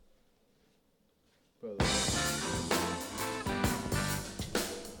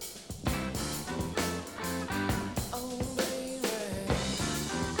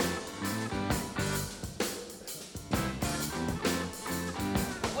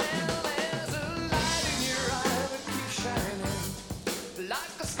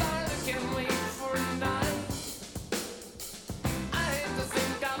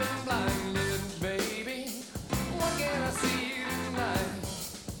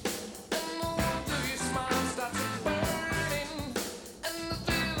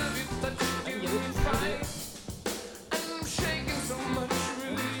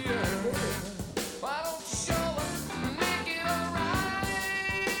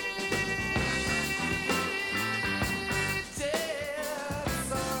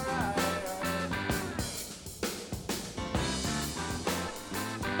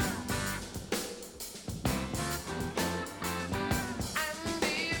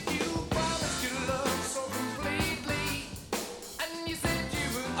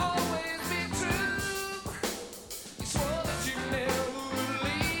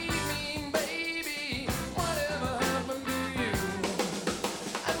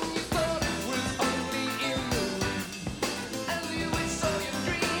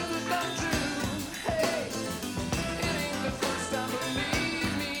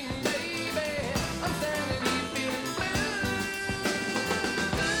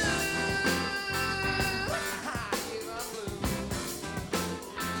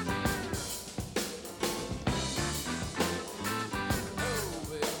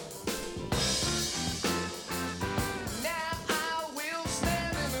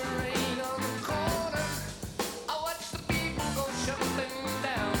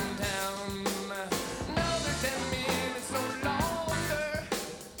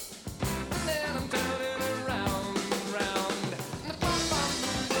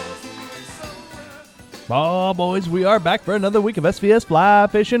Oh, boys, we are back for another week of SVS Fly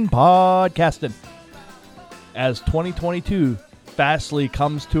Fishing Podcasting. As 2022 fastly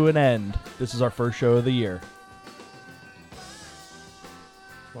comes to an end, this is our first show of the year.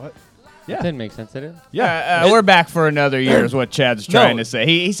 What? Yeah. That didn't make sense, did it? Yeah. We're back for another year is what Chad's trying to say.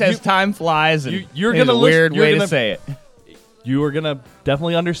 He says time flies, and you're it's gonna a weird way to gonna, say it. You are going to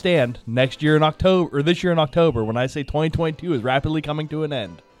definitely understand next year in October, or this year in October, when I say 2022 is rapidly coming to an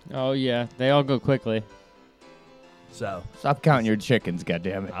end. Oh, yeah. They all go quickly. So, Stop counting your chickens,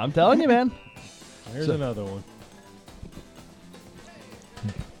 goddammit. I'm telling you, man. Here's another one.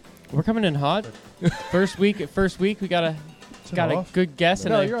 We're coming in hot. First week, we got a good guess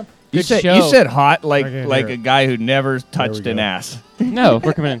and you're on. good show. You said hot like I can like hear a it. guy who never touched we an go. ass. No,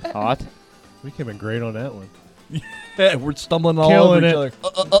 we're coming in hot. We came in great on that one. Yeah, we're stumbling all Killing over it.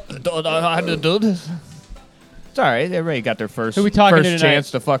 each other. I had to do this. It's all right. Everybody got their first Who we talking to first tonight?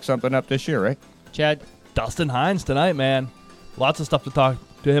 chance to fuck something up this year, right? Chad, Dustin Hinds tonight, man. Lots of stuff to talk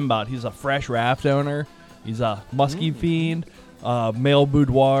to him about. He's a fresh raft owner. He's a muskie fiend, male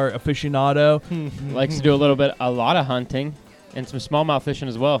boudoir aficionado. likes to do a lot of hunting and some smallmouth fishing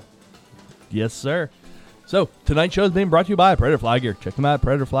as well. Yes, sir. So, tonight's show is being brought to you by Predator Fly Gear. Check them out at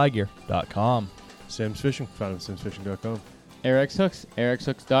predatorflygear.com. Sam's Fishing. Found at simsfishing.com. Eric's Hooks,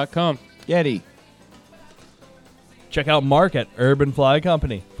 ericshooks.com. Yeti. Check out Mark at Urban Fly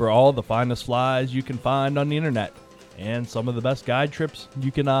Company for all the finest flies you can find on the internet and some of the best guide trips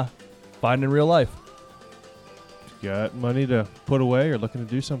you can find in real life. If you got money to put away or looking to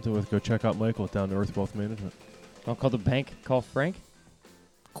do something with, go check out Michael at Down to Earth Wealth Management. Don't call the bank, call Frank.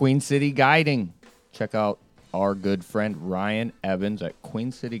 Queen City Guiding. Check out our good friend Ryan Evans at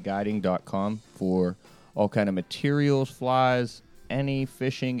queencityguiding.com for all kind of materials, flies, any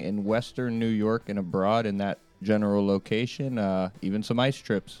fishing in Western New York and abroad in that general location, even some ice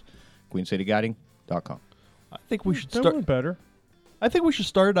trips. queencityguiding.com. I think we should That start. went better. I think we should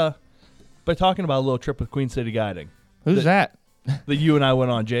start by talking about a little trip with Queen City Guiding Who's that? that you and I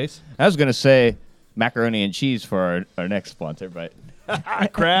went on, Jace. I was going to say macaroni and cheese for our next sponsor, but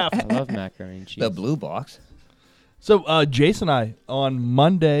Craft. I love macaroni and cheese. the blue box. So, Jace and I, on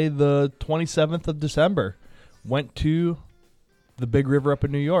Monday, the 27th of December, went to the big river up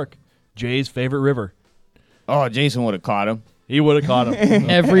in New York, Jay's favorite river. Oh, Jason would have caught him. He would have caught him.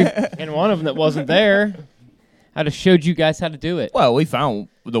 Every and one of them that wasn't there, I'd have showed you guys how to do it. Well, we found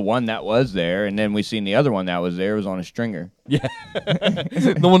the one that was there, and then we seen the other one that was there. It was on a stringer. Yeah.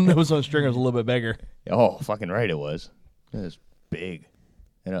 The one that was on a stringer was a little bit bigger. Oh, fucking right it was. It was big.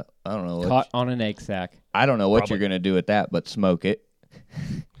 And, I don't know. Caught on an egg sack. I don't know what Probably. you're going to do with that, but smoke it.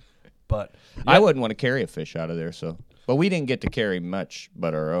 But I wouldn't want to carry a fish out of there, so. But we didn't get to carry much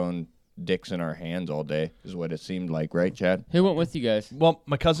but our own dicks in our hands all day is what it seemed like, right, Chad? Who went with you guys? Well,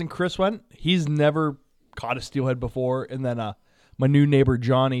 my cousin Chris went. He's never caught a steelhead before. And then my new neighbor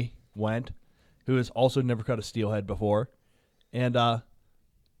Johnny went, who has also never caught a steelhead before. And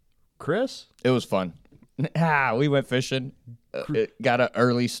Chris? It was fun. We went fishing. It got an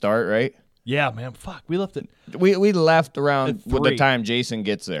early start, right? Yeah, man. Fuck. We left it. We left around At with the 3. time Jason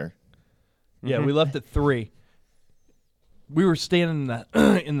gets there. Yeah, we left at 3. We were standing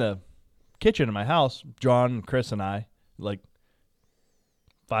in the kitchen in my house, John, Chris, and I, like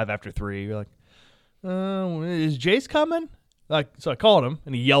 5 after 3. We're like, is Jace coming? Like, so I called him,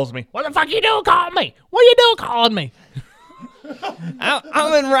 and he yells at me, "What the fuck you doing calling me? What you doing calling me?"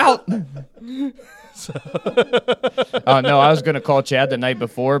 I'm en route. Oh, no, I was going to call Chad the night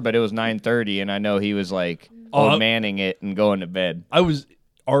before, but it was 9:30, and I know he was like manning it and going to bed. I was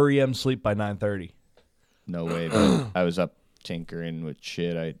REM sleep by 9:30. No way, but I was up tinkering with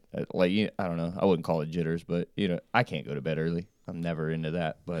shit. I don't know. I wouldn't call it jitters, but, I can't go to bed early. I'm never into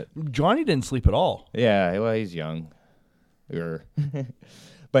that, but. Johnny didn't sleep at all. Yeah, well, he's young.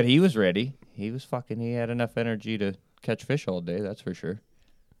 But he was ready. He had enough energy to catch fish all day, that's for sure.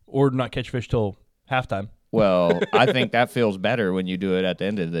 Or not catch fish till halftime. Well, I think that feels better when you do it at the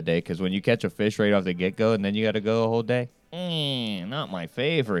end of the day, because when you catch a fish right off the get-go and then you got to go a whole day, not my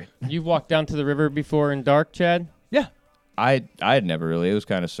favorite. You walked down to the river before in dark, Chad? Yeah. I had never really. It was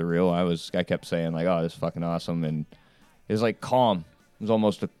kind of surreal. I kept saying, like, oh, this is fucking awesome, and it was, like, calm. It was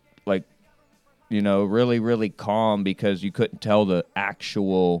almost, really, really calm, because you couldn't tell the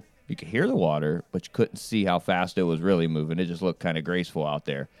actual... You could hear the water, but you couldn't see how fast it was really moving. It just looked kind of graceful out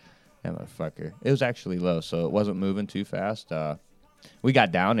there. That motherfucker. It was actually low, so it wasn't moving too fast. We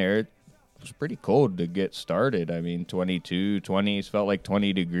got down there. It was pretty cold to get started. I mean, 22, 20s, felt like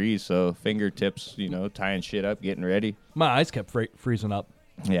 20 degrees, so fingertips, tying shit up, getting ready. My eyes kept freezing up.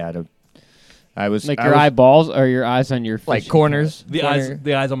 Yeah, I was... eyeballs or your eyes on your fish? Like corners? The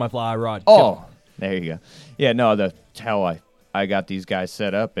eyes on my fly rod. Oh, there you go. Yeah, no, that's how I got these guys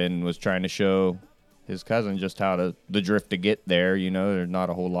set up and was trying to show his cousin just how the drift to get there. There's not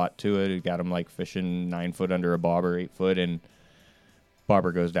a whole lot to it. He got him like fishing 9 foot under a bobber, 8 foot, and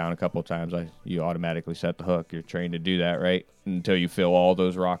bobber goes down a couple of times. You automatically set the hook. You're trained to do that, right? Until you fill all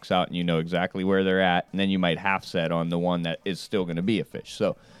those rocks out and you know exactly where they're at, and then you might half set on the one that is still going to be a fish.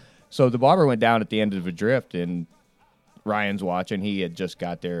 So the bobber went down at the end of the drift, and Ryan's watching. He had just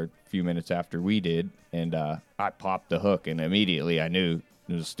got there a few minutes after we did, and I popped the hook, and immediately I knew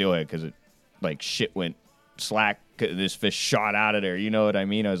it was a steelhead, because it, like, shit went slack. This fish shot out of there. You know what I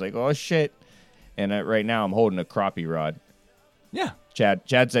mean? I was like, oh, shit. And right now I'm holding a crappie rod. Yeah.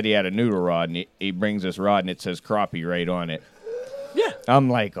 Chad said he had a noodle rod, and he brings this rod, and it says crappie right on it. Yeah. I'm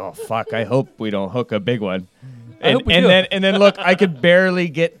like, oh, fuck, I hope we don't hook a big one. And then look, I could barely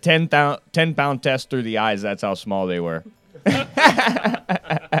get 10-pound test through the eyes. That's how small they were.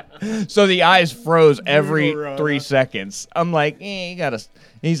 So the eyes froze every 3 seconds. I'm like,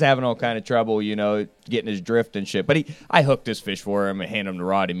 he's having all kind of trouble, getting his drift and shit. But I hooked this fish for him and handed him the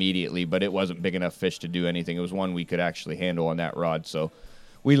rod immediately, but it wasn't big enough fish to do anything. It was one we could actually handle on that rod. So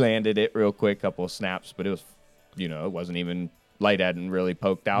we landed it real quick, couple of snaps, but it was, it wasn't even, light hadn't really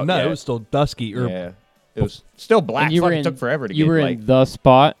poked out yet. No, it was still dusky. Yeah. It was still black. It took forever to get. You were in the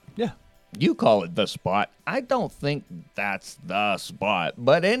spot? Yeah. You call it the spot. I don't think that's the spot.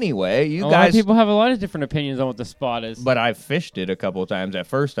 But anyway, a lot of people have a lot of different opinions on what the spot is. But I fished it a couple of times. At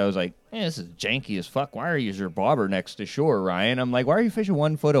first, I was like, this is janky as fuck. Why are you your bobber next to shore, Ryan? I'm like, why are you fishing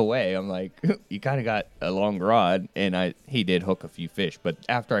 1 foot away? I'm like, you kind of got a long rod. And he did hook a few fish. But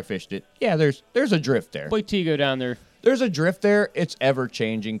after I fished it, yeah, there's a drift there. Wait till you go down there. There's a drift there. It's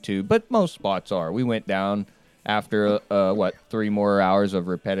ever-changing, too. But most spots are. We went down after, 3 more hours of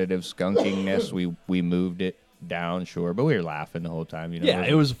repetitive skunkingness. We moved it down, sure. But we were laughing the whole time. Yeah,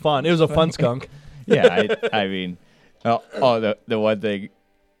 it was fun. It was a fun skunk. Yeah, I mean, the one thing,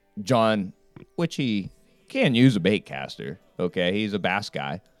 John, which he can use a bait caster, okay? He's a bass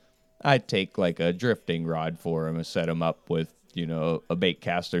guy. I'd take, like, a drifting rod for him and set him up with, a bait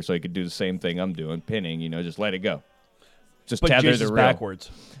caster so he could do the same thing I'm doing, pinning, just let it go. Just tether the reel. Backwards.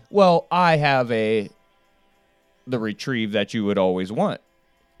 Well, I have the retrieve that you would always want,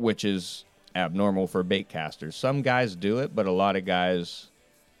 which is abnormal for bait casters. Some guys do it, but a lot of guys,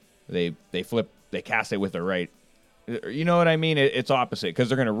 they cast it with their right. You know what I mean? It's opposite, because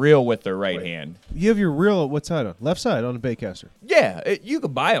they're going to reel with their right hand. You have your reel at what side on? Left side on a baitcaster. Yeah, you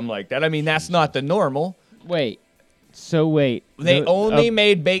could buy them like that. I mean, that's not the normal. Wait. They only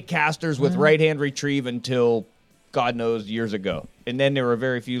made bait casters with right-hand retrieve until God knows years ago. And then there were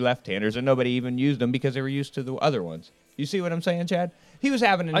very few left-handers, and nobody even used them because they were used to the other ones. You see what I'm saying, Chad? he was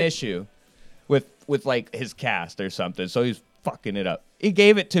having an issue with like his cast or something, so he's fucking it up. He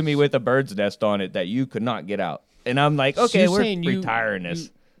gave it to me with a bird's nest on it that you could not get out, and I'm like, okay, So we're saying retiring this.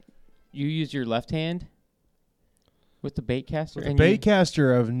 You use your left hand with the bait caster? The bait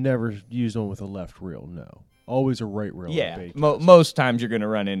caster, I've never used one with a left reel. No, always a right reel. Yeah, bait most times you're gonna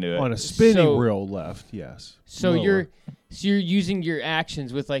run into it on a spinning So- reel left. Yes. So Lower. you're using your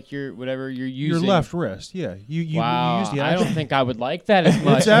actions with like your whatever you're your using. left wrist. Yeah, you Wow, use the I action. don't think I would like that as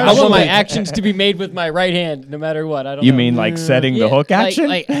much. It's I want my actually- actions to be made with my right hand, no matter what. I don't. You know. mean like setting the hook like, action?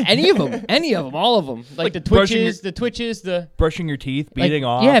 Like any of them, all of them. Like the brushing twitches, the Brushing your teeth, like, beating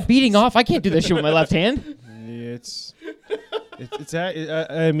off. Yeah, beating off. I can't do that shit with my left hand.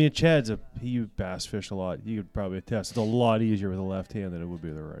 I mean, Chad's he bass fish a lot. You could probably attest. It's a lot easier with the left hand than it would be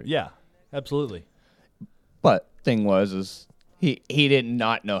with the right. Yeah, absolutely. But thing was he did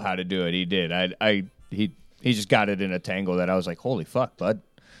not know how to do it. He did. He just got it in a tangle that I was like, holy fuck, bud.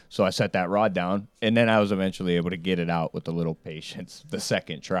 So I set that rod down, and then I was eventually able to get it out with a little patience the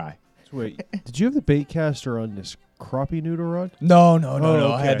second try. So wait, did you have the bait caster on this crappie noodle rod? No.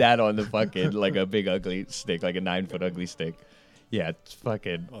 Oh, I had okay. that on the fucking like a big ugly stick, like a 9-foot ugly stick. Yeah, it's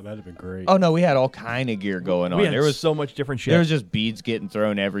fucking. Oh, that'd have been great. Oh no, we had all kind of gear going on. We had There was so much different shit. There was just beads getting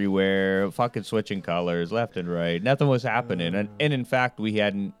thrown everywhere, fucking switching colors left and right. Nothing was happening. And in fact, we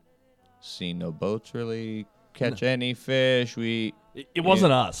hadn't seen no boats really catch any fish. It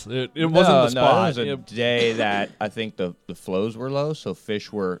wasn't us. It wasn't No, the spot. it was a day that I think the flows were low, so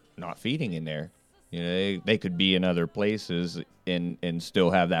fish were not feeding in there. You know, they could be in other places and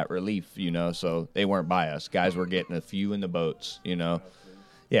still have that relief, you know, so they weren't by us. Guys were getting a few in the boats, you know.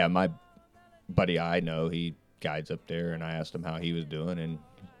 Yeah, my buddy I know, he guides up there, and I asked him how he was doing, and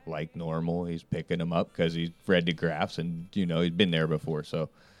like normal, he's picking them up because he's read the graphs, and, you know, he's been there before, so.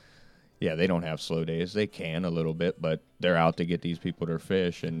 Yeah, they don't have slow days. They can a little bit, but they're out to get these people their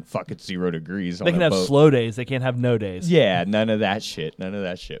fish, and fuck, it's 0 degrees They on can a have boat. slow days. They can't have no days. Yeah, none of that shit.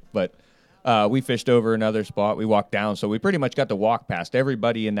 But we fished over another spot. We walked down, so we pretty much got to walk past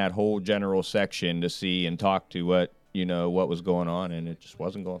everybody in that whole general section to see and talk to what was going on, and it just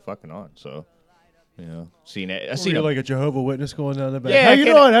wasn't going fucking on. So, you know, seen it. I seen You're it. like a Jehovah Witness going down the back. Yeah, how you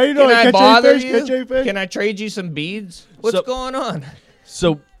doing? How you doing? Can I Catch bother any fish? you? Catch any fish? Can I trade you some beads? What's So- going on?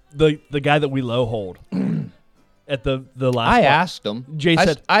 So the guy that we low hold at the last I spot, asked him. Jay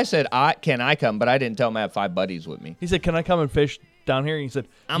said- I said, can I come? But I didn't tell him I have 5 buddies with me. he said, "Can I come and fish down here?" And he said,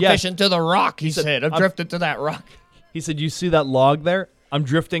 I'm "Yes." fishing to the rock, he said, said. I'm "I'm- drifting to that rock. He said, "You see that log there? I'm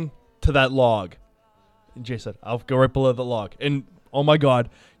drifting to that log." And Jay said, "I'll go right below the log." And oh my God,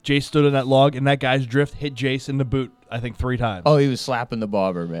 Jay stood on that log, and that guy's drift hit Jace in the boot, I think 3 times. Oh, he was slapping the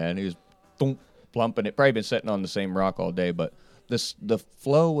bobber, man. He was thump, plumping it. Probably been sitting on the same rock all day, but the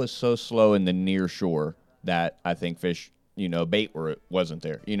flow was so slow in the near shore that I think fish, bait wasn't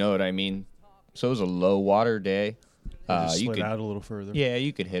there. You know what I mean? So it was a low water day. Just You slid could, out a little further. yeah,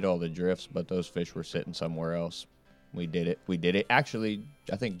 you could hit all the drifts, but those fish were sitting somewhere else. We did it. Actually,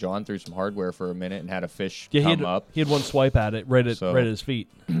 I think John threw some hardware for a minute and had a fish Yeah, come up. he had one swipe at it right at his feet.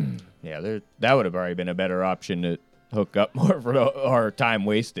 Yeah, that would have probably been a better option to hook up more for our time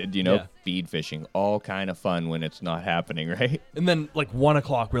wasted, Yeah. Feed fishing, all kind of fun when it's not happening, right? And then like 1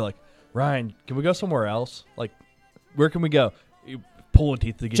 o'clock, we're like, "Ryan, can we go somewhere else? Like, where can we go?" Pulling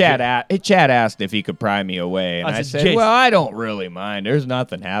teeth to get Chad asked if he could pry me away, and I I said, said, "Jace." well, I don't really mind. There's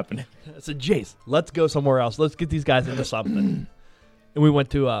nothing happening. I said, "Jace, let's go somewhere else. Let's get these guys into something." And we went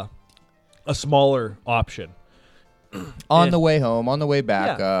to a smaller option. On And- the way home, on the way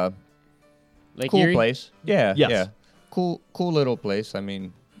back, Lake cool Erie? place. Yeah, Yes. yeah. Cool little place. I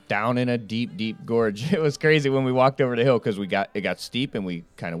mean, down in a deep gorge. It was crazy when we walked over the hill because it got steep and we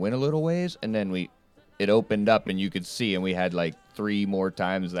kind of went a little ways, and then it opened up and you could see, and we had like 3 more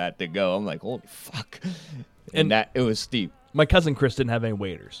times that to go. I'm like, holy fuck. And that it was steep. My cousin Chris didn't have any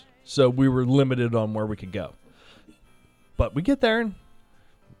waders, so we were limited on where we could go. But we get there and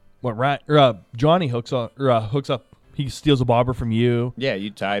Johnny hooks up. He steals a bobber from you. Yeah, you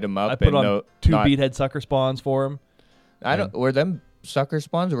tied him up. I put and on 2 beathead sucker spawns for him. Were them sucker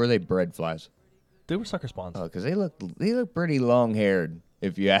spawns or were they bread flies? They were sucker spawns. Oh, because they look pretty long haired,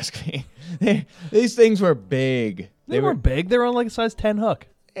 if you ask me. These things were big. They were big. They were on like a size 10 hook.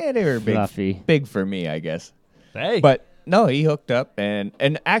 Yeah, they were big. Fluffy. Big for me, I guess. Hey, But no, he hooked up, and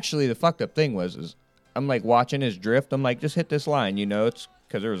actually the fucked up thing is I'm like watching his drift. I'm like, just hit this line, it's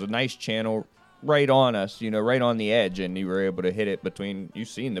because there was a nice channel right on us, right on the edge, and you were able to hit it between. You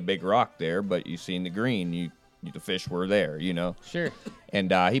seen the big rock there, but you seen the green. The fish were there, Sure.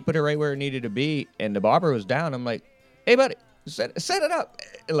 And he put it right where it needed to be, and the bobber was down. I'm like, hey, buddy, set it up.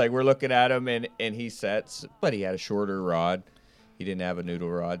 And like, we're looking at him, and he sets, but he had a shorter rod. he didn't have a noodle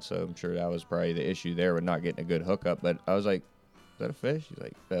rod, so I'm sure that was probably the issue there with not getting a good hookup. But I was like, "Is that a fish?" He's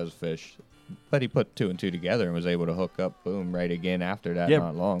like, "That was a fish." But he put 2 and 2 together and was able to hook up, boom, right again after that. Yeah.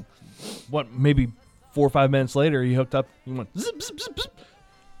 Not long. What, maybe 4 or 5 minutes later, he hooked up. He went zip, zip, zip, zip.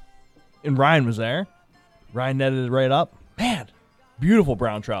 And Ryan was there. Ryan netted it right up. Man, beautiful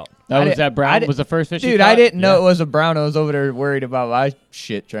brown trout. Was the first fish you Dude, caught? I didn't know it was a brown. I was over there worried about my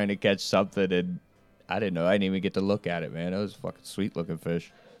shit trying to catch something, and I didn't know. I didn't even get to look at it, man. It was a fucking sweet-looking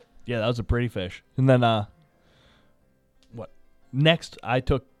fish. Yeah, that was a pretty fish. And then, next, I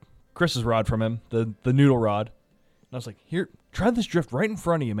took Chris's rod from him, the noodle rod. And I was like, here, try this drift right in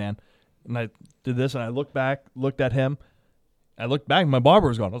front of you, man. And I did this, and I looked back, looked at him. I looked back, and my bobber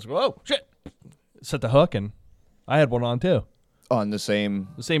was gone. I was like, oh, shit. Set the hook, and I had one on, too. On the same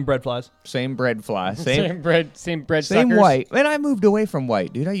bread flies. same bread fly. Same bread Same suckers. white. Man, I moved away from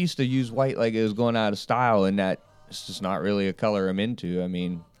white, dude. I used to use white like it was going out of style, and that it's just not really a color I'm into. I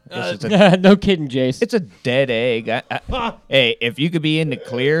mean, I guess No kidding, Jace. it's a dead egg. Hey, if you could be into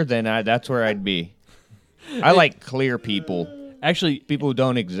clear, then that's where I'd be. I like clear people. Actually, People who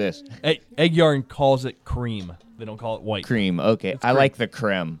don't exist. Egg Yarn calls it cream. They don't call it white. Cream. Okay. I cream. like the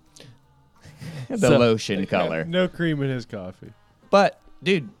creme. The So- lotion color. No cream in his coffee. But,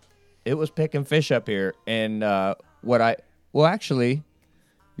 dude, it was picking fish up here. And actually,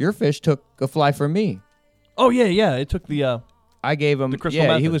 your fish took a fly from me. Oh, yeah. It took the... I gave him, The crystal he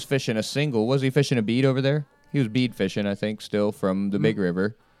method. was fishing a single. Was he fishing a bead over there? He was bead fishing, I think, still from the big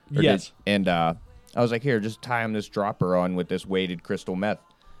river. Or Yes. and I was like, here, just tie him this dropper on with this weighted crystal meth.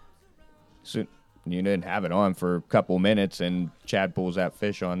 So you didn't have it on for a couple minutes, and Chad pulls that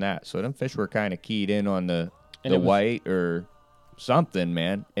fish on that. So them fish were kind of keyed in on the white or something,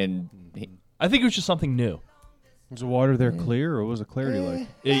 man. And I think it was just something new. Was the water there clear, or what was the clarity like?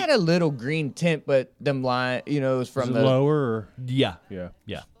 it had a little green tint, but them line, it was from Was the it lower? Or? Yeah.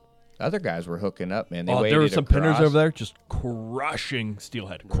 Yeah. other guys were hooking up, man. They Oh, waded there were some pinners across. over there just crushing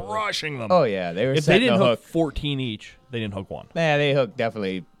steelhead. Crushing them. Oh yeah, they were. If they setting didn't the hook hook. 14 each, they didn't hook one. Man, they hooked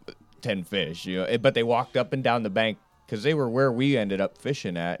definitely 10 fish, but they walked up and down the bank because they were where we ended up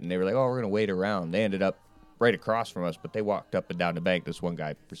fishing at, and they were like, oh, we're going to wait around. They ended up right across from us, but they walked up and down the bank. This one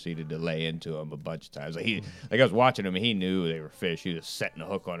guy proceeded to lay into them a bunch of times. Like I was watching him, and he knew they were fish. He was setting a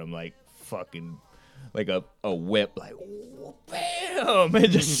hook on them like fucking, like a whip, like, oh, bam, and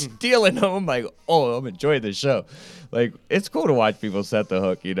just stealing them. Like, oh, I'm enjoying the show. Like, it's cool to watch people set the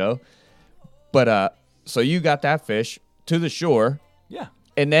hook, But, so you got that fish to the shore. Yeah.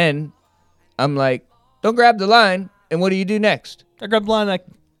 And then I'm like, don't grab the line. And what do you do next? I grabbed the line.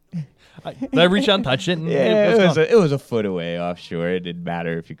 I reached out and touched it. And Yeah, it was gone. it was a foot away offshore. It didn't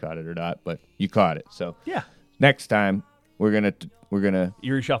matter if you caught it or not, but you caught it. So Yeah. next time we're gonna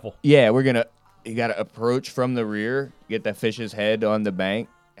Eerie shuffle. you gotta approach from the rear, get that fish's head on the bank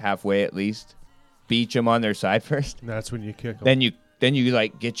halfway at least, beach them on their side first. And that's when you kick them. Then you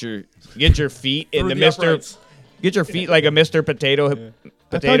like get your feet in Through the the Mr. uprights. Get your feet like a Mr. Potato head,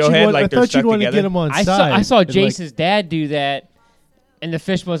 I like thought they're stuck you'd want to together. get them on I side. saw and, like, Jace's dad do that, and the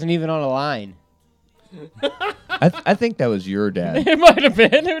fish wasn't even on a line. I think that was your dad. It might have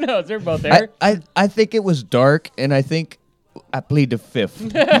been. Who knows? They're both there. I think it was dark, and I think I plead the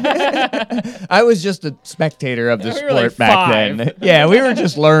fifth. I was just a spectator of the We were sport like back 5. then. Yeah, we were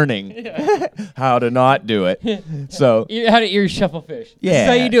just learning how to not do it. So How to ear shuffle fish. yeah, This is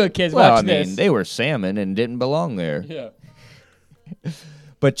how you do it, kids. Well, Watch I mean, this. they were salmon and didn't belong there. Yeah.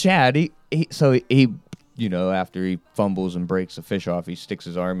 But Chad, he after he fumbles and breaks the fish off, he sticks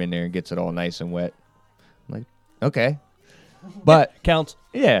his arm in there and gets it all nice and wet. I'm like, okay. But Counts.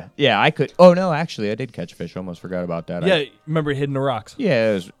 yeah, I could. Oh no, actually, I did catch fish. I almost forgot about that. Yeah. Remember hitting the rocks.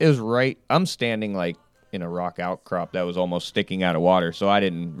 Yeah, it was right. I'm standing like in a rock outcrop that was almost sticking out of water, so I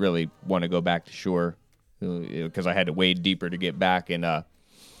didn't really want to go back to shore because I had to wade deeper to get back. And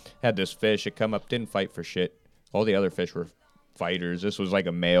had this fish. It come up, didn't fight for shit. All the other fish were fighters. This was like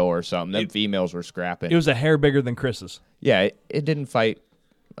a male or something. Them females were scrapping. It was a hair bigger than Chris's. Yeah, it didn't fight.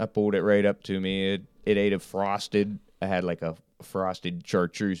 I pulled it right up to me. It ate a frosted. I had like a frosted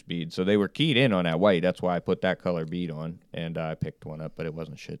chartreuse bead, so they were keyed in on that white. That's why I put that color bead on, and I picked one up, but it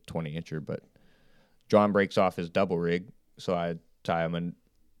wasn't shit 20-incher. But John breaks off his double rig, so I tie him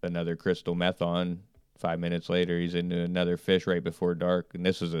another crystal meth on. 5 minutes later, he's into another fish right before dark, and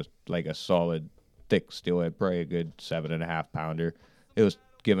this is like a solid, thick steelhead, probably a good 7.5 pounder. It was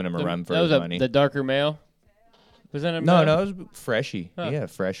giving him a run for his money. The darker male? Was that a No, male? it was freshy. Huh. Yeah,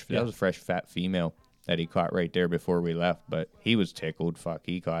 fresh. Yeah. That was a fresh, fat female that he caught right there before we left. But he was tickled. Fuck,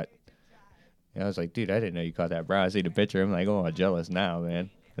 he caught. I was like, dude, I didn't know you caught that brown. I see the picture. I'm like, oh, I'm jealous now, man.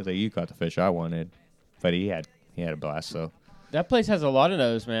 I was like, you caught the fish I wanted. But he had a blast. So That place has a lot of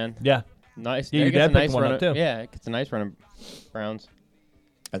those, man. Yeah. Nice. Yeah, your It gets dad a picked one run up, too. Yeah, it gets a nice run of browns.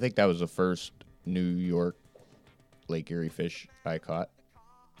 I think that was the first New York Lake Erie fish I caught.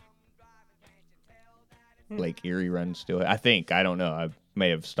 Lake Erie runs still. I think. I don't know. I may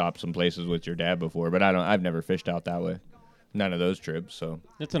have stopped some places with your dad before, but I've never fished out that way. None of those trips. So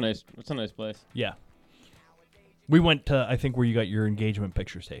It's a nice place. Yeah. We went to, I think, where you got your engagement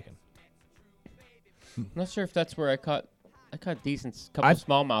pictures taken. I'm not sure if that's where I caught decent couple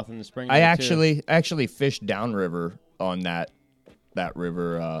smallmouth in the spring. I there, too. actually fished downriver on that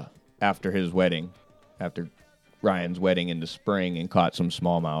river after his wedding, after Ryan's wedding in the spring, and caught some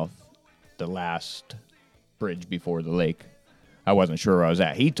smallmouth the last bridge before the lake. I wasn't sure where I was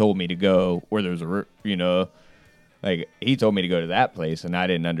at. He told me to go where there was like he told me to go to that place, and I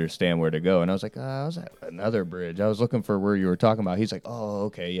didn't understand where to go. And I was like, I was at another bridge. I was looking for where you were talking about. He's like, oh,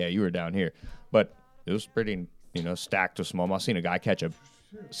 okay, yeah, you were down here. But it was pretty, stacked with smallmouth. Seen a guy catch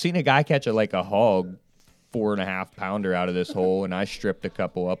a like a hog 4.5 pounder out of this hole, and I stripped a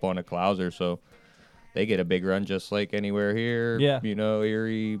couple up on a clouser. So they get a big run just like anywhere here. Yeah.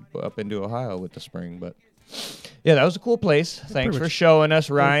 Erie up into Ohio with the spring. But yeah, that was a cool place. Thanks for much- showing us,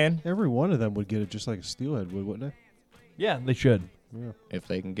 Ryan. Every one of them would get it just like a steelhead would, wouldn't Yeah, they should. it? If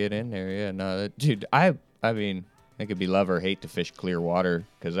they can get in there, yeah. No, dude, I mean, it could be love or hate to fish clear water,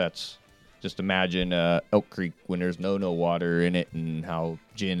 because that's just imagine Elk Creek when there's no water in it and how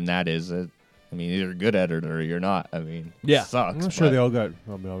gin that is. I mean, either good at it or you're not. I mean, Yeah. it sucks. I'm sure but- they all got,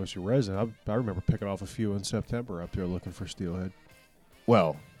 obviously resin. I remember picking off a few in September up there looking for steelhead.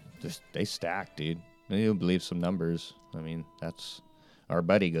 Well, they stack, dude. You'll believe some numbers. I mean, that's our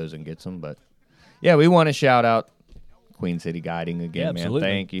buddy goes and gets them. But yeah, we want to shout out Queen City Guiding again, Yeah, man.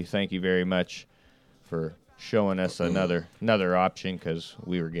 absolutely. Thank you very much for showing us another option, because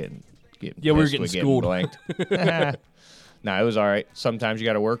we were getting Yeah, we were pissed getting with schooled. blanked. No, it was all right. Sometimes you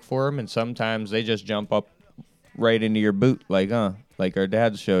got to work for them, and sometimes they just jump up right into your boot, like our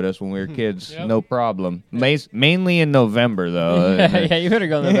dad showed us when we were kids. Yep. No problem. Mainly in November, though. yeah, you better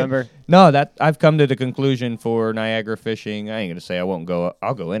go in November. No, that I've come to the conclusion for Niagara fishing. I ain't gonna say I won't go.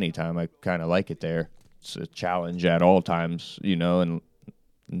 I'll go anytime. I kind of like it there. It's a challenge at all times, and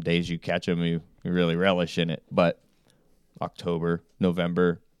days you catch them, you really relish in it. But October,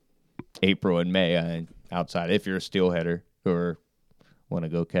 November, April, and May, outside, if you're a steelheader or want to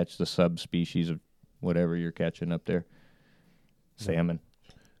go catch the subspecies of whatever you're catching up there, salmon.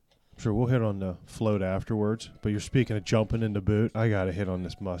 Sure, we'll hit on the float afterwards. But you're speaking of jumping in the boot. I got to hit on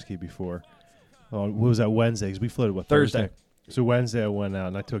this muskie before. What was that, Wednesday? 'Cause we floated, Thursday. So Wednesday I went out,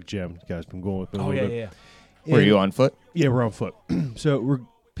 and I took Jim. You guys been going with me a Oh, little yeah, bit. yeah. Were And- you on foot? Yeah, we're on foot. So we're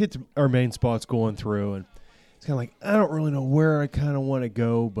hit our main spots going through, and it's kind of like, I don't really know where I kind of want to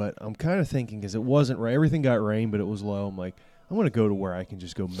go, but I'm kind of thinking, because it wasn't right. Everything got rain, but it was low. I'm like, I want to go to where I can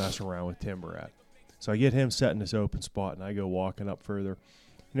just go mess around with timber at. So I get him set in this open spot, and I go walking up further.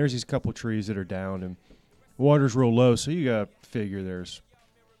 And there's these couple trees that are down, and water's real low, so you got to figure there's,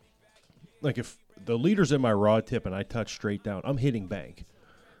 like, if the leader's in my rod tip and I touch straight down, I'm hitting bank.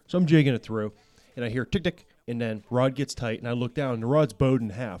 So I'm jigging it through, and I hear tick, tick, and then rod gets tight, and I look down, and the rod's bowed in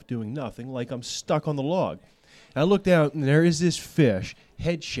half, doing nothing, like I'm stuck on the log. And I look down, and there is this fish,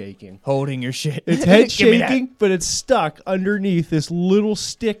 head shaking. Holding your shit. It's head Give me that. shaking, but it's stuck underneath this little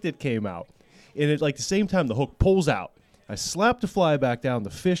stick that came out. And at like the same time, the hook pulls out. I slap the fly back down. The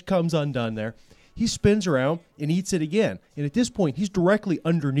fish comes undone there. He spins around and eats it again. And at this point, he's directly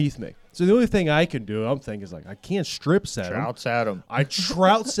underneath me. So the only thing I can do, I'm thinking, is like, I can't strip set him. Trouts at him. I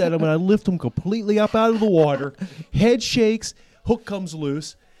trout set him, and I lift him completely up out of the water. Head shakes, hook comes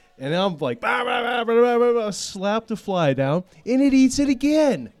loose, and I'm like, bah, bah, bah, bah, bah, bah, bah, slap the fly down, and it eats it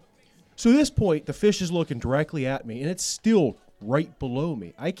again. So at this point, the fish is looking directly at me, and it's still right below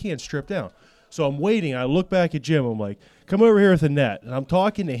me. I can't strip down. So I'm waiting. I look back at Jim. I'm like, come over here with a net. And I'm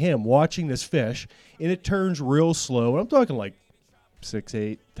talking to him, watching this fish, and it turns real slow. And I'm talking like 6,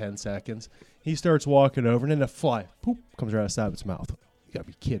 8, 10 seconds. He starts walking over, and then the fly, poop, comes right outside of its mouth. You got to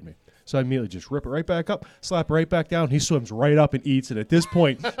be kidding me. So I immediately just rip it right back up, slap it right back down. He swims right up and eats it. At this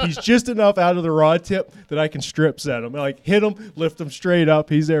point, he's just enough out of the rod tip that I can strip set him. I like hit him, lift him straight up.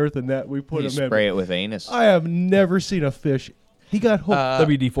 He's there with the net. We put You him in. spray it with anus. I have never seen a fish. He got hooked.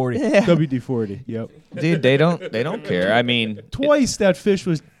 WD-40. WD-40. Yep. Dude, they don't care. I mean, Twice that fish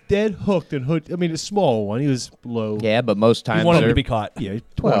was dead hooked and hooked. I mean, a small one. He was low. yeah, but most You times want him they're, to be caught. Yeah,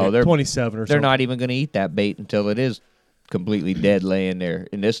 20, Well, they're- 27 or they're something. not even going to eat that bait until it is completely dead laying there.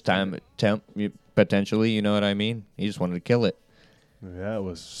 In this time, potentially, you know what I mean? He just wanted to kill it. That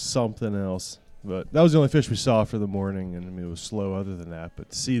was something else. But that was the only fish we saw for the morning, and I mean, it was slow other than that.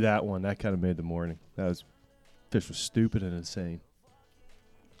 But to see that one, that kind of made the morning. That was Fish was stupid and insane.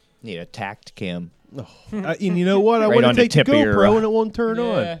 Need a tact cam. And you know what? I Right want on to the take the tip of your, GoPro and it won't turn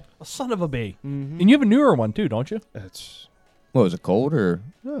on. Yeah. Son of a bee. Mm-hmm. And you have a newer one too, don't you? That's What was it, cold or?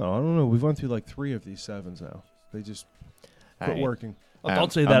 no, I don't know. We've gone through like 3 of these 7s now. They just quit working. Oh, I'm-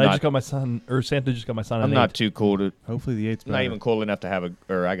 don't say I'm that. I not- just got my son, or Santa just got my son. I'm an not 8. too cool to. Hopefully the 8's better. Not even cool enough to have a.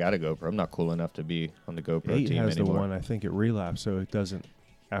 Or I got a GoPro. I'm not cool enough to be on the GoPro 8 team has anymore. the one. I think it relapsed, so it doesn't.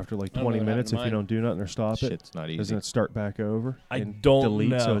 After like I don't know 20 what minutes, if happened you to don't do nothing or stop it, Shit's not easy. doesn't it start back over? I and don't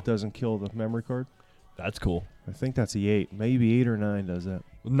delete so know. it doesn't kill the memory card. That's cool. I think that's the 8. Maybe 8 or 9 does that.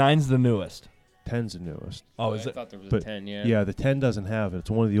 9's the newest. 10's the newest. Oh, is I it? thought there was But a 10, yeah. Yeah, the 10 doesn't have it. It's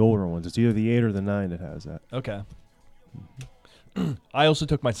one of the older ones. It's either the 8 or the 9 that has that. Okay. I also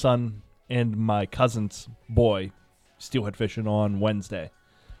took my son and my cousin's boy steelhead fishing on Wednesday.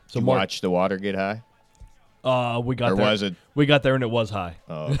 So Did you watch the water get high, we got or there. was it? We got there and it was high.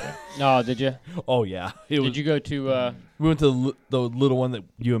 Oh, okay. Oh, did you? Oh yeah. It was, Did you go to? we went to the little one that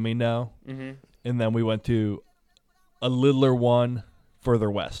you and me know, Mm-hmm. and then we went to a littler one further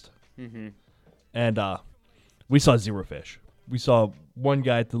west. Mm-hmm. And we saw 0 fish. We saw one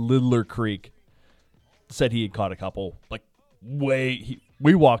guy at the Littler Creek said he had caught a couple. Like we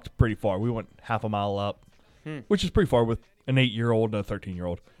walked pretty far. We went half a mile up, which is pretty far with an 8-year-old and a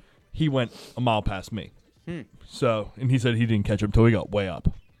 13-year-old. He went a mile past me. So, and he said he didn't catch him until he got way up.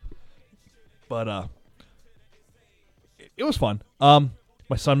 But it was fun.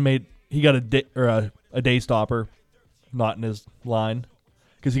 My son he got a day stopper, not in his line,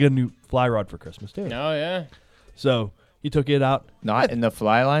 because he got a new fly rod for Christmas too. Oh yeah. So he took it out. Not in the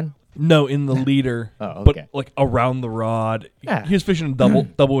fly line. No, in the leader, Oh, but okay. like around the rod. Yeah. He was fishing a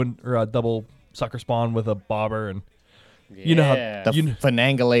double sucker spawn with a bobber, and you know how Yeah. The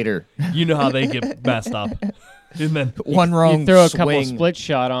finangulator. you know how they get messed up. And then One wrong You throw a swing. couple split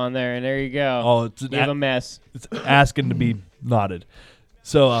shot on there, and there you go. oh, it's You have a mess. it's asking to be knotted.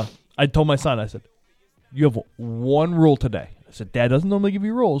 So I told my son, I said, "You have one rule today." I said, "Dad doesn't normally give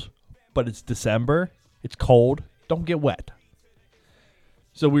you rules, but it's December, it's cold, don't get wet."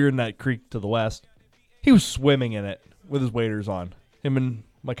 So we were in that creek to the west. He was swimming in it with his waders on. Him and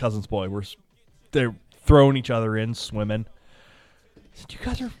my cousin's boy they're throwing each other in, swimming. I said, "You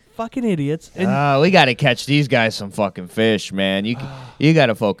guys are fucking idiots." And We got to catch these guys some fucking fish, man. You got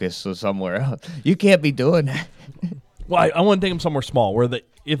to focus somewhere else. You can't be doing that. well, I want to take him somewhere small where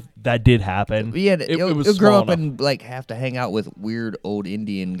if that did happen, Yeah, it you'll was grow small up enough. and like have to hang out with weird old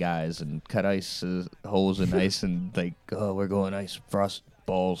Indian guys and cut ice holes in ice and like, oh, we're going ice frost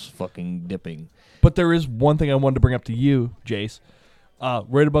balls, fucking dipping. But there is one thing I wanted to bring up to you, Jace.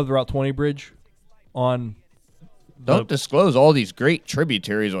 Right above the Route 20 bridge on Don't disclose all these great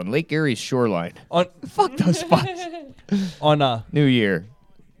tributaries on Lake Erie's shoreline. Fuck those spots. on New year,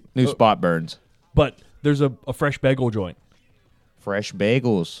 new spot burns. but there's a fresh bagel joint. Fresh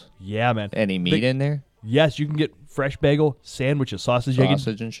bagels. Yeah, man. Any meat in there? Yes, you can get fresh bagel sandwiches, sausage, egg,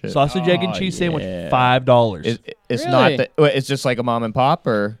 and shit. sausage, egg, and Oh, cheese yeah. sandwich, $5. It's Really? not that. It's just like a mom and pop,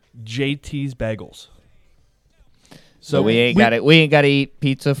 or JT's Bagels. so we ain't got it. We ain't got to eat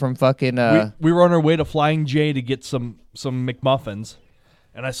pizza from fucking. We were on our way to Flying J to get some McMuffins,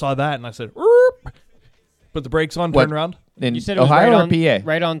 and I saw that and I said, "Erp." Put the brakes on, What? turn around. in You said it was Ohio right or on, PA?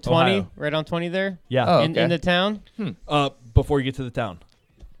 right on 20, Ohio. right on 20 there Yeah, Oh. in okay. the town. before you get to the town.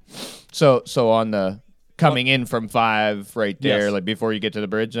 So on the coming in from 5 right there, Yes. like before you get to the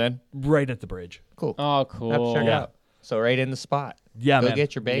bridge. Then Right at the bridge. cool. Oh, Have to cool. check it Yeah. out. So right in the spot. Yeah, Go man.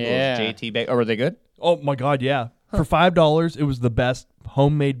 get your bagels. Yeah. JT bagels. Oh, were they good? Oh my God, yeah. For $5, it was the best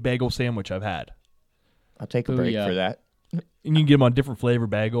homemade bagel sandwich I've had. I'll take a break Booyah. for that. And you can get them on different flavor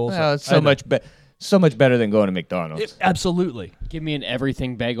bagels. Well, it's I had so much better than going to McDonald's. absolutely. Give me an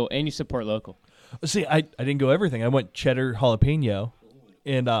everything bagel, and you support local. See, I didn't go everything. I went cheddar jalapeno,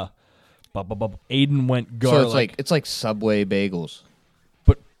 and Aiden went garlic. So it's like Subway bagels.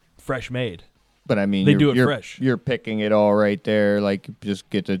 but fresh made. But I mean, They do it fresh. You're picking it all right there. Like, you just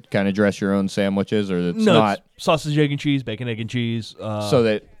get to kind of dress your own sandwiches, or it's No, not. it's sausage, egg, and cheese, bacon, egg, and cheese. So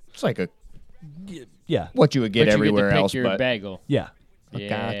that it's like Yeah, what you would get But everywhere you get to pick else. your But bagel. yeah.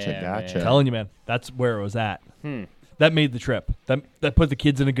 Gotcha. man. Telling you, man, that's where it was at. Hmm. That made the trip. That put the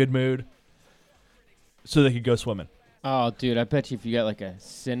kids in a good mood, so they could go swimming. Oh, dude, I bet you if you got like a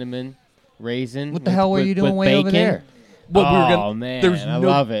cinnamon raisin. what the hell were you doing with way over bacon, there? Oh, man, I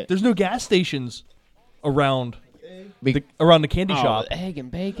love it. There's no gas stations around Be- around the candy Oh, shop. egg and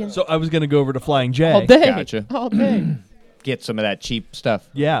bacon. So I was gonna go over to Flying J. all day. Gotcha. All day. Get some of that cheap stuff.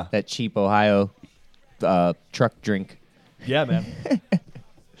 Yeah, That cheap Ohio truck drink. yeah, man.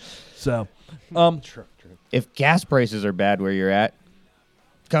 So, If gas prices are bad where you're at,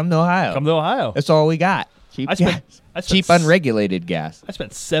 come to Ohio. come to Ohio. That's all we got. Cheap I spent, gas. I spent Cheap unregulated gas. I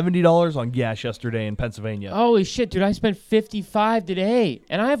spent $70 on gas yesterday in Pennsylvania. Holy shit, dude! I spent $55 today,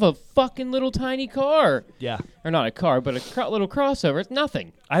 and I have a fucking little tiny car. Yeah. Or not a car, but a little crossover. It's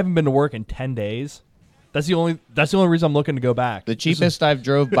nothing. I haven't been to work in 10 days. That's the only reason I'm looking to go back. The cheapest I've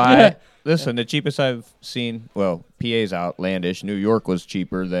drove by. Listen, the cheapest I've seen. Well, PA's outlandish. New York was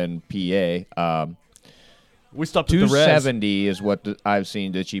cheaper than PA. We stopped at the res. $270 is what I've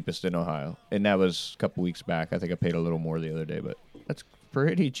seen the cheapest in Ohio, and that was a couple weeks back. I think I paid a little more the other day, but that's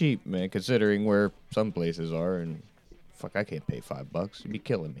pretty cheap, man, considering where some places are. And fuck, I can't pay $5. You'd be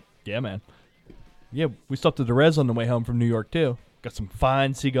killing me. Yeah, man. Yeah, we stopped at the res on the way home from New York too. Got some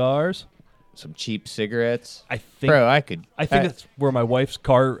fine cigars. Some cheap cigarettes. I think, Bro, I think that's where my wife's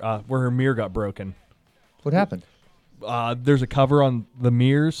car, where her mirror got broken. What happened? There's a cover on the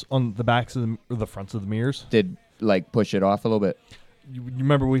mirrors, on the backs of the fronts of the mirrors. Did like push it off a little bit? You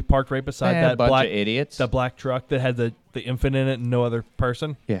remember we parked right beside that bunch black of idiots. that black truck that had the infant in it and no other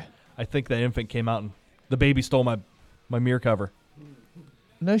person? Yeah. I think that infant came out and the baby stole my mirror cover.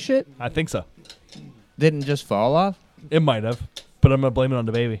 No shit. I think so. Didn't just fall off. It might have, but I'm gonna blame it on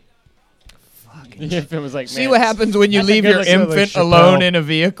the baby. The infant was like, See man, what happens when you that's a leave good your looking like infant Chappelle. alone in a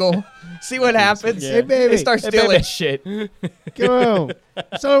vehicle. See what happens? Yeah. Hey, baby. They start stealing shit. Come on.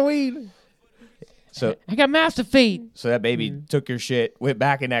 So weed. So I got massive feet. so that baby took your shit, went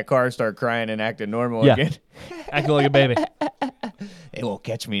back in that car, started crying and acting normal Yeah. again. Acting like a baby. They won't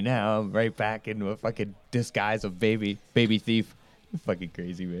catch me now. I'm right back into a fucking disguise of baby thief. Fucking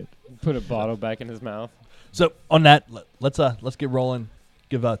crazy, man. Put a bottle back in his mouth. So on that, let's get rolling.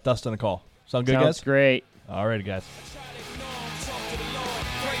 Give Dustin a call. Sound good, Sounds guys? great. Alrighty, guys.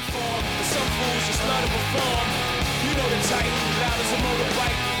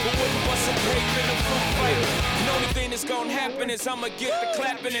 That's gonna happen is I'ma get the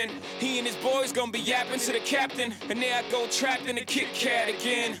clapping and he and his boys gonna be yapping to the captain, and there I go trapped in a Kit Kat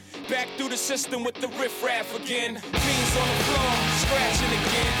again, back through the system with the riff-raff again, fiends on the floor scratching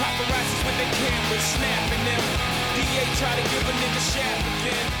again, paparazzis with their cameras snapping them, DA try to give a nigga shaft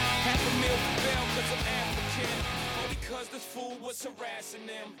again, $500,000 for bail cause I'm African, all because this fool was harassing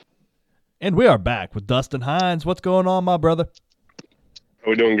them. And we are back with Dustin Hinds. What's going on, my brother?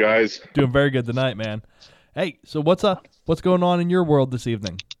 How we doing, guys? Doing very good tonight, man. Hey, so what's going on in your world this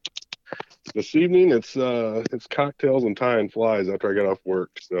evening? This evening, it's cocktails and tying flies after I got off work.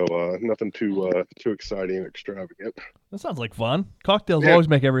 So nothing too exciting and extravagant. That sounds like fun. Cocktails Yeah. always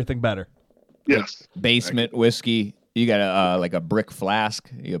make everything better. Yes. Basement whiskey. You got a like a brick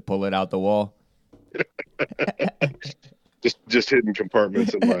flask. You pull it out the wall. Just hidden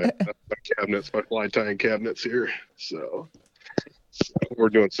compartments in my cabinets, my fly tying cabinets here. So we're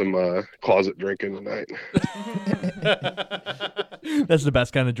doing some closet drinking tonight. That's the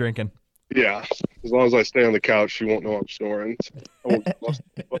best kind of drinking. Yeah, as long as I stay on the couch, she won't know I'm snoring.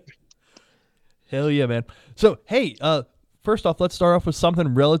 Hell yeah, man. So, hey, first off, let's start off with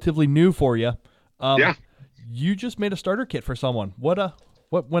something relatively new for you. Yeah. You just made a starter kit for someone. What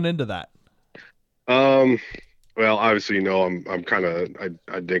went into that? Well, obviously, you know, I'm kind of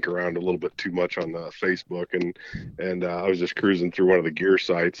I dink around a little bit too much on Facebook, and I was just cruising through one of the gear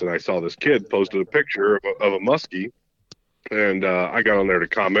sites, and I saw this kid posted a picture of a muskie, and I got on there to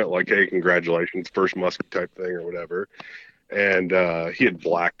comment like, "Hey, congratulations, first muskie type thing or whatever." And he had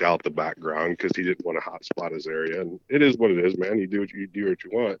blacked out the background because he didn't want to hotspot his area, and it is what it is, man. You do what you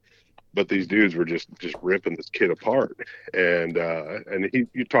want. But these dudes were just ripping this kid apart, and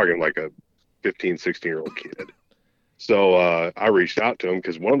you're talking like a 15, 16-year-old kid. So I reached out to him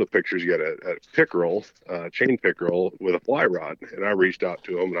because one of the pictures you got a pickerel, chain pickerel with a fly rod, and I reached out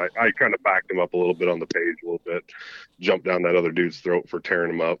to him, and I kind of backed him up a little bit on the page, a little bit, jumped down that other dude's throat for tearing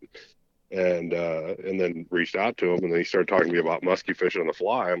him up, and then reached out to him, and then he started talking to me about musky fishing on the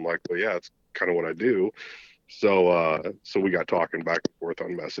fly. I'm like, well, yeah, that's kind of what I do. So we got talking back and forth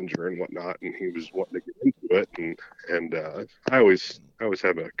on Messenger and whatnot, and he was wanting to get into it, and I always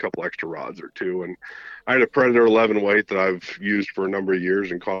have a couple extra rods or two, and I had a Predator 11 weight that I've used for a number of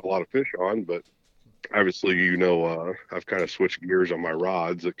years and caught a lot of fish on, but obviously, you know, I've kind of switched gears on my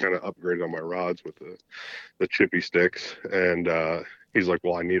rods. I kind of upgraded on my rods with the chippy sticks, and he's like,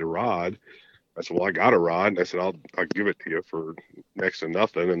 well, I need a rod. I said, well, I got a rod. And I said, I'll give it to you for next to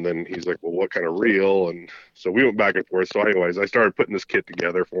nothing. And then he's like, well, what kind of reel? And so we went back and forth. So anyways, I started putting this kit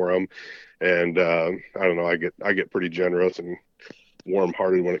together for him. And I don't know, I get pretty generous and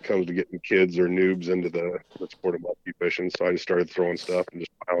warm-hearted when it comes to getting kids or noobs into the sport of musky fishing. So I just started throwing stuff and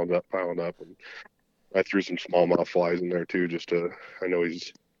just piling up. And I threw some smallmouth flies in there too, I know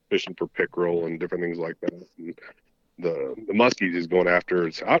he's fishing for pickerel and different things like that. And the muskies he's going after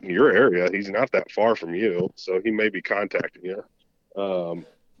is out in your area. He's not that far from you, so he may be contacting you.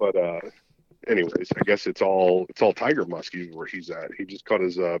 But anyways, I guess it's all tiger muskies where he's at. He just caught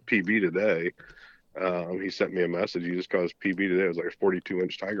his PB today. He sent me a message. He just caught his PB today. It was like a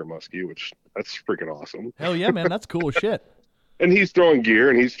 42-inch tiger muskie, which that's freaking awesome. Hell yeah, man, that's cool as shit. And he's throwing gear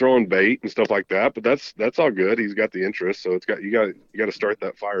and he's throwing bait and stuff like that, but that's all good. He's got the interest, so you got to start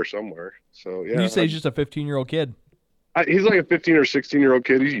that fire somewhere. So yeah. You say he's just a 15-year-old kid. He's like a 15 or 16-year-old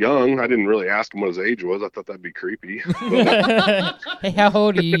kid. He's young. I didn't really ask him what his age was. I thought that'd be creepy. Hey, how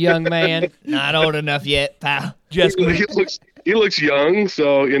old are you, young man? Not old enough yet, pal. He looks young,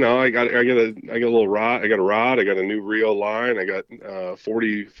 so I got a little rod. I got a rod. I got a new Rio line. I got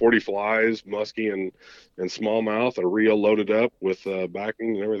 40 flies, muskie and smallmouth, a reel loaded up with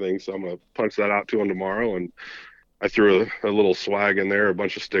backing and everything. So I'm gonna punch that out to him tomorrow. And I threw a little swag in there, a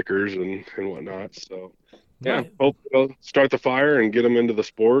bunch of stickers and whatnot. So yeah, hope it'll start the fire and get him into the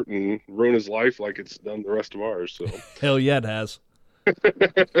sport and ruin his life like it's done the rest of ours. So hell yeah, it has.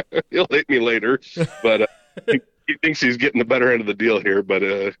 He'll hate me later, but he thinks he's getting the better end of the deal here, but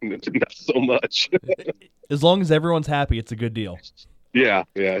not so much. As long as everyone's happy, it's a good deal. Yeah.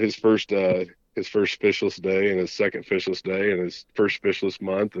 His first fishless day and his second fishless day and his first fishless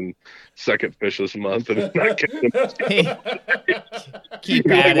month and second fishless month, and it's not getting him.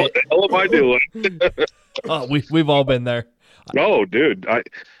 Keep at it. What the hell am I doing? Oh, we've all been there. Oh, dude,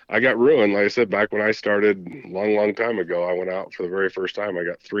 I got ruined. Like I said, back when I started long time ago, I went out for the very first time. I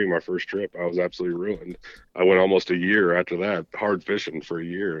got 3 my first trip. I was absolutely ruined. I went almost a year after that, hard fishing for a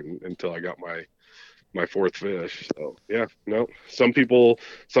year until I got my 4th fish. So yeah, no, some people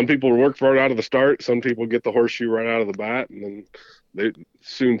work for it out of the start. Some people get the horseshoe right out of the bat, and then they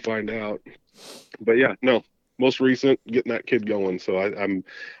soon find out. But yeah, no, most recent, getting that kid going. So I'm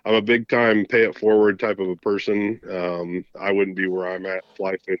a big time pay it forward type of a person. I wouldn't be where I'm at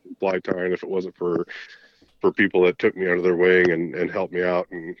fly fishing, fly tying if it wasn't for people that took me under their wing and helped me out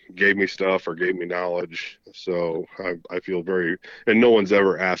and gave me stuff or gave me knowledge. So I feel very, and no one's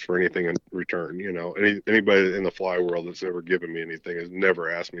ever asked for anything in return. Anybody in the fly world that's ever given me anything has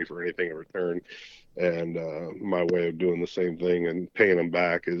never asked me for anything in return. And my way of doing the same thing and paying them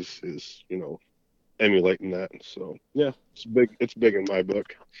back is emulating that. So yeah, it's big in my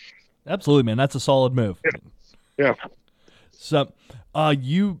book. Absolutely, man. That's a solid move. Yeah. So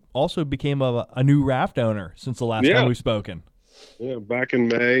you also became a new raft owner since the last time we've spoken. Yeah, back in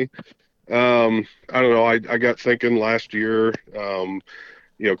May. I don't know, I got thinking last year,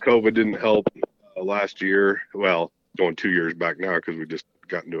 COVID didn't help last year. Well, going 2 years back now because we just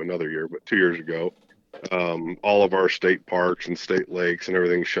got into another year, but 2 years ago, all of our state parks and state lakes and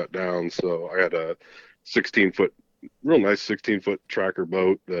everything shut down. So I had a 16-foot, real nice 16-foot tracker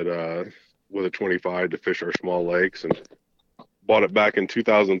boat that with a 25 to fish our small lakes, and bought it back in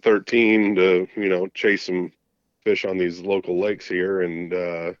 2013 to chase some fish on these local lakes here, and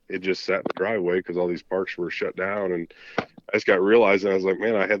it just sat in the driveway because all these parks were shut down. And I just got realized, and I was like,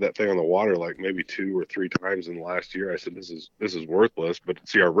 man, I had that thing on the water like maybe 2 or 3 times in the last year. I said, this is worthless. But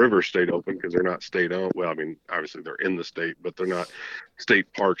see, our rivers stayed open because they're not state owned. Well, I mean, obviously they're in the state, but they're not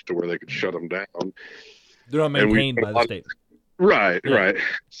state parks to where they could shut them down. They're not maintained by the state. Right.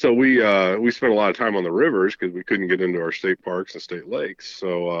 So we spent a lot of time on the rivers because we couldn't get into our state parks and state lakes.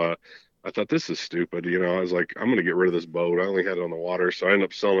 So I thought, this is stupid. I was like, I'm going to get rid of this boat. I only had it on the water. So I ended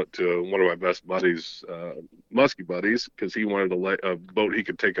up selling it to one of my best buddies, muskie buddies, because he wanted a boat he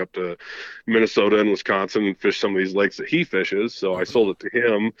could take up to Minnesota and Wisconsin and fish some of these lakes that he fishes. So I sold it to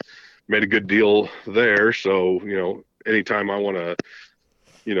him, made a good deal there. So, anytime I want to,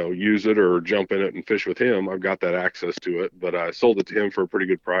 use it or jump in it and fish with him, I've got that access to it. But I sold it to him for a pretty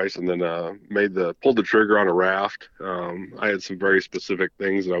good price, and then pulled the trigger on a raft. I had some very specific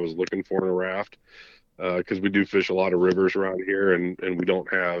things that I was looking for in a raft, because we do fish a lot of rivers around here, and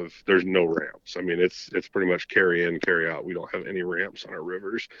there's no ramps. I mean, it's pretty much carry in, carry out. We don't have any ramps on our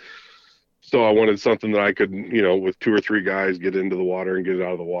rivers. So I wanted something that I could, with 2 or 3 guys, get into the water and get it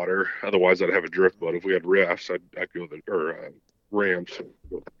out of the water. Otherwise, I'd have a drift boat. If we had rafts, I'd go ramps.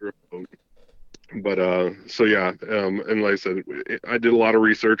 But so yeah, and like I said, I did a lot of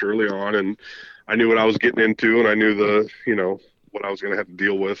research early on, and I knew what I was getting into, and I knew what I was going to have to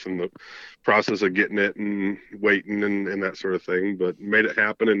deal with, and the process of getting it and waiting and that sort of thing. But made it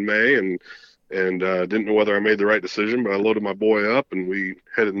happen in May, and didn't know whether I made the right decision, but I loaded my boy up and we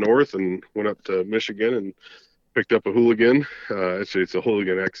headed north and went up to Michigan and picked up a Hooligan. Actually, it's a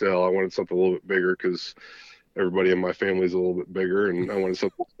Hooligan XL. I wanted something a little bit bigger because everybody in my family is a little bit bigger, and I wanted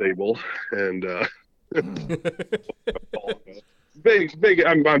something stable. And Big.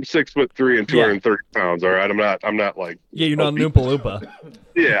 I'm 6'3" and 230 pounds. All right, I'm not like. Yeah, you're not an Oompa Loompa.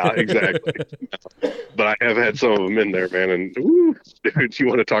 Yeah, exactly. But I have had some of them in there, man. And woo, dude, you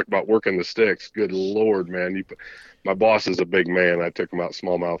want to talk about working the sticks? Good Lord, man. My boss is a big man. I took him out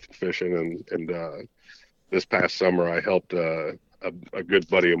smallmouth fishing, and this past summer I helped a good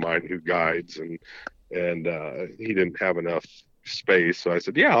buddy of mine who guides, and he didn't have enough space, so I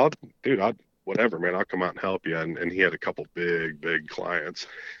said, yeah, I'll whatever, man, I'll come out and help you. And he had a couple big clients,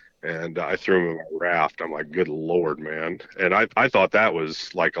 and I threw him in my raft. I'm like, good Lord, man. And I thought that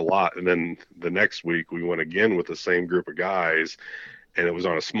was like a lot. And then the next week we went again with the same group of guys, and it was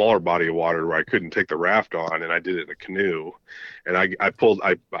on a smaller body of water where I couldn't take the raft on, and I did it in a canoe. And I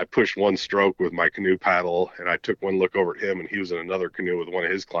pushed one stroke with my canoe paddle, and I took one look over at him, and he was in another canoe with one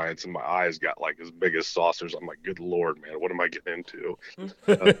of his clients, and my eyes got like as big as saucers. I'm like, good Lord, man, what am I getting into?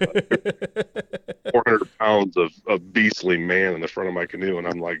 400 pounds of beastly man in the front of my canoe, and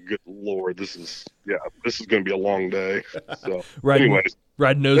I'm like, good Lord, this is going to be a long day. So anyways.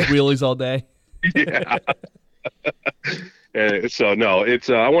 Riding nose wheelies all day. Yeah. And so no, it's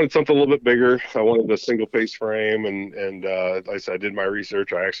I wanted something a little bit bigger. I wanted a single face frame, and like I said, I did my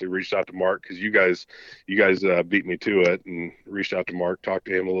research. I actually reached out to Mark because you guys beat me to it, and reached out to Mark, talked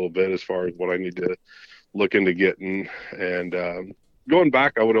to him a little bit as far as what I need to look into getting. And going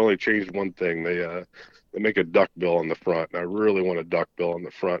back, I would only change one thing. They make a duck bill on the front, and I really want a duck bill on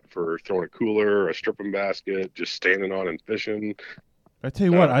the front for throwing a cooler, a stripping basket, just standing on and fishing. I tell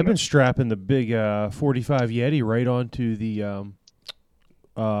you what, I've been strapping the big 45 Yeti right onto the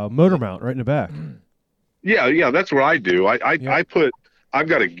motor mount right in the back. Yeah, that's what I do. I've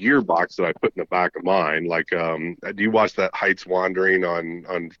got a gearbox that I put in the back of mine. Like, do you watch that Heights Wandering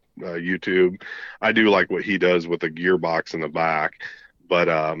on YouTube? I do like what he does with the gearbox in the back. But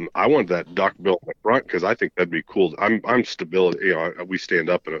I want that duck bill in the front because I think that'd be cool. I'm stability. You know, we stand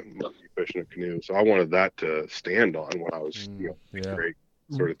up in a fishing a canoe, so I wanted that to stand on when I was, great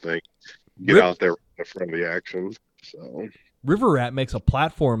sort of thing. Get out there in the front of the action. So River Rat makes a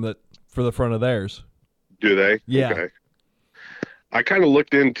platform for the front of theirs. Do they? Yeah. Okay. I kind of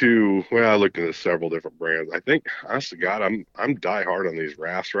looked into several different brands. I think, honest to God, I'm die hard on these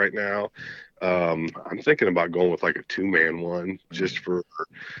rafts right now. I'm thinking about going with like a 2-man one just for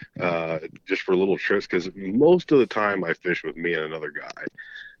little trips, because most of the time I fish with me and another guy.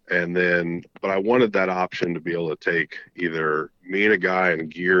 But I wanted that option to be able to take either me and a guy and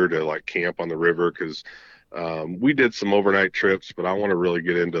gear to like camp on the river, because we did some overnight trips, but I want to really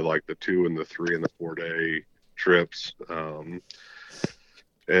get into like the 2 and the 3 and the 4-day trips.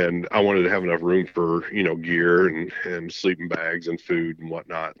 And I wanted to have enough room for, gear and sleeping bags and food and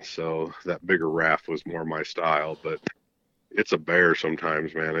whatnot. So that bigger raft was more my style, but it's a bear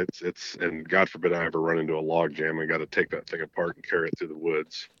sometimes, man. And God forbid I ever run into a log jam and got to take that thing apart and carry it through the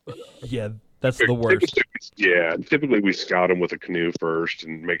woods. Yeah, that's the worst. Typically we scout them with a canoe first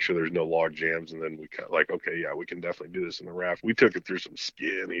and make sure there's no log jams. And then we kind of like, okay, yeah, we can definitely do this in the raft. We took it through some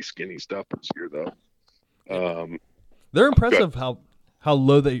skinny stuff this year though. They're impressive how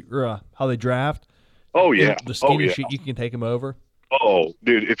low how they draft. Oh yeah, the skinny shit, you can take them over. Oh,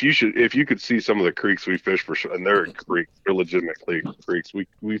 dude, if you could see some of the creeks we fish for, and they're creeks, they're legitimate creeks.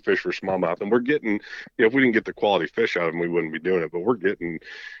 We fish for smallmouth, and we're getting, if we didn't get the quality fish out of them, we wouldn't be doing it. But we're getting,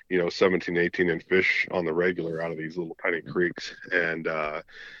 17, 18 inch fish on the regular out of these little tiny creeks. And I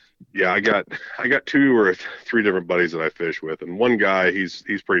got 2 or 3 different buddies that I fish with, and one guy he's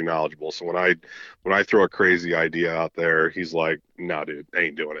pretty knowledgeable. So when I throw a crazy idea out there, he's like, "Nah, dude, I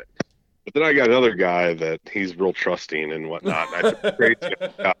ain't doing it." But then I got another guy that he's real trusting and whatnot. And I took crazy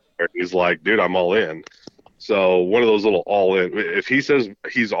out there. He's like, "Dude, I'm all in." So one of those little all in. If he says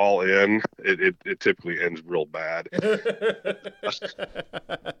he's all in, it typically ends real bad.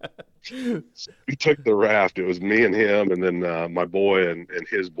 We took the raft. It was me and him, and then my boy and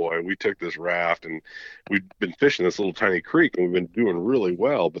his boy. We took this raft, and we've been fishing this little tiny creek, and we've been doing really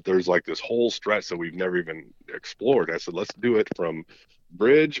well. But there's like this whole stretch that we've never even explored. I said, let's do it from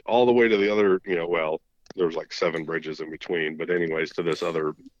bridge all the way to the other, there's like 7 bridges in between, but anyways, to this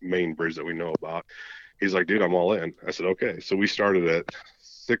other main bridge that we know about. He's like, "Dude, I'm all in." I said, "Okay." So we started at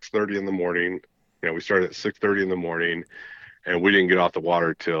 6:30 in the morning. We started at 6:30 in the morning, and we didn't get off the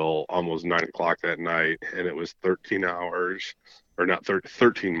water till almost 9 o'clock that night. And it was 13 hours, or not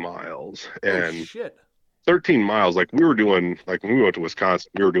 13 miles. And 13 miles, like we were doing, like when we went to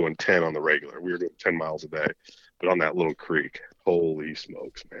Wisconsin, we were doing 10 on the regular. We were doing 10 miles a day, but on that little creek, holy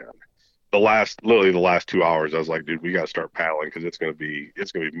smokes, man. Literally the last 2 hours, I was like, dude, we got to start paddling because it's gonna be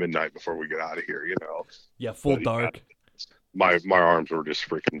midnight before we get out of here, Yeah, full dark. my arms were just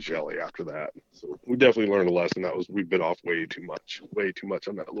freaking jelly after that. So we definitely learned a lesson. We bit off way too much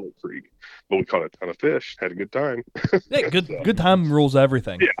on that little creek, but we caught a ton of fish, had a good time. Yeah, good So, good time rules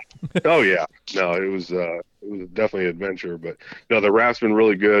everything. Yeah. Oh yeah, no, it was definitely an adventure. But no, the raft's been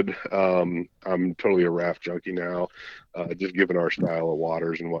really good. I'm totally a raft junkie now, just given our style of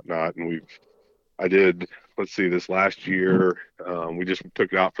waters and whatnot. And I did, let's see, this last year, we just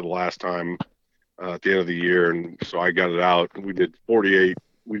took it out for the last time at the end of the year, and so I got it out. We did 48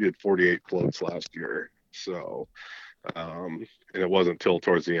 floats last year. So, and it wasn't till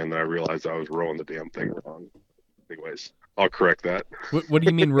towards the end that I realized I was rowing the damn thing wrong. Anyways, I'll correct that. What do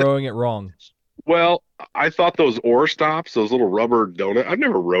you mean rowing it wrong? Well, I thought those oar stops, those little rubber donut. I've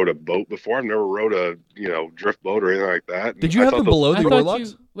never rowed a boat before. I've never rowed a drift boat or anything like that. Did you have them below the oar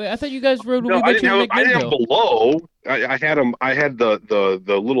locks? I thought you guys rode when No, we met you in I didn't have McMinnville. below. I had them. I had the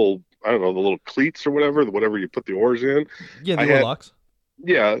little, I don't know, the little cleats or whatever you put the oars in. Yeah, I the oar had- locks.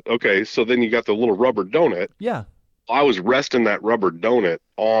 Yeah. Okay. So then you got the little rubber donut. Yeah. I was resting that rubber donut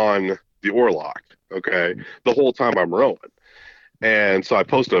on the oar lock. Okay. The whole time I'm rowing. And so I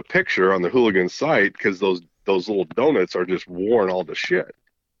posted a picture on the Hooligan site because those little donuts are just worn all to shit.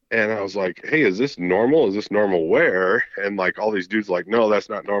 And I was like, hey, is this normal? Is this normal wear? And like all these dudes are like, no, that's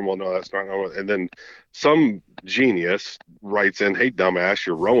not normal. No, that's not normal. And then some genius writes in, hey, dumbass,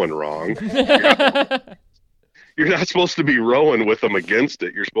 you're rowing wrong. You're not supposed to be rowing with them against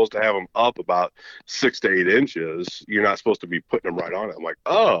it. You're supposed to have them up about 6 to 8 inches. You're not supposed to be putting them right on it. I'm like,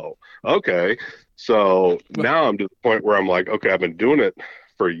 oh, okay. So now I'm to the point where I'm like, okay, I've been doing it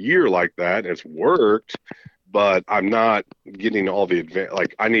for a year like that. And it's worked, but I'm not getting all the advanced.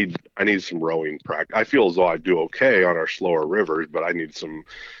 Like I need some rowing practice. I feel as though I do okay on our slower rivers, but I need some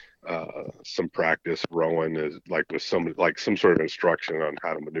practice rowing is like with some sort of instruction on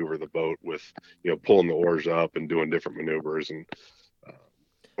how to maneuver the boat with pulling the oars up and doing different maneuvers. And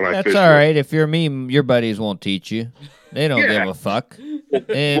when I That's fish all right. If you're me, your buddies won't teach you. They don't give a fuck.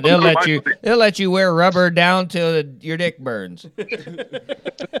 And they'll let you wear rubber down till your dick burns.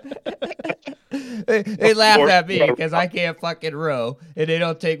 They laugh at me because I can't fucking row, and they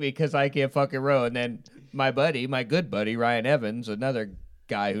don't take me because I can't fucking row. And then my good buddy Ryan Evans, another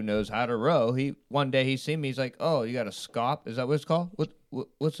guy who knows how to row, one day he seen me, he's like, oh, you got a scop? Is that what it's called?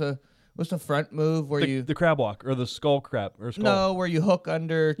 What's the front move where the crab walk or the skull crab or skull? No, where you hook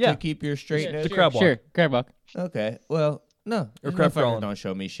under to keep your straightness. The crab walk. Sure, crab walk. Okay, well, no, Or these crab motherfuckers crawling. don't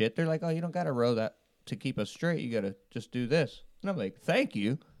show me shit. They're like, oh, you don't got to row that to keep us straight. You got to just do this. And I'm like, thank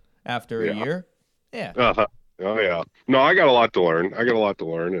you. After a year, yeah. Uh-huh. Oh yeah. No, I got a lot to learn.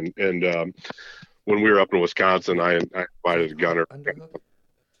 And when we were up in Wisconsin, I invited a gunner. Underhook.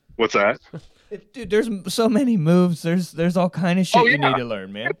 What's that? Dude, there's so many moves. There's all kind of shit Oh, you yeah. need to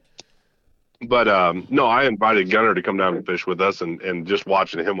learn, man. But no, I invited Gunner to come down and fish with us, and just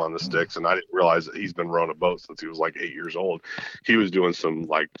watching him on the sticks, and I didn't realize that he's been rowing a boat since he was like 8 years old. He was doing some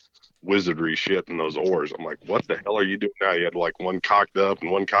like wizardry shit in those oars. I'm like, what the hell are you doing now? He had like one cocked up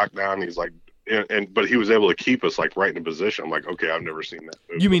and one cocked down. And he's like, but he was able to keep us like right in a position. I'm like, okay, I've never seen that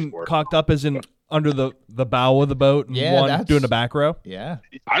move You mean before. cocked up as in under the bow of the boat and Yeah, one that's- doing a back row? Yeah.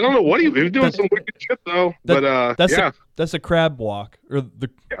 I don't know what he was doing. Some wicked shit though. That's a crab walk or the.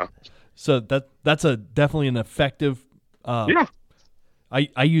 Yeah. So that's definitely an effective. Yeah.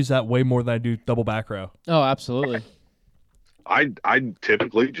 I use that way more than I do double back row. Oh, absolutely. I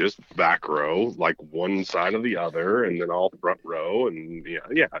typically just back row like one side of the other, and then I'll front row, and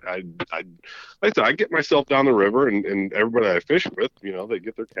I like I said, I get myself down the river, and everybody I fish with, they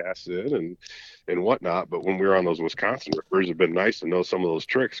get their casts in and whatnot. But when we were on those Wisconsin rivers, it'd been nice to know some of those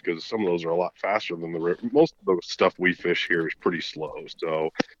tricks because some of those are a lot faster than the river. Most of the stuff we fish here is pretty slow,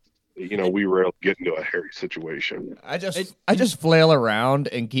 so we were able to get into a hairy situation. I just flail around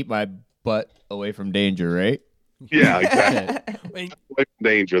and keep my butt away from danger, right? Yeah, exactly.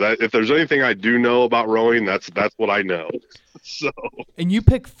 Danger. That if there's anything I do know about rowing, that's what I know. So. And you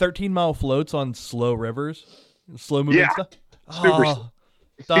pick 13-mile floats on slow rivers, slow moving stuff. Super Oh,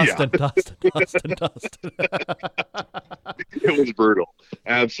 Dustin. It was brutal,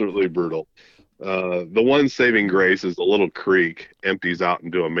 absolutely brutal. The one saving grace is the little creek empties out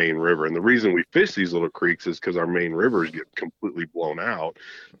into a main river, and the reason we fish these little creeks is because our main rivers get completely blown out,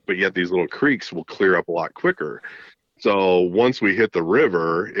 but yet these little creeks will clear up a lot quicker. So once we hit the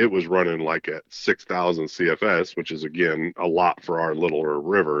river, it was running like at 6,000 CFS, which is again a lot for our littler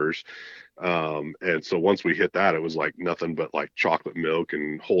rivers. And so once we hit that, it was like nothing but like chocolate milk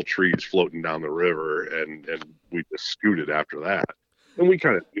and whole trees floating down the river, and we just scooted after that. And we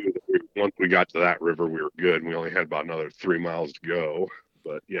kind of knew that once we got to that river, we were good. And we only had about another 3 miles to go.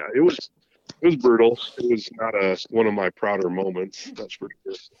 But yeah, it was It was brutal. It was not one of my prouder moments. That's for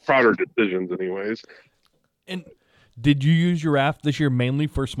sure. Prouder decisions, anyways. And did you use your raft this year mainly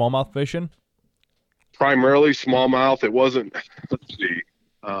for smallmouth fishing? Primarily smallmouth. It wasn't. Let's see.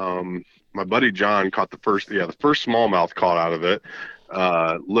 My buddy John caught the first smallmouth caught out of it.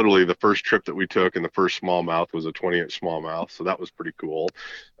 Literally the first trip that we took and the first smallmouth was a 20-inch smallmouth. So that was pretty cool.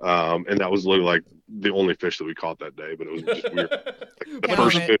 And that was literally like the only fish that we caught that day, but it was just weird. Like, the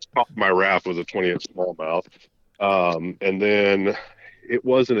first fish caught in my raft was a 20-inch smallmouth. And then it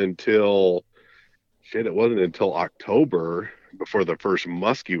wasn't until October before the first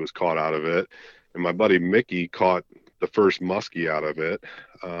muskie was caught out of it. And my buddy Mickey caught the first muskie out of it.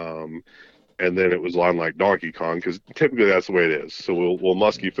 And then it was on like Donkey Kong, because typically that's the way it is. So we'll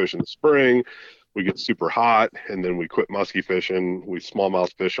muskie fish in the spring, we get super hot, and then we quit muskie fishing. We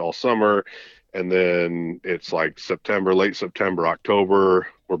smallmouth fish all summer, and then it's like late September, October,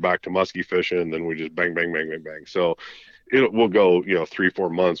 we're back to muskie fishing, and then we just bang, bang, bang, bang, bang. So we'll go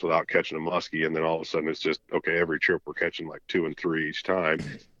 3-4 months without catching a muskie, and then all of a sudden it's just okay. Every trip we're catching like 2 and 3 each time,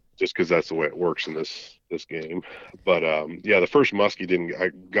 just because that's the way it works in this game. But the first muskie I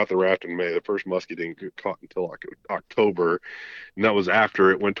got the raft in May. The first muskie didn't get caught until like October, and that was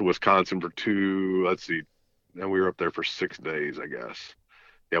after it went to Wisconsin for then we were up there for 6 days, I guess.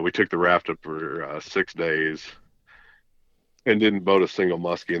 Yeah, we took the raft up for 6 days and didn't boat a single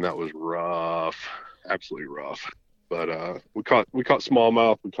muskie, and that was rough, absolutely rough. But we caught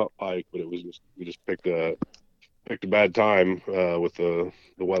smallmouth, we caught pike, but it was we just picked a bad time with the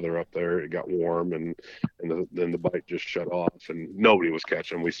weather up there. It got warm, and then the bite just shut off, and nobody was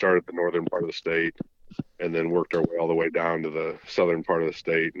catching them. We started the northern part of the state and then worked our way all the way down to the southern part of the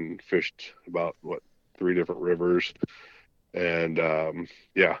state and fished about 3 different rivers, and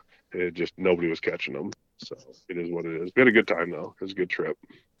it just nobody was catching them. So it is what it is. We had a good time though. It was a good trip.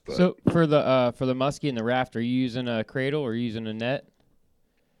 But, so for the muskie and the raft, are you using a cradle or are you using a net?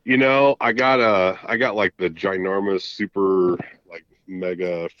 I got like the ginormous super like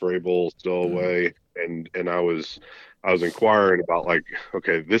mega Frable stowaway, and I was inquiring about like,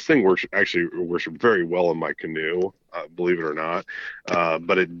 okay, this thing works very well in my canoe, believe it or not,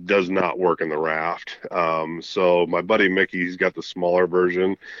 but it does not work in the raft. So my buddy Mickey, he's got the smaller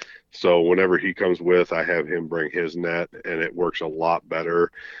version. So whenever he comes with, I have him bring his net, and it works a lot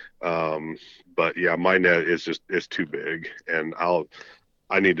better. But yeah, my net is too big, and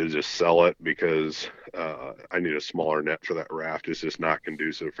I need to just sell it because I need a smaller net for that raft. It's just not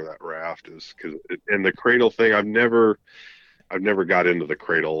conducive for that raft. And the cradle thing, I've never got into the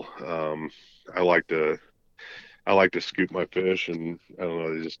cradle. I like to scoop my fish, and I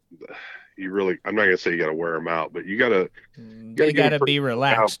don't know, I'm not gonna say you got to wear them out, but you gotta be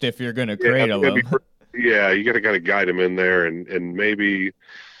relaxed if you're gonna cradle them. You gotta kind of guide them in there, and maybe,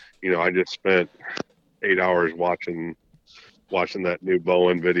 I just spent 8 hours watching that new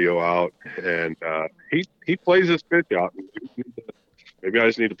Bowen video out, and he plays his fish out. Maybe I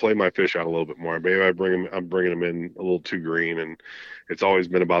just need to play my fish out a little bit more. Maybe I'm bringing them in a little too green, and it's always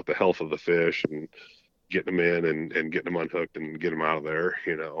been about the health of the fish and getting them in and getting them unhooked and get them out of there,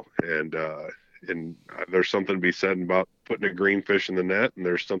 and there's something to be said about putting a green fish in the net, and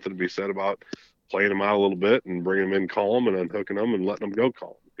there's something to be said about playing them out a little bit and bringing them in calm and unhooking them and letting them go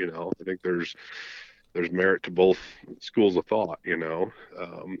calm. I think there's merit to both schools of thought,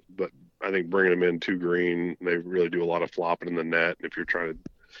 but I think bringing them in too green, they really do a lot of flopping in the net. And if you're trying to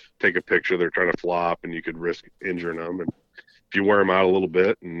take a picture, they're trying to flop, and you could risk injuring them. And if you wear them out a little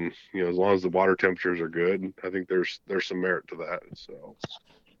bit, and as long as the water temperatures are good, I think there's some merit to that. So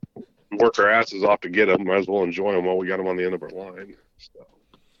work our asses off to get them. Might as well enjoy them while we got them on the end of our line. So.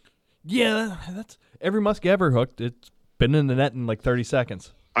 Yeah, that's every muskie ever hooked. It's been in the net in like 30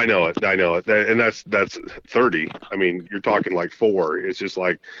 seconds. I know it, and that's 30. I mean, you're talking like 4. It's just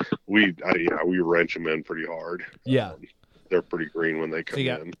like we wrench them in pretty hard. Yeah, they're pretty green when they come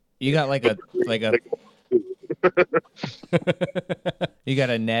in. You got like a you got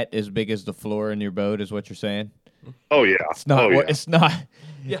a net as big as the floor in your boat, is what you're saying? Oh yeah, it's not. It's not.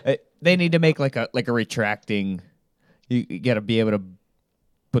 Yeah. They need to make like a retracting. You got to be able to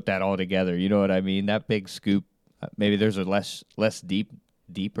put that all together. You know what I mean? That big scoop. Maybe there's a less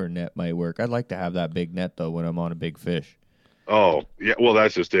deeper net might work. I'd like to have that big net though when I'm on a big fish. Oh yeah, well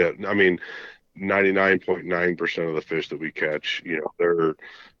that's just it. I mean, 99.9% of the fish that we catch,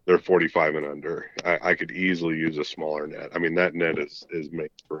 they're 45 and under. I could easily use a smaller net. I mean, that net is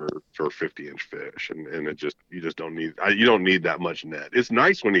made for 50-inch fish, and you just don't need you don't need that much net. It's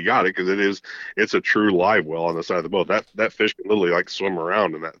nice when you got it because it's a true live well on the side of the boat. That fish can literally like swim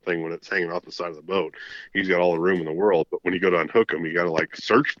around in that thing when it's hanging off the side of the boat. He's got all the room in the world, but when you go to unhook him, you got to like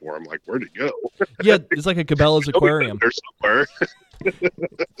search for him. Like, where'd it go? Yeah, it's like a Cabela's aquarium. There's somewhere.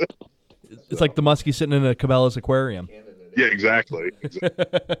 It's like the muskie sitting in a Cabela's aquarium. Yeah, exactly.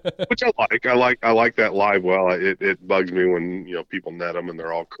 Which I like. I like that live well. It bugs me when people net them and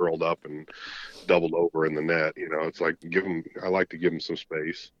they're all curled up and doubled over in the net. It's like I like to give them some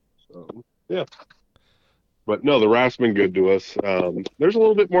space. So yeah. But no, the raft's been good to us. There's a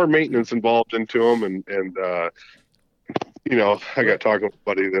little bit more maintenance involved into them, and I got talking with a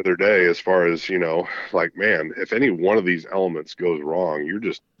buddy the other day as far as like, man, if any one of these elements goes wrong, you're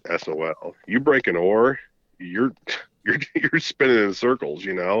just SOL. You break an oar, you're spinning in circles.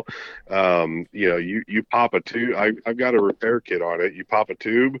 You pop a tube. I've got a repair kit on it. You pop a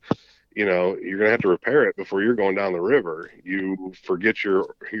tube, you're gonna have to repair it before you're going down the river. You forget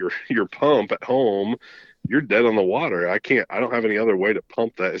your pump at home, you're dead on the water. I don't have any other way to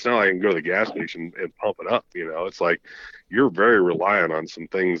pump that. It's not like I can go to the gas station and pump it up. It's like you're very reliant on some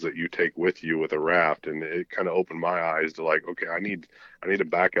things that you take with you with a raft. And it kind of opened my eyes to like, okay, I need a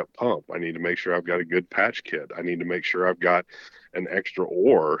backup pump. I need to make sure I've got a good patch kit. I need to make sure I've got an extra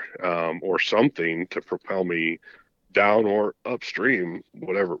oar, or something to propel me down or upstream,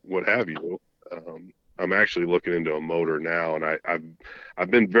 whatever, what have you. I'm actually looking into a motor now, and I've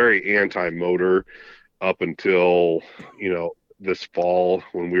been very anti-motor up until this fall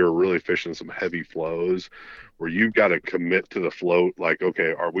when we were really fishing some heavy flows, where you've got to commit to the float. Like,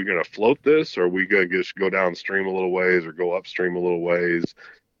 okay, are we going to float this, or are we going to just go downstream a little ways or go upstream a little ways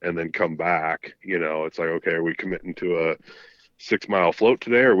and then come back? It's like, okay, are we committing to a 6-mile float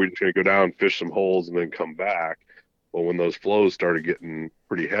today, or are we just going to go down, fish some holes, and then come back? Well, when those flows started getting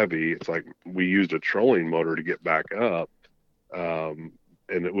pretty heavy, it's like we used a trolling motor to get back up.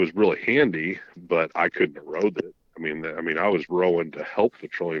 And it was really handy, but I couldn't have rowed it. I mean, I was rowing to help the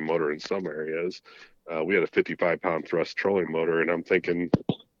trolling motor in some areas. We had a 55-pound thrust trolling motor, and I'm thinking,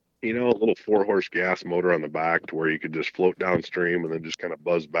 a little 4-horse gas motor on the back to where you could just float downstream and then just kind of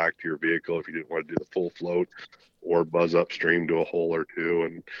buzz back to your vehicle if you didn't want to do the full float, or buzz upstream to a hole or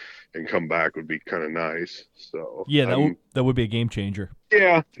two and come back would be kind of nice. So yeah, that would be a game changer.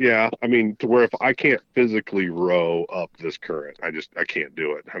 Yeah. I mean, to where if I can't physically row up this current, I can't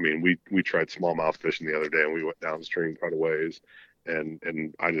do it. I mean, we tried smallmouth fishing the other day, and we went downstream quite a ways, and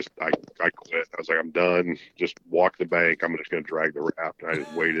I quit. I was like, I'm done. Just walk the bank. I'm just going to drag the raft. And I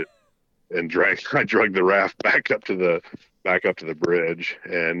just waited and I dragged the raft back up to the bridge,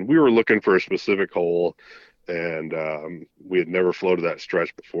 and we were looking for a specific hole. And we had never floated that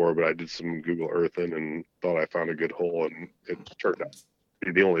stretch before, but I did some Google Earthing and thought I found a good hole, and it turned out to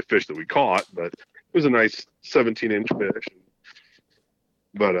be the only fish that we caught, but it was a nice 17-inch fish.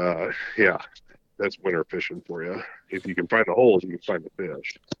 But yeah, that's winter fishing for you. If you can find the holes, you can find the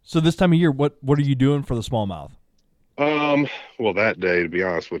fish. So this time of year, what are you doing for the smallmouth? Well, that day, to be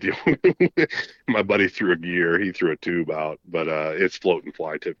honest with you, my buddy threw a gear. He threw a tube out, but it's float and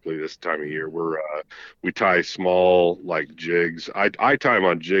fly typically this time of year. We tie small like jigs. I tie them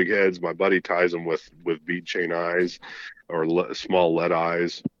on jig heads. My buddy ties them with bead chain eyes or small lead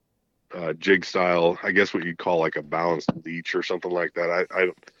eyes, jig style. I guess what you'd call like a balanced leech or something like that. I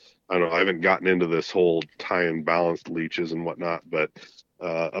don't know. I haven't gotten into this whole tying balanced leeches and whatnot, but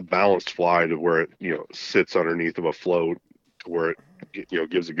a balanced fly to where it sits underneath of a float to where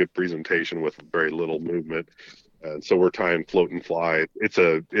it gives a good presentation with very little movement. And so we're tying float and fly. It's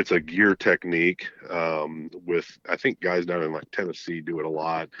a gear technique with, I think, guys down in like Tennessee do it a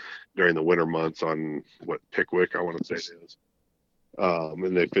lot during the winter months on Pickwick, I want to say it is.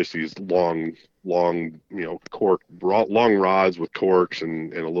 And they fish these long cork, long rods with corks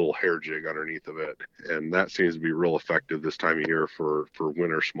and a little hair jig underneath of it. And that seems to be real effective this time of year for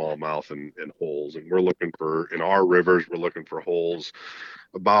winter smallmouth and holes. And in our rivers, we're looking for holes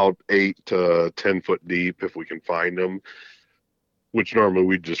about 8 to 10 foot deep if we can find them, which normally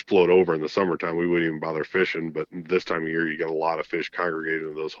we'd just float over in the summertime. We wouldn't even bother fishing. But this time of year, you got a lot of fish congregated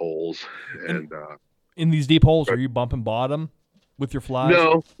in those holes. And in these deep holes, are you bumping bottom with your flies?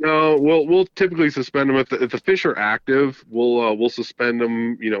 No. We'll typically suspend them if the fish are active. We'll suspend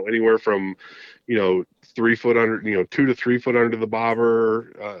them. Anywhere from 3 foot under, 2 to 3 foot under the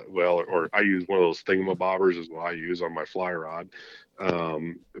bobber. Or I use one of those thingamabobbers is what I use on my fly rod.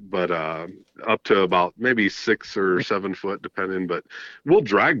 But up to about maybe 6 or 7 foot, depending. But we'll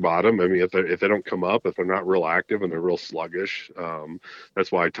drag bottom. I mean, if they don't come up, if they're not real active and they're real sluggish,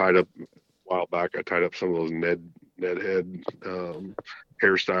 that's why I tied up a while back. I tied up some of those Ned head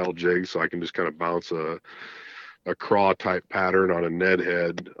hairstyle jigs, so I can just kind of bounce a craw type pattern on a Ned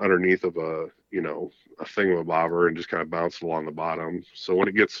head underneath of a thingamabobber and just kind of bounce it along the bottom. So when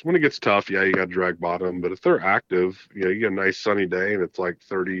it gets tough, yeah, you got to drag bottom. But if they're active, you get a nice sunny day and it's like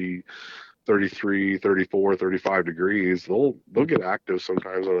 30, 33, 34, 35 degrees, they'll get active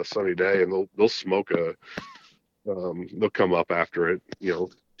sometimes on a sunny day, and they'll smoke they'll come up after it, 2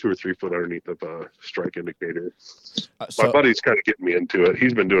 or 3 foot underneath of a strike indicator. My buddy's kind of getting me into it.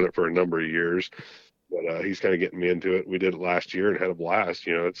 He's been doing it for a number of years, but he's kind of getting me into it. We did it last year and had a blast.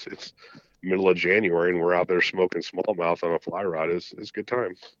 It's middle of January and we're out there smoking smallmouth on a fly rod. It's a good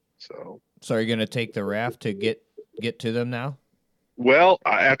time. So are you going to take the raft to get to them now? Well,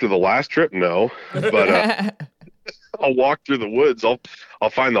 after the last trip, no, but I'll walk through the woods. I'll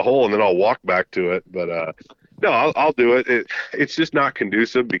find the hole and then I'll walk back to it. But no, I'll do it. It's just not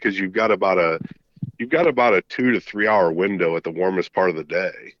conducive because you've got about a 2 to 3 hour window at the warmest part of the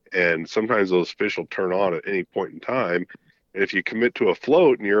day, and sometimes those fish will turn on at any point in time. And if you commit to a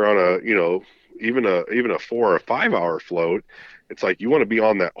float and you're on even a 4 or 5 hour float, it's like you want to be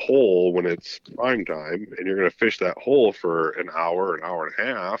on that hole when it's prime time, and you're going to fish that hole for an hour and a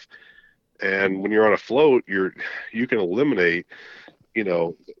half. And when you're on a float, you can eliminate. They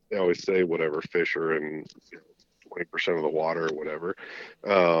always say whatever fish are in 20% of the water or whatever.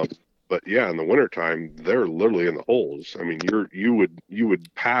 But yeah, in the wintertime, they're literally in the holes. I mean, you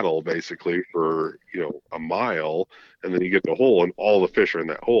would paddle basically for, a mile, and then you get the hole and all the fish are in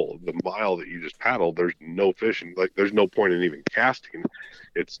that hole. The mile that you just paddled, there's no fish, and there's no point in even casting.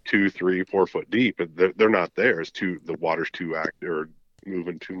 It's 2, 3, 4 foot deep, and they're not there. The water's too active or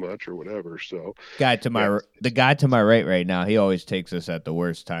moving too much or whatever. So the guy to my right now, he always takes us at the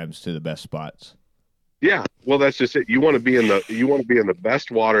worst times to the best spots. Yeah, well, that's just it. You want to be in the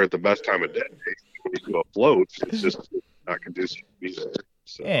best water at the best time of day. When you go float, it's just not conducive to be there.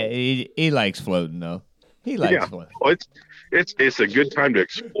 So. Yeah, he likes floating though. He likes floating. Well, it's a good time to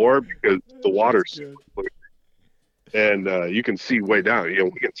explore because the water's clear. And you can see way down.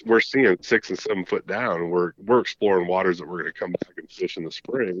 We're seeing 6 and 7 foot down. We're exploring waters that we're going to come back and fish in the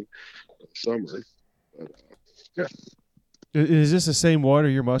spring, summer. But, yeah. Is this the same water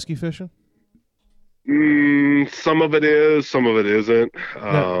you're muskie fishing? Some of it is, some of it isn't.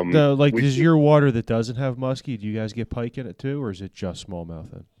 Is your water that doesn't have muskie, do you guys get pike in it too, or is it just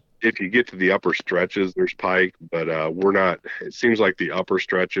smallmouth then? If you get to the upper stretches, there's pike, but we're not. It seems like the upper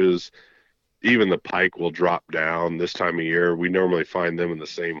stretches, even the pike will drop down this time of year. We normally find them in the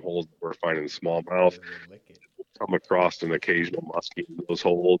same holes that we're finding smallmouth. We'll come across an occasional muskie in those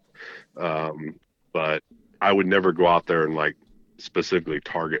holes, but I would never go out there and specifically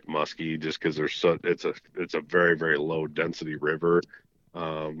target muskie just because it's a very, very low density river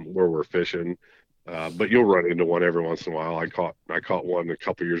where we're fishing. But you'll run into one every once in a while. I caught one a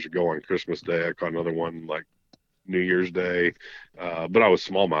couple years ago on Christmas Day. I caught another one New Year's Day. But I was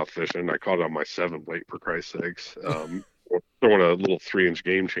smallmouth fishing. I caught it on my 7 weight, for Christ's sakes. Throwing a little 3-inch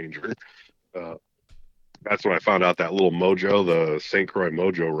game changer. That's when I found out that little Mojo, the St. Croix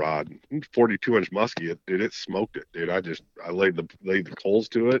Mojo rod, 42-inch muskie. It smoked it, dude. I laid the coals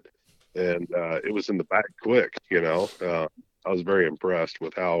to it, and it was in the back quick. I was very impressed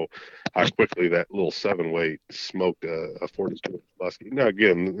with how quickly that little 7 weight smoked a 42-inch muskie. Now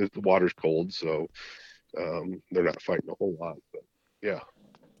again, the water's cold, so they're not fighting a whole lot. But yeah,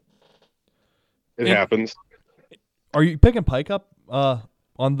 it happens. Are you picking pike up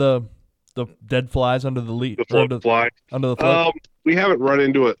on the dead flies under the lead? The float fly. Under the float? We haven't run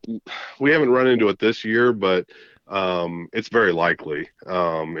into it. We haven't run into it this year, but it's very likely.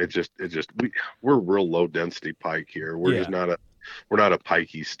 We're real low density pike here. We're just not a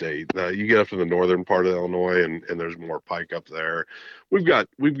pikey state. You get up to the northern part of Illinois and there's more pike up there. We've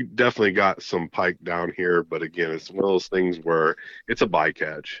definitely got some pike down here, but again, it's one of those things where it's a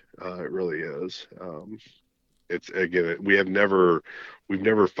bycatch. It really is. We've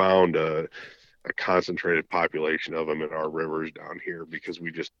never found a concentrated population of them in our rivers down here because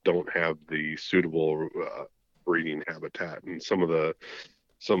we just don't have the suitable breeding habitat, and some of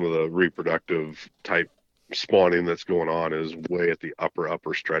the reproductive type spawning that's going on is way at the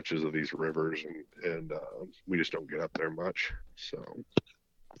upper stretches of these rivers, and we just don't get up there much. So,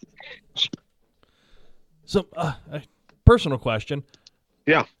 a personal question.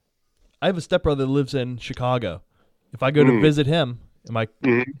 Yeah. I have a stepbrother that lives in Chicago. If I go to visit him, am I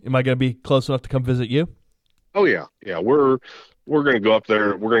going to be close enough to come visit you? Oh yeah, we're going to go up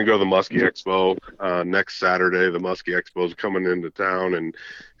there. We're going to go to the Muskie Expo next Saturday. The Muskie Expo is coming into town, and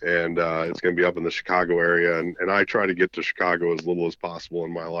it's going to be up in the Chicago area. And I try to get to Chicago as little as possible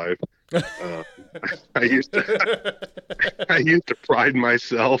in my life. I used to pride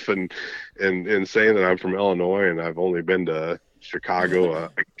myself in saying that I'm from Illinois, and I've only been to Chicago.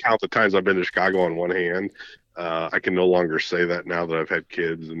 I count the times I've been to Chicago on one hand. I can no longer say that now that I've had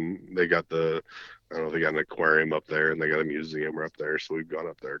kids, and they got they got an aquarium up there, and they got a museum up there. So we've gone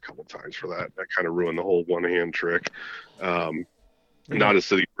up there a couple times for that. That kind of ruined the whole one-hand trick. Not a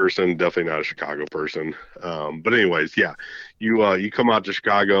city person, definitely not a Chicago person. But anyways, yeah, you come out to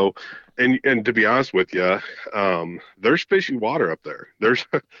Chicago, and to be honest with you, there's fishy water up there.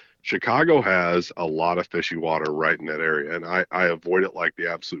 Chicago has a lot of fishy water right in that area, and I avoid it like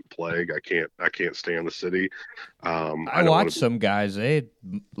the absolute plague. I can't stand the city. I watched some guys. They had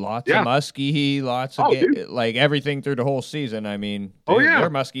lots of muskie, lots of like everything through the whole season. I mean, they're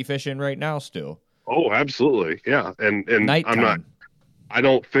muskie fishing right now still. Oh, absolutely, yeah. And nighttime. I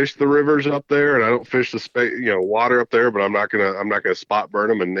don't fish the rivers up there, and I don't fish the water up there. But I'm not gonna spot burn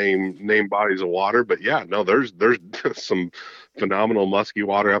them and name bodies of water. But yeah, no, there's some phenomenal musky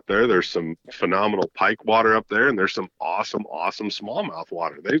water up there. There's some phenomenal pike water up there, and there's some awesome smallmouth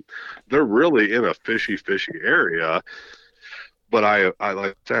water. They're really in a fishy area. But I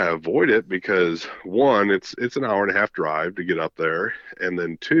like to avoid it because one, it's an hour and a half drive to get up there, and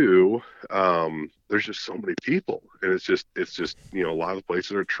then two, there's just so many people, and it's just a lot of the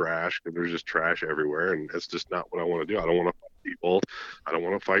places are trash, and there's just trash everywhere, and it's just not what I want to do. I don't want to fight people. I don't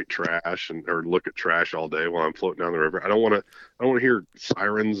want to fight trash or look at trash all day while I'm floating down the river. I don't want to hear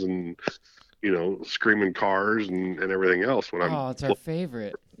sirens and screaming cars and everything else when I'm. Oh, it's our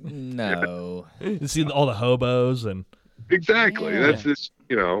favorite. No, you see all the hobos and. Exactly. Yeah. That's just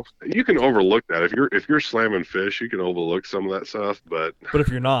you can overlook that if you're slamming fish, you can overlook some of that stuff. But if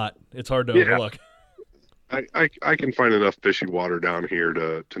you're not, it's hard to overlook. I can find enough fishy water down here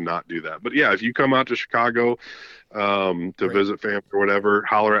to not do that. But yeah, if you come out to Chicago to visit family or whatever,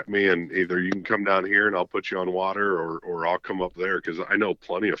 holler at me, and either you can come down here and I'll put you on water, or I'll come up there, because I know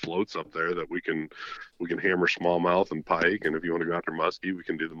plenty of floats up there that we can hammer smallmouth and pike. And if you want to go after muskie, we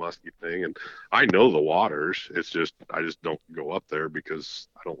can do the muskie thing. And I know the waters. It's just I just don't go up there because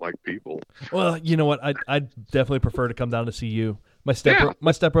I don't like people. Well, you know what? I definitely prefer to come down to see you. My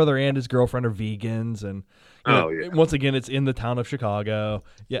stepbrother and his girlfriend are vegans, and once again, it's in the town of Chicago.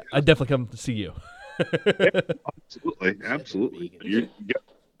 Yeah, I definitely come to see you. Absolutely. You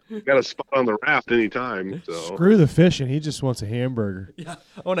got a spot on the raft anytime. So. Screw the fishing. He just wants a hamburger. Yeah,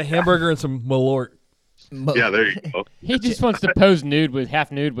 I want a hamburger and some Malort. Yeah, there you go. He just wants to pose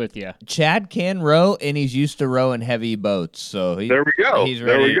half nude with you. Chad can row, and he's used to rowing heavy boats, so there we go. He's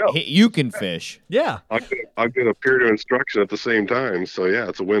ready. There we go. You can fish. Yeah, I'll get a period of instruction at the same time. So yeah,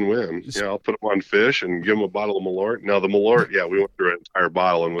 it's a win-win. Yeah, I'll put them on fish and give them a bottle of Malort. Now the Malort, we went through an entire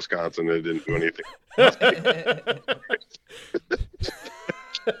bottle in Wisconsin. And it didn't do anything.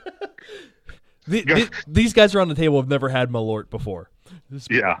 These guys are on the table have never had Malort before.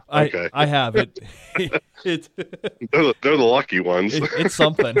 Yeah, okay. I have it. It's they're the lucky ones. It's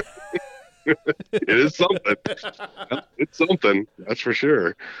something. It is something. It's something. That's for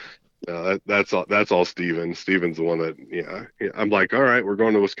sure. That's all Steven. Steven's the one that I'm like, all right, we're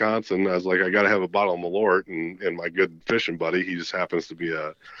going to Wisconsin. I was like, I got to have a bottle of Malort, and my good fishing buddy, he just happens to be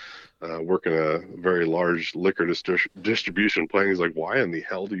working a very large liquor distribution plant. He's like, why in the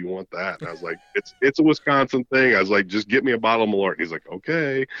hell do you want that? And I was like, it's a Wisconsin thing. I was like, just get me a bottle of Malort. And he's like,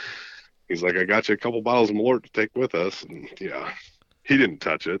 okay. He's like, I got you a couple bottles of Malort to take with us. And he didn't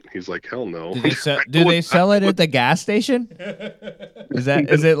touch it. He's like, hell no. Do they sell it at the gas station? Is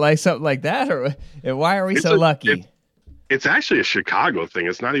it like something like that, or why are we so lucky? It's actually a Chicago thing.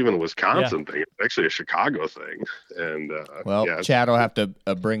 It's not even a Wisconsin thing. It's actually a Chicago thing. And Chad will have to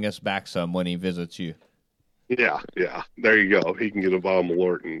bring us back some when he visits you. Yeah. There you go. He can get a bottle of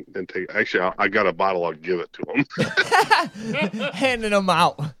Malort and take. Actually, I got a bottle. I'll give it to him. Handing them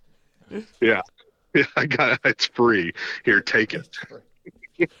out. Yeah, I got it. It's free. Here, take it.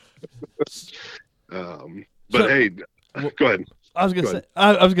 Hey, go ahead. I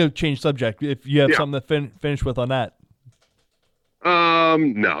was gonna change subject. If you have something to finish with on that.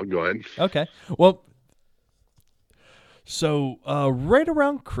 No, go ahead. Okay. Well, So right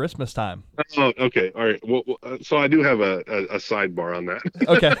around Christmas time. Oh, okay. All right. Well, so I do have a sidebar on that.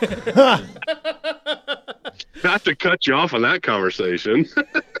 Okay. Not to cut you off on that conversation.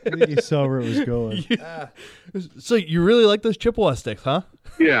 I think you saw where it was going. So you really like those Chippewa sticks, huh?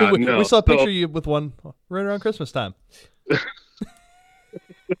 Yeah, we saw a picture of you with one right around Christmas time.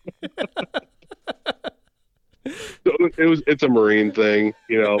 So it's a Marine thing,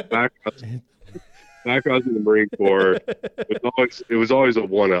 back when I was in the Marine Corps, it was always a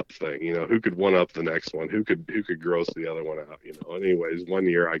one-up thing, who could one-up the next one, who could gross the other one out, Anyways, one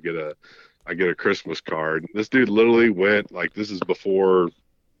year I get a Christmas card. This dude literally went, like, this is before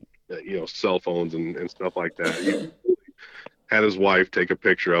cell phones and stuff like that. He had his wife take a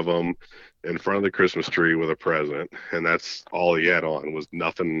picture of him in front of the Christmas tree with a present, and that's all he had on, was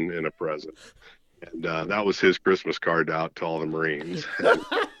nothing in a present. And that was his Christmas card out to all the Marines.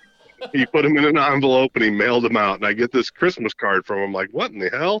 He put them in an envelope and he mailed them out. And I get this Christmas card from him, like, what in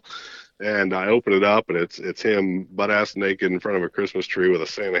the hell? And I open it up, and it's him butt-ass naked in front of a Christmas tree with a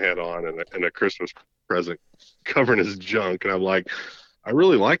Santa hat on and a Christmas present covering his junk. And I'm like, I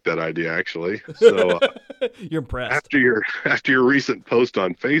really like that idea, actually. So you're impressed. After your recent post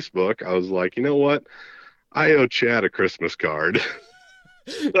on Facebook, I was like, you know what? I owe Chad a Christmas card.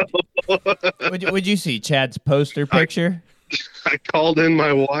 Would you see Chad's poster picture? I called in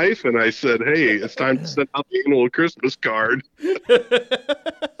my wife and I said, hey, it's time to send out the annual Christmas card.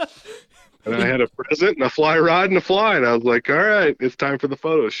 And I had a present and a fly rod and a fly. And I was like, all right, it's time for the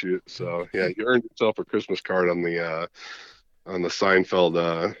photo shoot. So, yeah, you earned yourself a Christmas card on the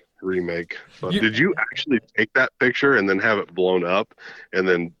Seinfeld remake. So, did you actually take that picture and then have it blown up and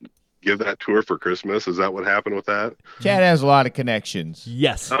then give that to her for Christmas? Is that what happened with that? Chad has a lot of connections.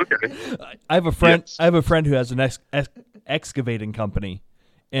 Yes. Okay. I have a friend. Yes. I have a friend who has an excavating company,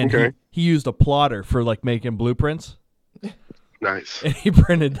 and Okay. he used a plotter for like making blueprints, Nice. and he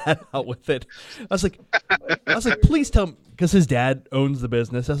printed that out with it. I was like, please tell me, because his dad owns the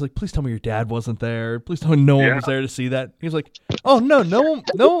business. I was like, please tell me your dad wasn't there. Please tell me no one was there to see that. He was like, oh no one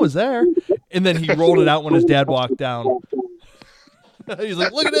was there. And then he rolled it out when his dad walked down. He's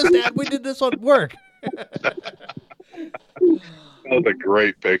like, look at this, Dad. We did this on work. That was a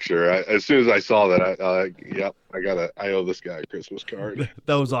great picture. As soon as I saw that, yep, I owe this guy a Christmas card.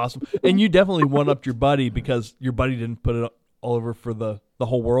 That was awesome. And you definitely one-upped your buddy because your buddy didn't put it all over for the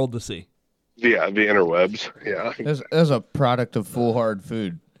whole world to see. Yeah, the interwebs. Yeah. There's a product of Full Hard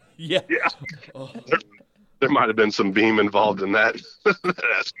Food. Yeah. Yeah. There might have been some beam involved in that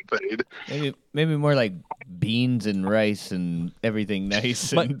escapade. Maybe more like beans and rice and everything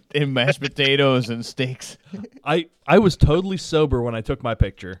nice and mashed potatoes and steaks. I was totally sober when I took my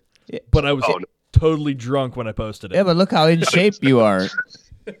picture, but I was totally drunk when I posted it. Yeah, but look how in shape you are.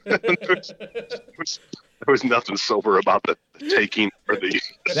 There was nothing sober about the taking or the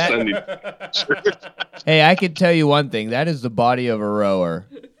sending. Hey, I can tell you one thing. That is the body of a rower.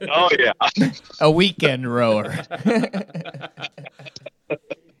 Oh, yeah. A weekend rower.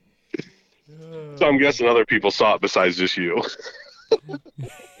 So I'm guessing other people saw it besides just you.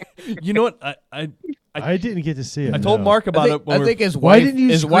 You know what? I didn't get to see it. I told no. Mark about it. I think his Why wife. didn't you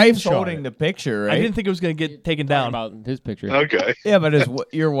His wife's screenshot holding it? the picture, right? I didn't think it was going to get taken down. About his picture. Okay. Yeah,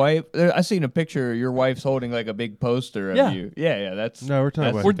 but your wife. I seen a picture. Your wife's holding like a big poster of Yeah. you. Yeah. That's No, we're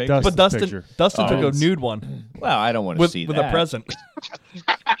talking that's about the Dustin's But picture. Dustin took a it's- nude one well, I don't want to with see a that. present.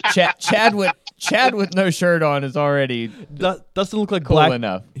 Chad with no shirt on is already Dustin looked like cool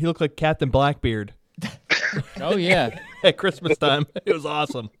enough. He looked like Captain Blackbeard Oh yeah. at Christmas time. It was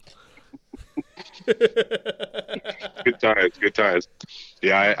awesome. Good times.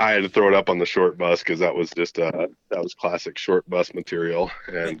 Yeah, I had to throw it up on the short bus because that was just that was classic short bus material.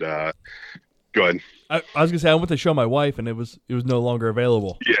 And go ahead. I was gonna say I went to show my wife and it was no longer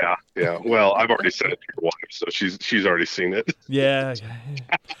available. Yeah. Well, I've already sent it to your wife, so she's already seen it. Yeah.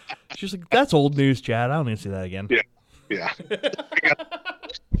 She's like, that's old news, Chad. I don't need to see that again. Yeah.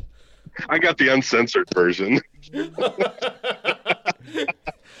 I got the uncensored version.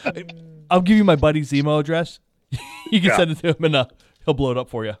 I'll give you my buddy's email address. You can Yeah. send it to him and he'll blow it up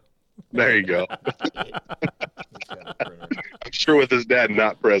for you. There you go. I'm sure with his dad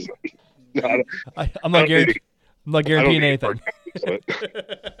not present. No, I'm not guaranteeing. I'm not I don't guaranteeing need anything. but-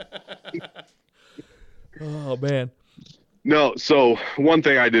 Oh man. No, so one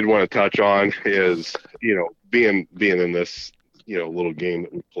thing I did want to touch on is, being in this, little game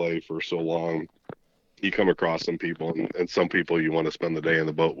that we play for so long, you come across some people, and some people you want to spend the day in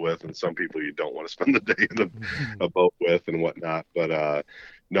the boat with, and some people you don't want to spend the day in a boat with and whatnot. But,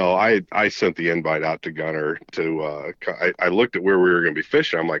 No, I sent the invite out to Gunner to I looked at where we were going to be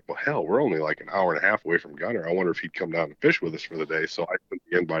fishing. I'm like, well, hell, we're only like an hour and a half away from Gunner. I wonder if he'd come down and fish with us for the day. So I sent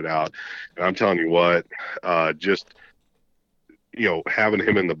the invite out, and I'm telling you what, just having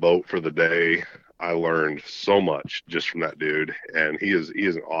him in the boat for the day, I learned so much just from that dude. And he is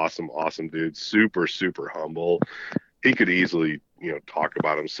an awesome dude. Super, super humble. He could easily, talk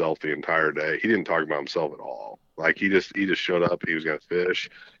about himself the entire day. He didn't talk about himself at all. Like he just showed up. He was going to fish,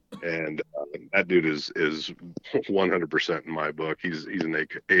 and that dude is 100% in my book. He's an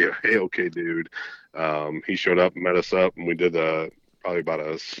A-okay dude. He showed up, met us up, and we did probably about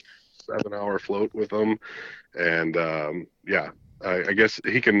a 7-hour float with him. And I guess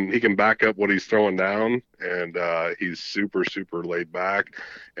he can back up what he's throwing down, and he's super, super laid back,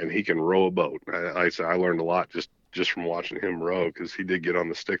 and he can row a boat. I learned a lot just from watching him row, because he did get on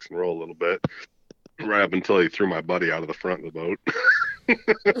the sticks and row a little bit, right up until he threw my buddy out of the front of the boat.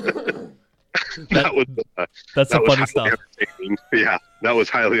 That's some funny stuff. Yeah, that was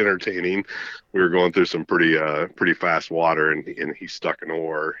highly entertaining. We were going through some pretty fast water, and he stuck an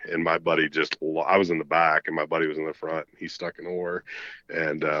oar, and my buddy I was in the back, and my buddy was in the front. And he stuck an oar,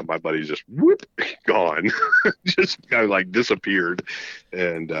 and my buddy just whoop, gone, just kind of like disappeared.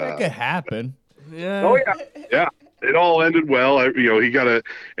 And That could happen. Yeah. Oh yeah. It all ended well. He got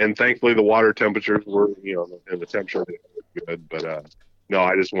and thankfully the water temperatures were, and the temperature was good. But no,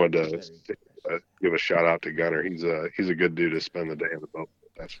 I just wanted to give a shout out to Gunner. He's a good dude to spend the day in the boat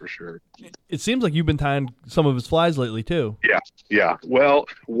with, that's for sure. It seems like you've been tying some of his flies lately too. Yeah. Well,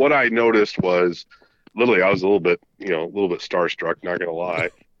 what I noticed was, literally, I was a little bit starstruck. Not gonna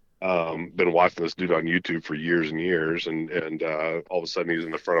lie. Been watching this dude on YouTube for years and years, and all of a sudden he's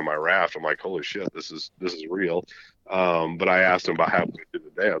in the front of my raft. I'm like, holy shit, this is real. But I asked him about how we did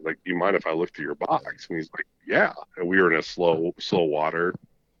the day. I was like, do you mind if I look through your box? And he's like, yeah. And we were in a slow water,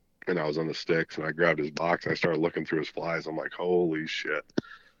 and I was on the sticks, and I grabbed his box, and I started looking through his flies. I'm like, holy shit,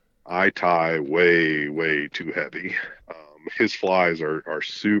 I tie way, way too heavy. His flies are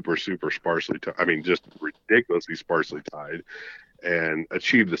super, super sparsely tied. I mean, just ridiculously sparsely tied, and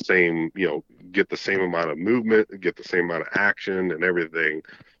achieve the same, get the same amount of movement, get the same amount of action and everything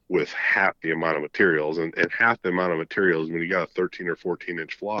with half the amount of materials. And half the amount of materials, when you got a 13 or 14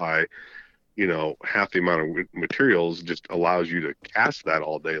 inch fly, half the amount of materials just allows you to cast that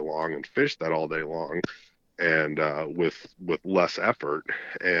all day long and fish that all day long, and with less effort.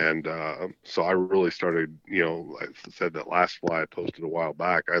 And so I really started, I said that last fly I posted a while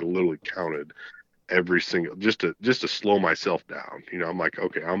back, I literally counted every single, just to slow myself down. I'm like,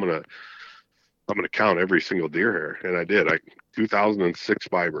 okay, I'm gonna count every single deer hair, and I did. 2006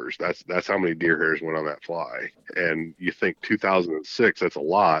 fibers. That's how many deer hairs went on that fly. And you think 2006, that's a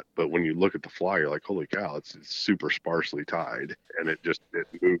lot, but when you look at the fly, you're like, holy cow, it's super sparsely tied, and it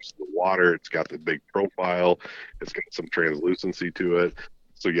moves the water. It's got the big profile. It's got some translucency to it.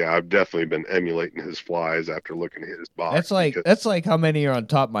 So yeah, I've definitely been emulating his flies after looking at his box. That's like how many are on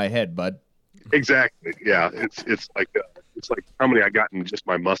top of my head, bud. Exactly. Yeah. It's like how many I got in just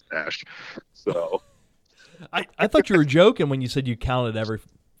my mustache. So I thought you were joking when you said you counted every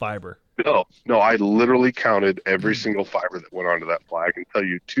fiber. no, I literally counted every single fiber that went onto that fly. I can tell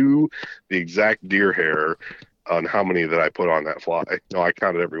you to the exact deer hair on how many that I put on that fly. No, I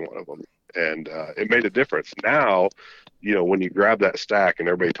counted every one of them, and it made a difference. Now, when you grab that stack and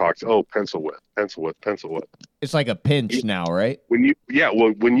everybody talks, oh, pencil width. It's like a pinch now, right? When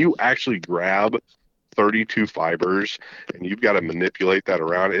you actually grab 32 fibers and you've got to manipulate that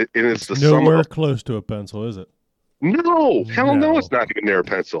around, and it's the sum nowhere of close to a pencil, is it? No, hell no, it's not even near a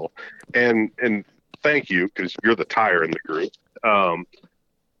pencil. And thank you, because you're the tire in the group.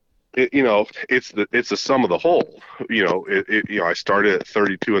 It's the sum of the whole. I started at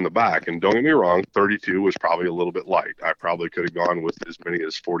 32 in the back, and don't get me wrong, 32 was probably a little bit light. I probably could have gone with as many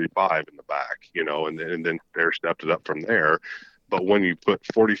as 45 in the back, and then stair stepped it up from there. But when you put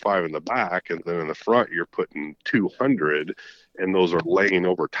 45 in the back, and then in the front you're putting 200, and those are laying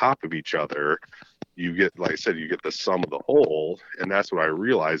over top of each other, you get, like I said, you get the sum of the whole. And that's what I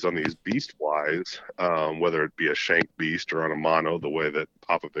realized on these beast flies, whether it be a shank beast or on a mono, the way that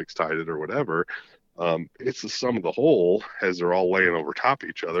Popovic's tied it or whatever, it's the sum of the whole as they're all laying over top of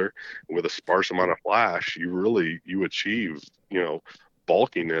each other. With a sparse amount of flash, you achieve,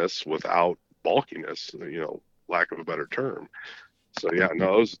 bulkiness without bulkiness, lack of a better term. So yeah,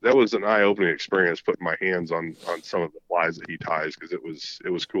 no, that was an eye-opening experience, putting my hands on some of the flies that he ties, because it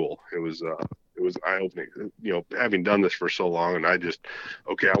was cool. It was eye-opening. Having done this for so long, and I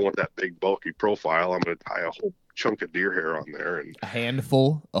want that big bulky profile. I'm going to tie a whole chunk of deer hair on there, and A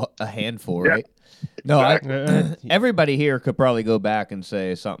handful, Yeah. right? No, Exactly. everybody here could probably go back and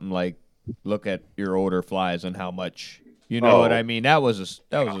say something like, "Look at your older flies and how much." You know what I mean? I looked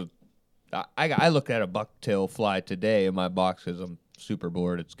at a bucktail fly today in my box because I'm super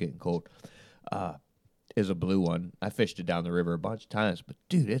bored. It's getting cold. Is a blue one. I fished it down the river a bunch of times, but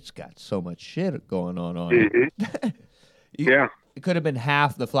dude, it's got so much shit going on it. Yeah. It could have been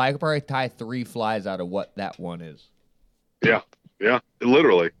half the fly. I could probably tie 3 flies out of what that one is. Yeah,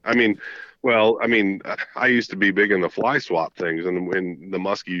 literally. I mean, I used to be big in the fly swap things, and when the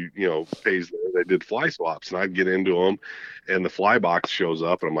muskie, pays there, they did fly swaps, and I'd get into them, and the fly box shows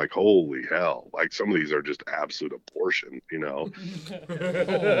up, and I'm like, holy hell! Like some of these are just absolute abortion,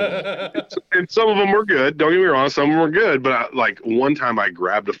 And some of them were good. Don't get me wrong, some of them were good, but one time I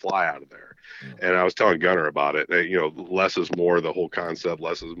grabbed a fly out of there, and I was telling Gunner about it. Less is more. The whole concept,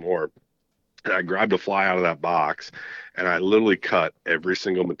 less is more. And I grabbed a fly out of that box, and I literally cut every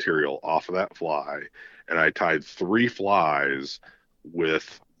single material off of that fly, and I tied 3 flies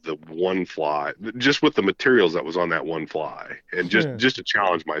with the one fly, just with the materials that was on that one fly, and just to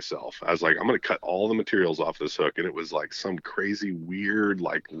challenge myself. I was like, I'm going to cut all the materials off this hook, and it was like some crazy, weird,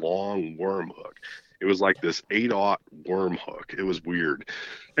 like long worm hook. It was like this 8/0 worm hook. It was weird.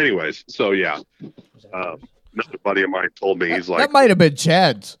 Anyways, so yeah. Another buddy of mine told me, he's like, That might have been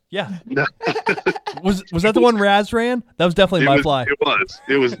Chad's. Yeah. Was that the one Raz ran? That was definitely my fly.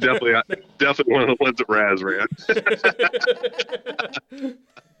 It was definitely one of the ones that Raz ran.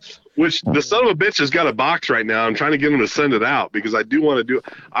 Which the son of a bitch has got a box right now. I'm trying to get him to send it out because I do want to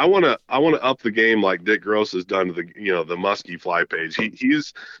I want to up the game like Dick Gross has done to the the muskie fly page.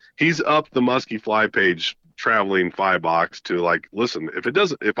 He's up the muskie fly page traveling fly box to like, listen,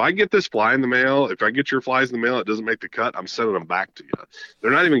 if I get this fly in the mail, if I get your flies in the mail, it doesn't make the cut, I'm sending them back to you.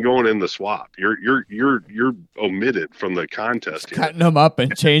 They're not even going in the swap. You're omitted from the contest here. Cutting them up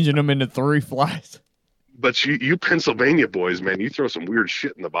and changing them into 3 flies. But you Pennsylvania boys, man, you throw some weird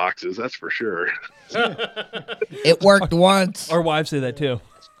shit in the boxes, that's for sure. It worked once. Our wives say that too.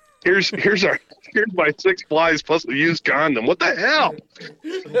 Here's my 6 flies plus a used condom. What the hell?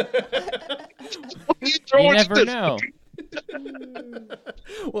 What are you throwing You never in this? know.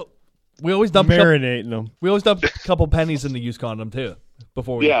 Well, we always dump Marinating them. We always dump a couple pennies in the used condom too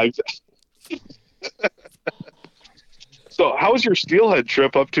before we. Yeah, exactly. So, how was your steelhead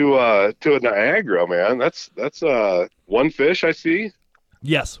trip up to Niagara, man? That's one fish I see.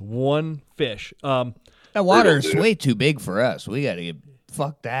 Yes, one fish. That water is way too big for us. We got to get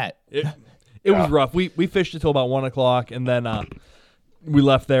fuck that. It was rough. We fished until about 1:00, and then we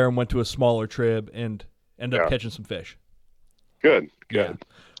left there and went to a smaller trib and ended up catching some fish. Good. Yeah.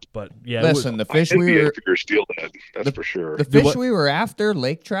 But yeah, Listen, the fish I'd we be in were for your steelhead, that's for sure. the fish we were after,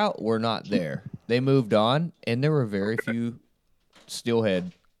 lake trout, were not there. They moved on, and there were very few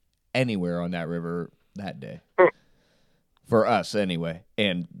steelhead anywhere on that river that day. For us, anyway,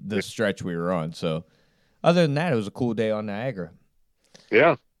 and the stretch we were on. So, other than that, it was a cool day on Niagara.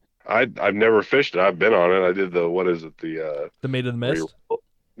 Yeah, I've never fished it. I've been on it. I did the the Maid of the Mist.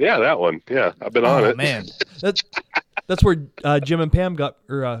 Yeah, that one. Yeah, I've been on it. Man, That's where Jim and Pam got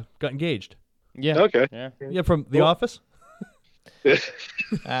engaged. Yeah. Okay. Yeah, from The Office. you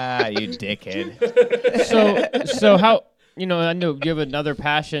dickhead. So how, I know you have another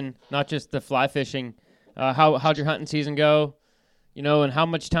passion, not just the fly fishing. How'd your hunting season go? And how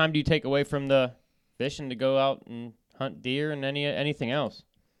much time do you take away from the fishing to go out and hunt deer and anything else?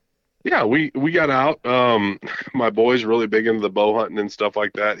 Yeah, we got out. My boy's really big into the bow hunting and stuff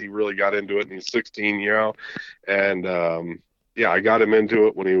like that. He really got into it, and he's 16, and I got him into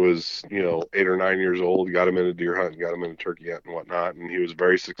it when he was 8 or 9 years old. Got him into deer hunting, got him into turkey hunting and whatnot, and he was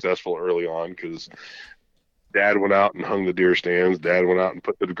very successful early on because Dad went out and hung the deer stands. Dad went out and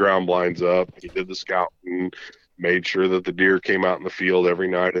put the ground blinds up. He did the scouting, made sure that the deer came out in the field every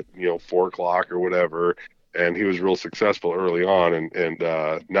night at 4:00 or whatever. And he was real successful early on. And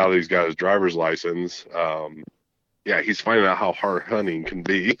now that he's got his driver's license, he's finding out how hard hunting can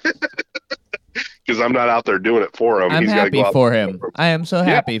be. Because I'm not out there doing it for him. I'm He's happy go out for him. I am so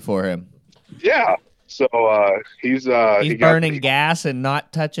happy for him. Yeah. So he's burning gas and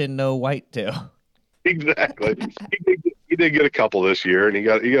not touching no whitetail. Exactly. He did get a couple this year, and he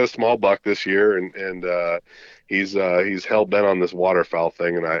got a small buck this year, and he's hell bent on this waterfowl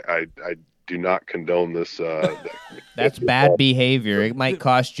thing, and I do not condone this. That's bad behavior. It might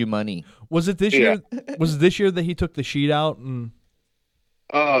cost you money. Was it this year? Was it this year that he took the sheet out and?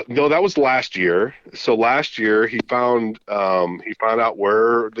 No, that was last year. So last year he found out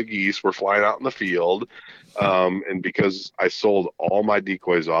where the geese were flying out in the field, and because I sold all my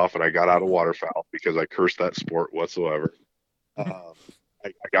decoys off and I got out of waterfowl because I cursed that sport whatsoever. Um,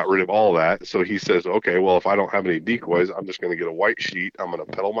 I got rid of all that. So he says, okay, well, if I don't have any decoys, I'm just going to get a white sheet. I'm going to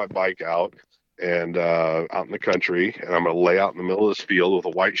pedal my bike out and out in the country, and I'm going to lay out in the middle of this field with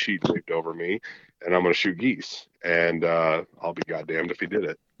a white sheet draped over me, and I'm going to shoot geese. And I'll be goddamned if he did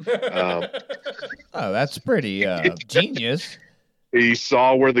it. Oh, that's pretty genius. He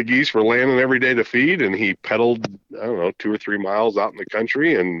saw where the geese were landing every day to feed, and he pedaled, I don't know, 2 or 3 miles out in the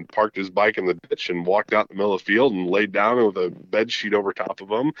country and parked his bike in the ditch and walked out in the middle of the field and laid down with a bed sheet over top of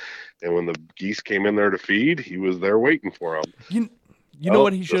him. And when the geese came in there to feed, he was there waiting for them. You know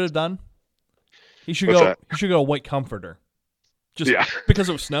what he should have done? He should What's go. that? He should go a white comforter, just Yeah. because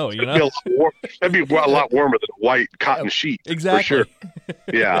it was snow. You That'd know, be a lot warmer than a white cotton sheet. exactly. For sure.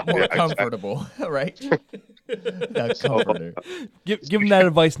 Yeah. More yeah, comfortable, right? A comforter. Give him that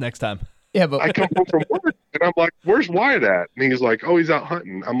advice next time. Yeah, but I come home from work and I'm like, "Where's Wyatt at?" And he's like, "Oh, he's out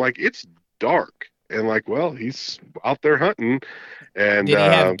hunting." I'm like, "It's dark." And like, well, he's out there hunting. And did he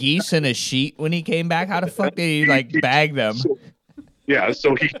have geese in a sheet when he came back? How the fuck did he like bag them? Yeah,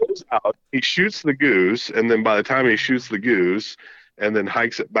 so he goes out, he shoots the goose, and then by the time he shoots the goose and then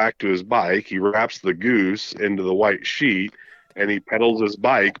hikes it back to his bike, he wraps the goose into the white sheet and he pedals his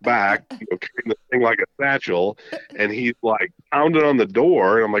bike back, carrying the thing like a satchel, and he's like pounding on the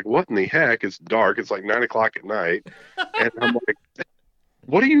door, and I'm like, what in the heck? It's dark. It's like 9:00 at night. And I'm like,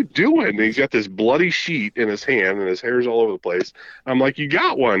 what are you doing? And he's got this bloody sheet in his hand and his hair's all over the place. I'm like, you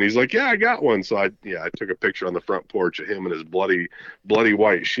got one? He's like, yeah, I got one. So I took a picture on the front porch of him and his bloody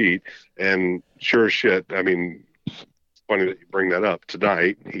white sheet. And sure as shit, I mean, it's funny that you bring that up.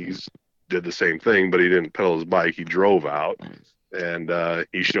 Tonight, he's did the same thing, but he didn't pedal his bike. He drove out, and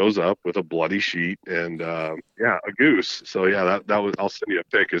he shows up with a bloody sheet and a goose. So yeah, that was. I'll send you a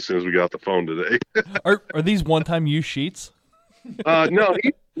pic as soon as we get off the phone today. Are these one-time use sheets? No,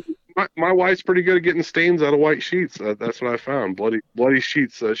 my wife's pretty good at getting stains out of white sheets. That's what I found. Bloody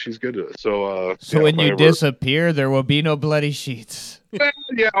sheets. She's good at it. So when you disappear, there will be no bloody sheets.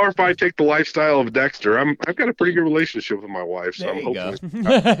 Yeah, or if I take the lifestyle of Dexter, I've got a pretty good relationship with my wife, so There I'm you go. hoping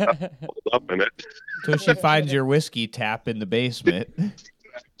I'm hold up in it. Till she finds your whiskey tap in the basement.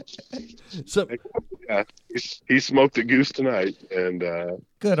 So Yeah, he smoked a goose tonight, and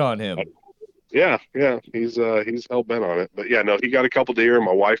Good on him. yeah, he's hell bent on it. But yeah, no, he got a couple deer.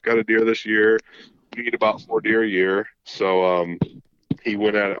 My wife got a deer this year. We eat about 4 deer a year, so he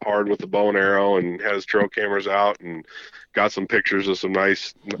went at it hard with the bow and arrow and had his trail cameras out and got some pictures of some two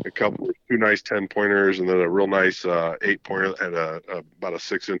nice 10-pointers and then a real nice 8-pointer that had about a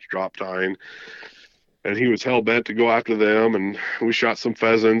 6-inch drop tine. And he was hell bent to go after them, and we shot some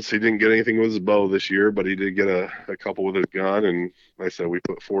pheasants. He didn't get anything with his bow this year, but he did get a couple with his gun. And like I said, we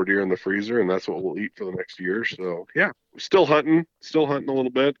put 4 deer in the freezer, and that's what we'll eat for the next year. So yeah, still hunting a little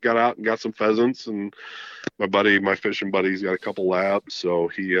bit. Got out and got some pheasants, and my fishing buddy's got a couple labs, so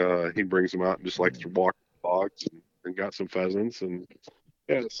he brings them out and just likes to walk the bogs and got some pheasants. And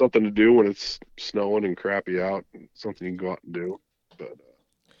yeah, it's something to do when it's snowing and crappy out, and something you can go out and do. But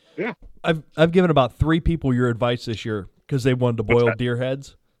yeah. I've given about 3 people your advice this year because they wanted to boil deer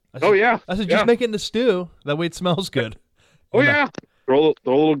heads. I said, just make it in a stew. That way it smells good. Oh yeah, throw a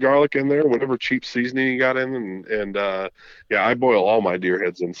little garlic in there, whatever cheap seasoning you got in, and I boil all my deer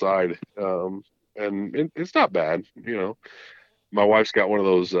heads inside, and it's not bad. My wife's got one of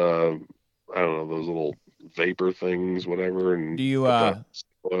those I don't know, those little vapor things, whatever, and Do you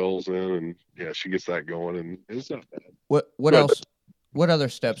oils in, and yeah, she gets that going, and it's not bad. what else? What other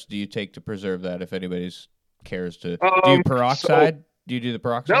steps do you take to preserve that? If anybody's cares to, do you peroxide? Do you do the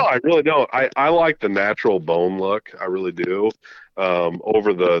peroxide? No, I really don't. I like the natural bone look. I really do.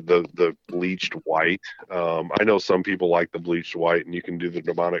 Over the bleached white. I know some people like the bleached white, and you can do the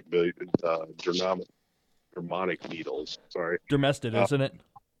dermonic needles. Sorry, Dermested, isn't it?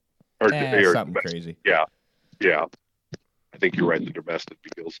 Or something crazy. Yeah. I think you're right. The domestic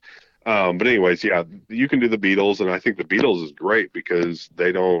beetles. But anyways, yeah, you can do the beetles, and I think the beetles is great because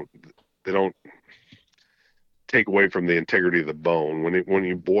they don't take away from the integrity of the bone. When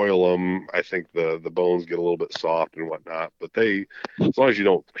you boil them, I think the bones get a little bit soft and whatnot. But as long as you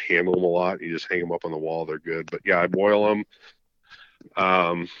don't handle them a lot, you just hang them up on the wall, they're good. But yeah, I boil them.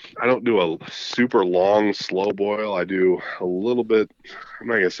 I don't do a super long slow boil. I do a little bit. I'm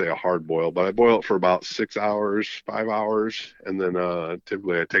not gonna say a hard boil, but I boil it for about 6 hours, 5 hours, and then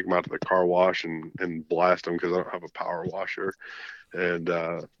typically I take them out to the car wash and blast them because I don't have a power washer, and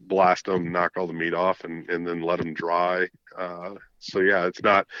blast them, knock all the meat off, and then let them dry. So yeah, it's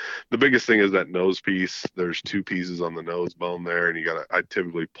not the biggest thing is that nose piece. There's two pieces on the nose bone there, and I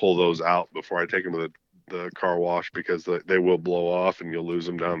typically pull those out before I take them to the car wash because they will blow off and you'll lose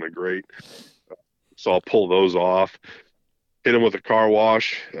them down the grate. So I'll pull those off, hit them with a car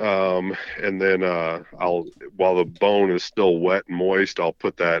wash, and then while the bone is still wet and moist, I'll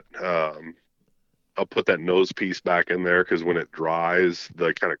put that nose piece back in there because when it dries,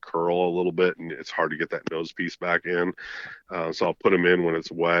 they kind of curl a little bit and it's hard to get that nose piece back in. So I'll put them in when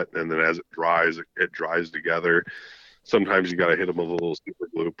it's wet, and then as it dries, it dries together. Sometimes you got to hit them with a little super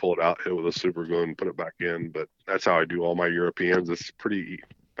glue, pull it out, hit it with a super glue, and put it back in. But that's how I do all my Europeans. It's pretty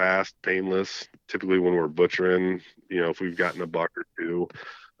fast, painless. Typically, when we're butchering, if we've gotten a buck or two,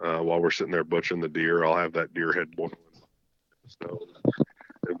 while we're sitting there butchering the deer, I'll have that deer head boiling. So,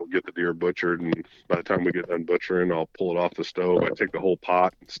 and we'll get the deer butchered. And by the time we get done butchering, I'll pull it off the stove. I take the whole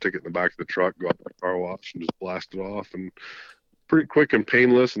pot, stick it in the back of the truck, go out to the car wash, and just blast it off. And pretty quick and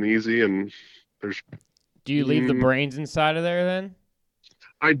painless and easy. And there's Do you leave the brains inside of there then?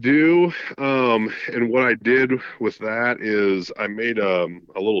 I do. And what I did with that is I made a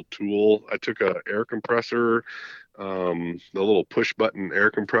little tool. I took a air compressor, the little push button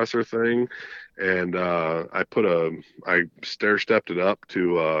air compressor thing, and I stair stepped it up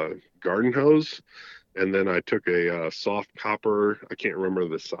to a garden hose. And then I took a soft copper, I can't remember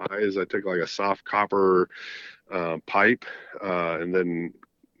the size. I took like a soft copper pipe, and then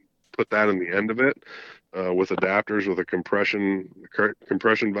put that in the end of it. With adapters with a compression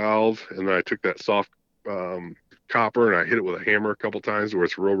valve, and then I took that soft copper and I hit it with a hammer a couple times where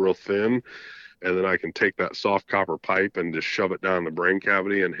it's real thin, and then I can take that soft copper pipe and just shove it down the brain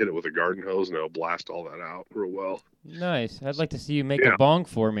cavity and hit it with a garden hose, and it'll blast all that out real well. Nice. I'd like to see you make a bong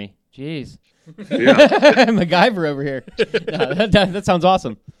for me. Jeez. Yeah, MacGyver over here. No, that sounds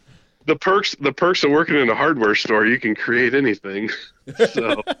awesome. the perks of working in a hardware store, you can create anything.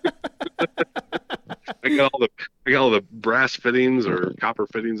 So. I got all the brass fittings or copper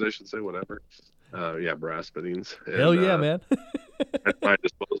fittings, I should say, whatever. Brass fittings. And, Hell yeah, man. at my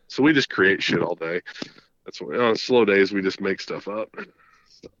disposal. So we just create shit all day. That's what, on slow days we just make stuff up.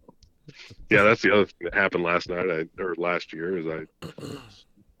 So, yeah, that's the other thing that happened last year is I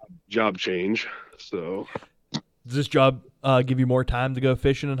job change. So Does this job give you more time to go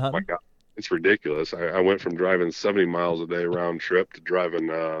fishing and oh my hunting? God, it's ridiculous. I went from driving 70 miles a day round trip to driving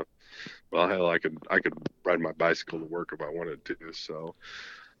well, hell, I could ride my bicycle to work if I wanted to. So,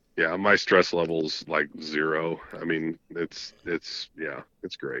 yeah, my stress level's like zero. I mean, it's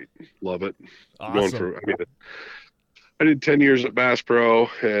great. Love it. Awesome. I did 10 years at Bass Pro,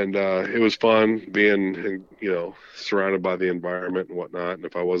 and it was fun being, surrounded by the environment and whatnot. And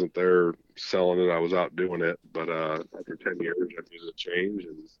if I wasn't there selling it, I was out doing it. But after 10 years, I needed a change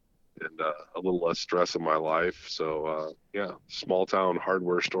and a little less stress in my life. So, small town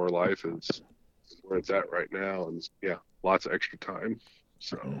hardware store life is where it's at right now. And lots of extra time.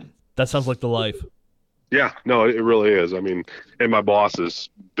 So That sounds like the life. yeah, no, it really is. I mean, and my boss is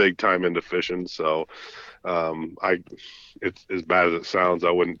big time into fishing. So, it's as bad as it sounds.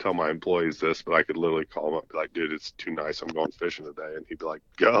 I wouldn't tell my employees this, but I could literally call him up and be like, dude, it's too nice. I'm going fishing today. And he'd be like,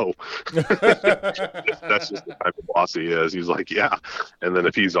 go. That's just the type of boss he is. He's like, yeah. And then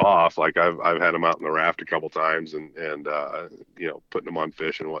if he's off, like I've had him out in the raft a couple times and putting him on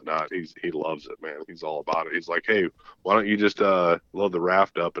fish and whatnot. He loves it, man. He's all about it. He's like, hey, why don't you just load the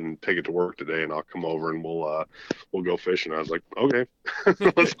raft up and take it to work today, and I'll come over and we'll go fishing. I was like, okay,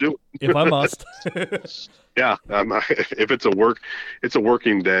 let's do it. If I must. Yeah, if it's a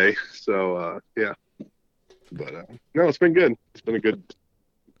working day. So but no, it's been good. It's been a good,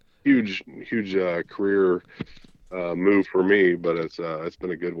 huge career move for me. But it's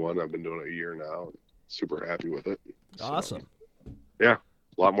been a good one. I've been doing it a year now. Super happy with it. Awesome. So, yeah,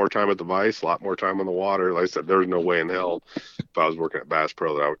 a lot more time at the vise, a lot more time on the water. Like I said, there's no way in hell if I was working at Bass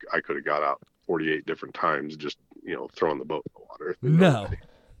Pro that I could have got out 48 different times just throwing the boat in the water.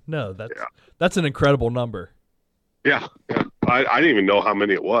 No, that's an incredible number. Yeah. I didn't even know how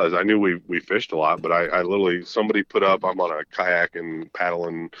many it was. I knew we fished a lot, but I literally, somebody put up, I'm on a kayak and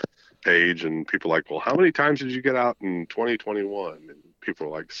paddling page, and people are like, well, how many times did you get out in 2021? And people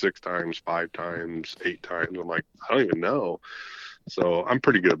are like 6 times, 5 times, 8 times. I'm like, I don't even know. So I'm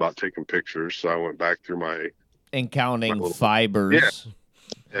pretty good about taking pictures. So I went back through and counting fibers.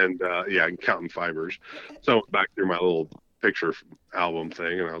 Yeah. And and counting fibers. So I went back through my little picture album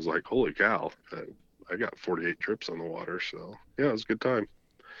thing, and I was like, holy cow, I got 48 trips on the water. So yeah, it was a good time.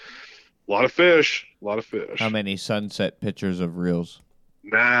 A lot of fish. How many sunset pictures of reels?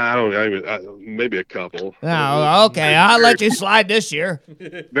 Nah, I don't. Maybe a couple. Oh, okay. I'll let you slide this year.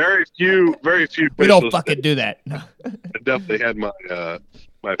 Very few. We don't fishless fucking days. do that. I definitely had my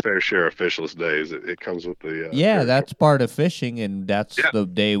fair share of fishless days. It comes with the. Yeah, territory. that's part of fishing, and that's the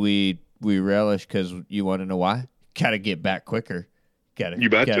day we relish because you want to know why? Gotta get back quicker. You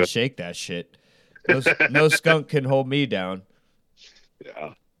betcha. Gotta shake that shit. No skunk can hold me down.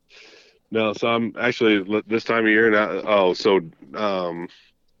 Yeah. No, so I'm actually this time of year now.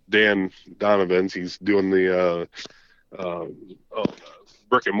 Dan Donovan's, he's doing the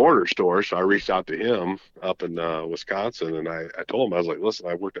brick and mortar store. So I reached out to him up in Wisconsin, and I told him, I was like, listen,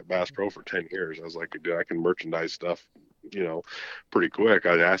 I worked at Bass Pro for 10 years. I was like, dude, I can merchandise stuff, pretty quick.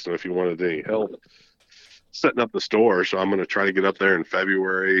 I asked him if he wanted any help setting up the store. So I'm going to try to get up there in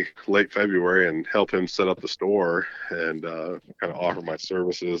late February, and help him set up the store and kind of offer my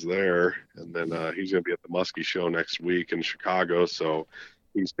services there. And then he's going to be at the Muskie show next week in Chicago. So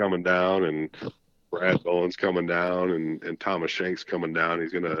he's coming down, and Brad Bowen's coming down, and Thomas Shank's coming down.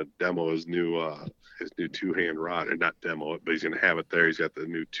 He's going to demo his new two-hand rod, and not demo it, but he's going to have it there. He's got the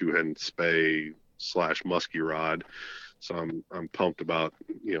new two-hand Spey / Muskie rod. So I'm pumped about,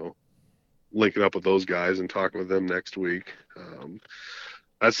 linking up with those guys and talking with them next week.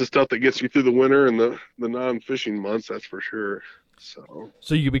 That's the stuff that gets you through the winter and the non-fishing months, that's for sure. So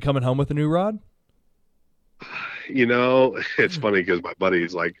you be coming home with a new rod? It's funny because my buddy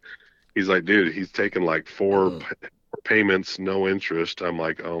he's like, dude, he's taking like four payments, no interest. I'm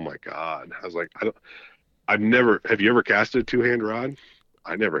like, oh my God. I was like, have you ever casted a two-hand rod?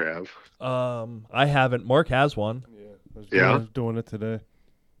 I never have. I haven't. Mark has one. I was doing it today.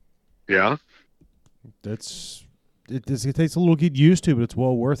 Yeah. It takes a little get used to, but it's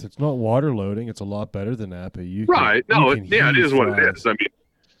well worth it. It's not water loading. It's a lot better than Appa. It is what it is. I mean,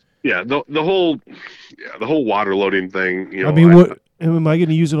 the whole water loading thing. Am I going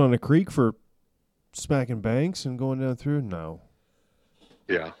to use it on a creek for smacking banks and going down through? No.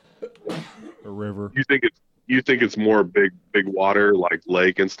 Yeah. A river. You think it's more big water like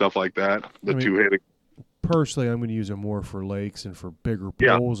lake and stuff like that? Two-handed. Personally, I'm going to use it more for lakes and for bigger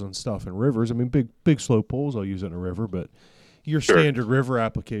poles and stuff in rivers. I mean, big slow poles, I'll use it in a river, but your standard river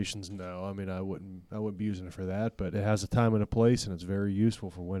applications, no. I mean, I wouldn't be using it for that, but it has a time and a place, and it's very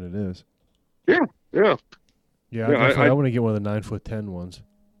useful for when it is. Yeah. I want to get one of the 9'10" ones.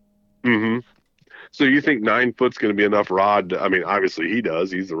 Mm-hmm. So you think 9 foot's going to be enough rod? I mean, obviously he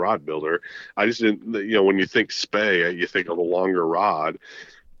does. He's the rod builder. I just didn't. When you think Spey, you think of a longer rod.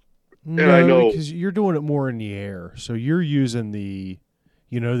 No, I know because you're doing it more in the air. So you're using the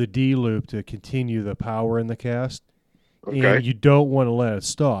D loop to continue the power in the cast. Okay. And you don't want to let it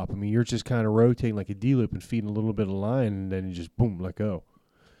stop. I mean, you're just kind of rotating like a D loop and feeding a little bit of line, and then you just boom, let go.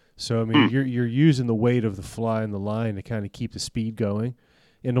 So I mean, you're using the weight of the fly and the line to kind of keep the speed going.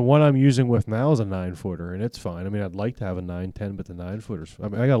 And the one I'm using with now is a 9-footer, and it's fine. I mean, I'd like to have a 9-10, but the 9-footers. I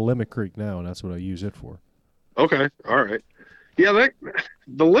mean, I got a Limit Creek now, and that's what I use it for. Okay, all right. Yeah,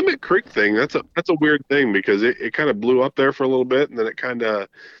 the Limit Creek thing, that's a weird thing because it kind of blew up there for a little bit, and then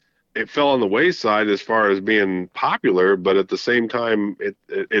it fell on the wayside as far as being popular, but at the same time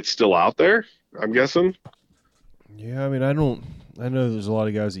it's still out there, I'm guessing. Yeah, I mean, I know there's a lot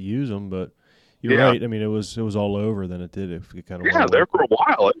of guys that use them, but you're right. I mean, it was all over, then it did. It kind of there for a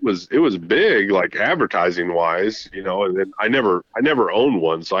while. It was big, like advertising wise, and then I never owned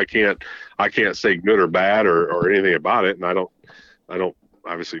one, so I can't say good or bad or anything about it, and I don't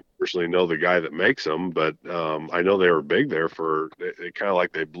obviously personally know the guy that makes them, but I know they were big there it kind of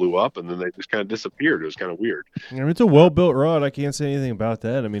like they blew up and then they just kind of disappeared. It was kind of weird. I mean, it's a well-built rod. I can't say anything about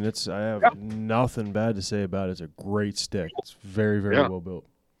that. I mean, I have nothing bad to say about it. It's a great stick. It's very, very well built.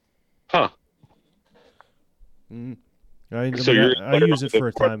 Huh. I use it for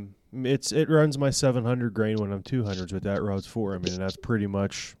a time. It runs my 700 grain when I'm 200s with that rod's for. I mean, and that's pretty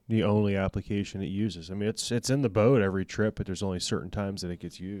much the only application it uses. I mean, it's in the boat every trip, but there's only certain times that it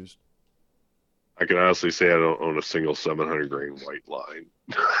gets used. I can honestly say I don't own a single 700 grain white line.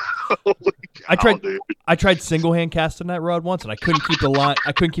 I tried single hand casting that rod once, and I couldn't keep the line.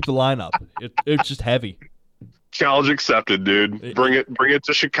 I couldn't keep the line up. It's just heavy. Challenge accepted, dude. Bring it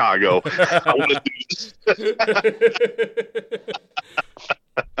to Chicago. I want to do this.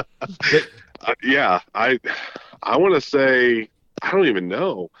 I want to say, I don't even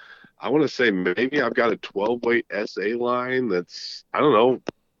know. I want to say maybe I've got a 12 weight SA line that's, I don't know.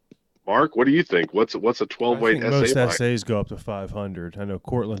 Mark, what do you think? What's a 12 weight SA line? Most SAs go up to 500. I know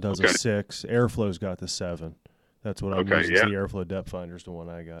Cortland does a 6. Airflow's got the 7. That's what I'm Okay, using. yeah. The Airflow Depth Finder is the one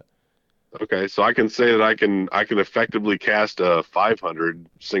I got. Okay, so I can say that I can effectively cast a 500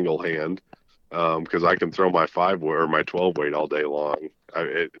 single hand, because I can throw my 5 weight or my 12 weight all day long.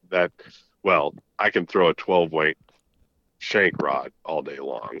 I can throw a 12 weight shank rod all day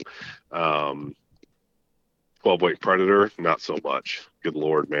long. 12 weight Predator, not so much. Good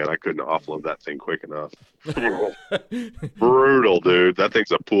Lord, man, I couldn't offload that thing quick enough. Brutal, dude. That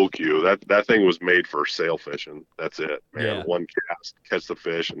thing's a pool cue. That thing was made for sail fishing. That's it, man. Yeah. One cast, catch the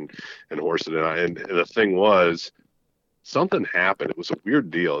fish and horse it in. And the thing was, something happened. It was a weird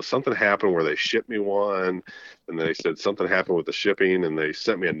deal. Something happened where they shipped me one, and they said something happened with the shipping, and they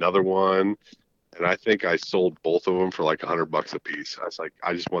sent me another one. And I think I sold both of them for like $100 a piece. I was like,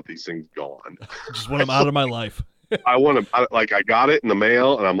 I just want these things gone. Just want them out of my life. I want to, like, I got it in the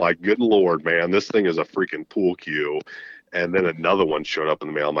mail, and I'm like, good Lord, man, this thing is a freaking pool cue. And then another one showed up in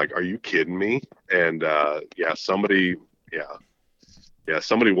the mail. I'm like, are you kidding me? And somebody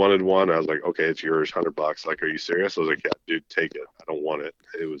wanted one. I was like, okay, it's yours, $100. Like, are you serious? I was like, yeah, dude, take it. I don't want it.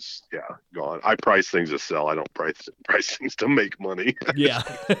 It was, gone. I price things to sell. I don't price things to make money. Yeah,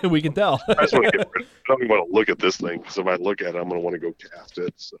 we can tell. I just want to get rid of it. I don't even want to look at this thing, because if I look at it, I'm going to want to go cast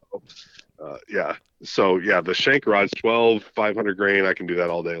it. So, the shank rod's 12, 500 grain. I can do that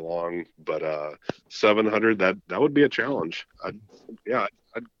all day long. But 700, that would be a challenge. I'd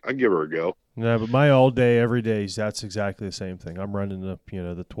give her a go. Yeah, but my all day, every day, that's exactly the same thing. I'm running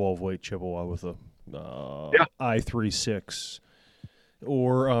the 12 weight Chippewa with a I36,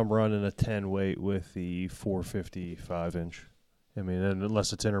 or I'm running a 10 weight with the 450 5-inch. I mean,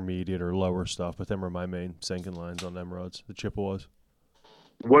 unless it's intermediate or lower stuff, but them are my main sinking lines on them rods, the Chippewas.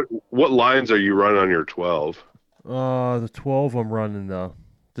 What lines are you running on your 12? The 12 I'm running the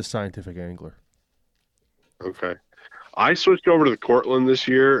Scientific Angler. Okay. I switched over to the Cortland this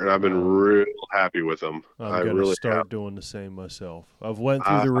year, and I've been real happy with them. I'm going to start doing the same myself. I've went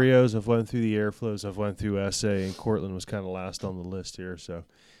through the Rios, I've went through the Airflows, I've went through SA, and Cortland was kind of last on the list here. So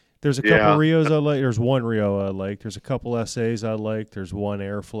there's a couple Rios I like. There's one Rio I like. There's a couple SAs I like. There's one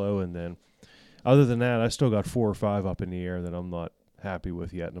Airflow, and then other than that, I still got 4 or 5 up in the air that I'm not happy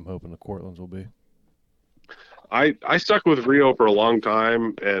with yet, and I'm hoping the Cortlands will be. I stuck with Rio for a long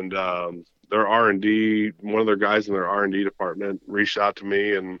time, and their R&D, one of their guys in their R&D department reached out to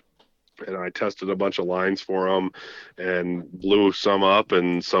me, and I tested a bunch of lines for them and blew some up,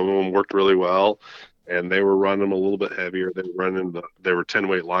 and some of them worked really well, and they were running them a little bit heavier. They were 10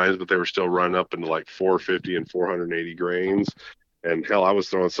 weight lines, but they were still running up into like 450 and 480 grains. And hell, I was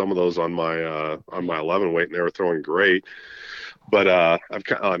throwing some of those on my 11 weight, and they were throwing great. But I'm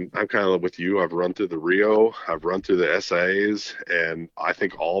kind of with you. I've run through the Rio, I've run through the SAs, and I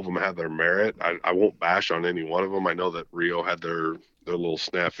think all of them have their merit. I won't bash on any one of them. I know that Rio had their little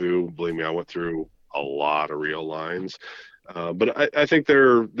snafu. Believe me, I went through a lot of Rio lines, but I think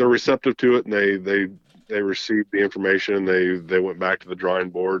they're receptive to it, and they received the information. They went back to the drawing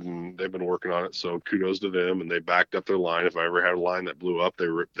board, and they've been working on it. So kudos to them, and they backed up their line. If I ever had a line that blew up, they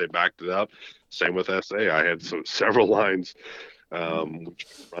backed it up. Same with SA. I had several lines. Which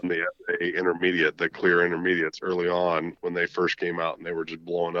run the SA intermediate, the clear intermediates early on when they first came out, and they were just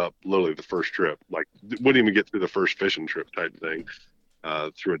blowing up literally the first trip. Like, wouldn't even get through the first fishing trip type thing,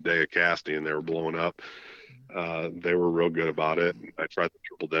 through a day of casting, and they were blowing up. They were real good about it. I tried the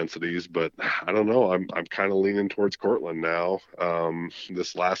triple densities, but I don't know. I'm kind of leaning towards Cortland now.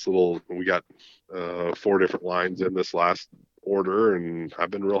 This last we got 4 different lines in this last order, and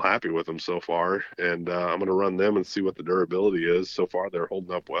I've been real happy with them so far, and I'm going to run them and see what the durability is. So far they're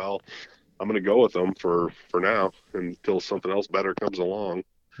holding up well. I'm going to go with them for now until something else better comes along.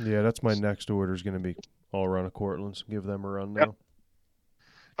 Yeah, that's my next order is going to be all around of Cortland's. Give them a run now.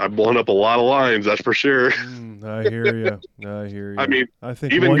 I've blown up a lot of lines, that's for sure. I hear you. I mean, I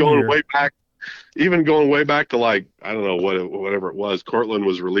think even going way back to, like, I don't know whatever it was. Cortland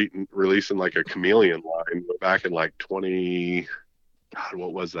was releasing like a chameleon line back in like 2008,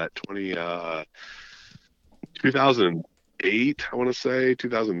 I want to say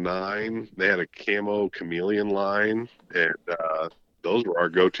 2009. They had a camo chameleon line, and those were our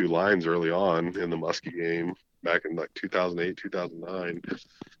go-to lines early on in the muskie game back in like 2008, 2009.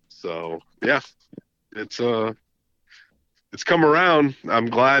 So yeah, it's come around. I'm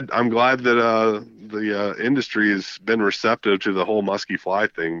glad that the industry has been receptive to the whole musky fly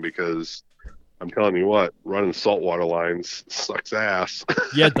thing, because I'm telling you what, running saltwater lines sucks ass.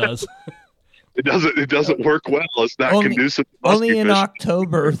 Yeah, it does. It doesn't work well. It's not conducive to musky only in fishing.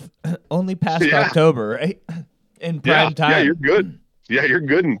 October, only past October, right? In prime time. Yeah, you're good. Yeah, you're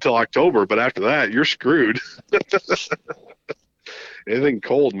good until October, but after that, you're screwed. anything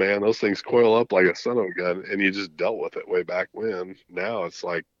cold, man, those things coil up like a son of a gun, and you just dealt with it way back when. Now it's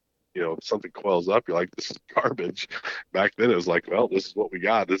like, something coils up, you're like, this is garbage. Back then it was like, well, this is what we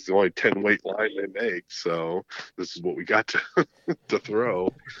got. This is the only 10 weight line they make, so this is what we got to to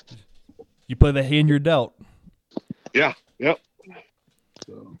throw. You play the hand you're dealt. Yeah, yep.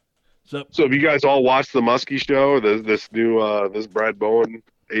 So So have you guys all watched the Muskie show? This new this Brad Bowen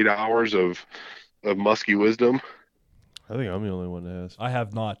 8 hours of muskie wisdom? I think I'm the only one that has. I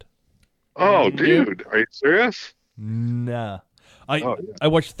have not. Oh, dude, are you serious? Nah. Yeah. I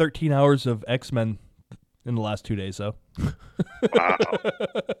watched 13 hours of X-Men in the last 2 days, though. Wow.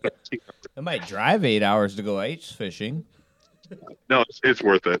 I might drive 8 hours to go ice fishing. No, it's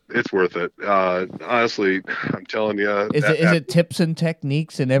worth it. It's worth it. Honestly, I'm telling you. Is it tips and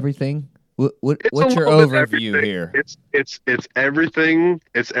techniques and everything? What's It's a your little bit overview everything. here? It's everything.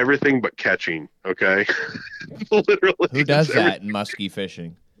 It's everything but catching. Okay, literally. Who does it's that in muskie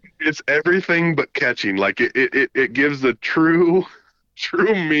fishing? It's everything but catching. Like it gives the true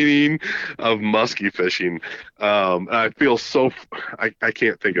meaning of muskie fishing. I feel so. I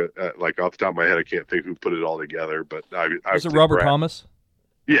can't think of like off the top of my head. I can't think who put it all together. But Is it Robert Thomas?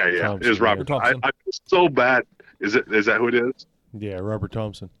 Yeah, it Thompson, is Robert. Thompson. I feel so bad. Is that who it is? Yeah, Robert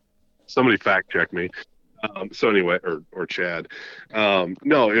Thompson. Somebody fact check me. So anyway, or Chad.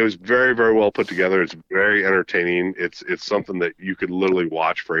 No, it was very, very well put together. It's very entertaining. It's something that you could literally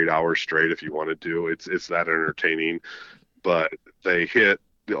watch for 8 hours straight if you wanted to. It's that entertaining. But they hit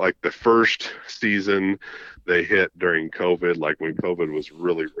like the first season they hit during COVID, like when COVID was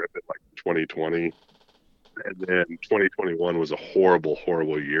really ripping, like 2020. And then 2021 was a horrible,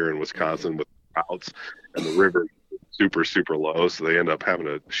 horrible year in Wisconsin with droughts, and the river super, super low. So they end up having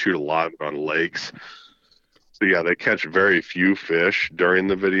to shoot a lot on lakes. So yeah, they catch very few fish during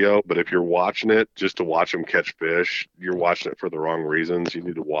the video, but if you're watching it just to watch them catch fish, you're watching it for the wrong reasons. You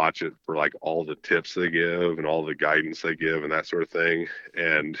need to watch it for like all the tips they give and all the guidance they give and that sort of thing.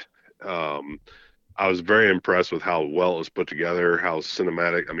 And I was very impressed with how well it was put together, how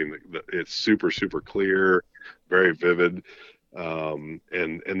cinematic. I mean, it's super, super clear, very vivid. And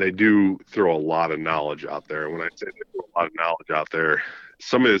they do throw a lot of knowledge out there. And when I say they throw a lot of knowledge out there,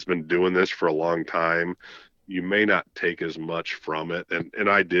 somebody that's been doing this for a long time, you may not take as much from it. And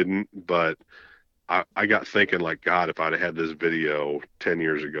I didn't, but I got thinking like, God, if I'd had this video 10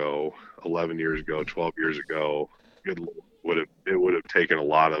 years ago, 11 years ago, 12 years ago, it would have taken a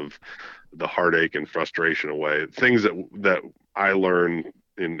lot of the heartache and frustration away. Things that I learned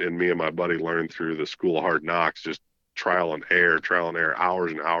and me and my buddy learned through the School of Hard Knocks, just trial and error,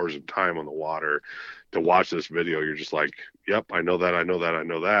 hours and hours of time on the water. To watch this video, you're just like, yep, I know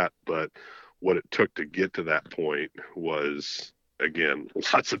that. But what it took to get to that point was, again,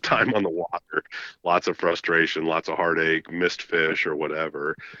 lots of time on the water, lots of frustration, lots of heartache, missed fish or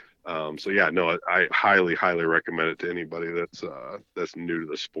whatever. So yeah, no, I highly, highly recommend it to anybody that's new to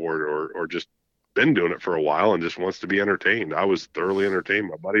the sport or just been doing it for a while and just wants to be entertained. I was thoroughly entertained.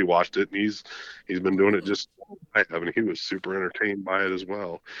 My buddy watched it and he's been doing it just, I mean, he was super entertained by it as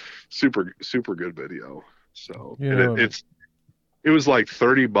well. Super, super good video. So it was like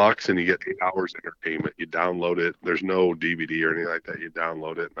 $30 and you get 8 hours of entertainment. You download it. There's no DVD or anything like that. You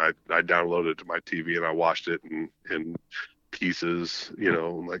download it. And I downloaded it to my TV and I watched it in pieces,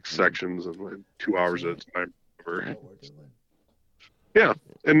 like sections of like 2 hours at a time. Yeah.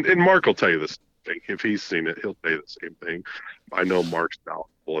 And Mark will tell you this thing. If he's seen it, he'll say the same thing. I know Mark's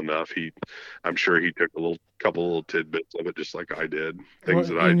knowledgeable enough. I'm sure he took a couple little tidbits of it, just like I did. Things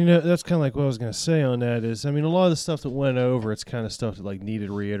that's kind of like what I was going to say on that is, I mean, a lot of the stuff that went over, it's kind of stuff that like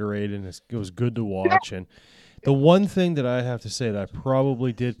needed reiterated, and it was good to watch. Yeah. And the one thing that I have to say that I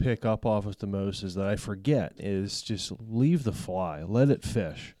probably did pick up off of the most is that I forget is just leave the fly, let it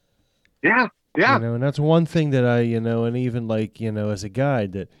fish. Yeah. Yeah. And that's one thing that I, and even like, as a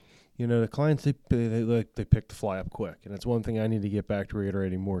guide that, the clients, they pick the fly up quick. And that's one thing I need to get back to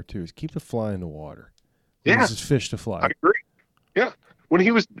reiterating more too, is keep the fly in the water. Yeah. This is fish to fly. I agree. Yeah. When he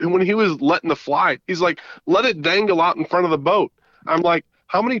was letting the fly, he's like, let it dangle out in front of the boat. I'm like,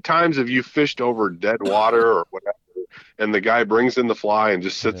 how many times have you fished over dead water or whatever, and the guy brings in the fly and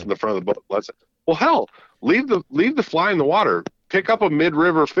just sits in the front of the boat and lets it? Well, hell, leave the fly in the water. Pick up a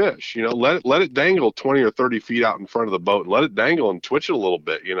mid-river fish, let it dangle 20 or 30 feet out in front of the boat. Let it dangle and twitch it a little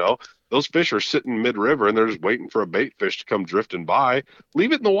bit, Those fish are sitting mid-river and they're just waiting for a bait fish to come drifting by.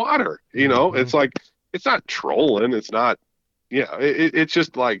 Leave it in the water, It's like, it's not trolling. It's not, it's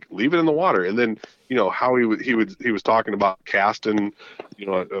just like, leave it in the water. And then, how he was talking about casting,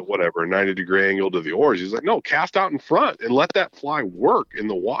 whatever, a 90-degree angle to the oars. He's like, no, cast out in front and let that fly work in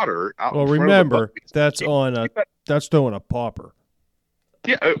the water. Out well, in front remember, of the boat. that's throwing a popper.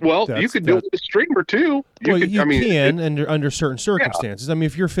 Yeah, well, you That's- could do it with a streamer too. You could, can under certain circumstances. I mean,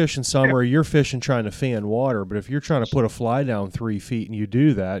 if you're fishing summer, you're fishing trying to fan water. But if you're trying to put a fly down 3 feet and you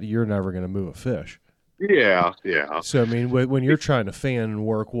do that, you're never going to move a fish. Yeah. So I mean, when you're trying to fan and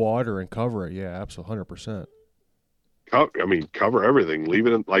work water and cover it, yeah, absolutely, 100%. Cover everything. Leave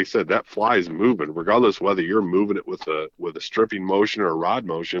it in, like I said, that fly is moving, regardless whether you're moving it with a stripping motion or a rod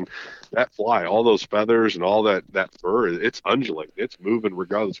motion. That fly, all those feathers and all that fur, it's undulating. It's moving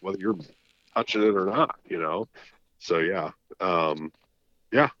regardless whether you're touching it or not. So yeah,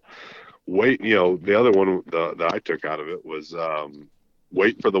 Wait. The other one that I took out of it was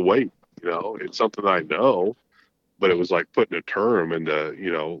wait for the weight. It's something I know. But it was like putting a term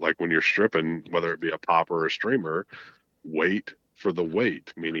into, like when you're stripping, whether it be a popper or a streamer, wait for the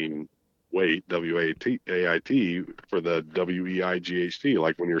weight, meaning wait, W-A-I-T, for the W-E-I-G-H-T.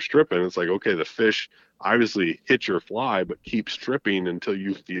 Like when you're stripping, it's like, okay, the fish obviously hit your fly, but keep stripping until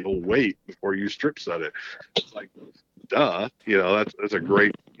you feel weight before you strip set it. It's like, duh, that's a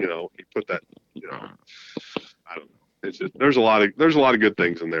great, you put that, I don't know. It's just, there's a lot of good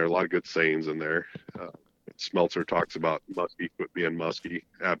things in there, a lot of good sayings in there. Smeltzer talks about musky quit being musky.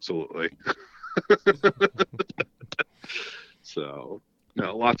 Absolutely. So,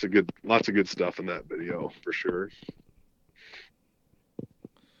 no, lots of good stuff in that video for sure.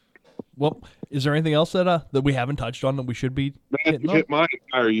 Well, is there anything else that we haven't touched on that we should be hitting on? Hit my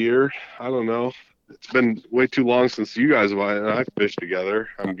entire year. I don't know. It's been way too long since you guys and I fished together.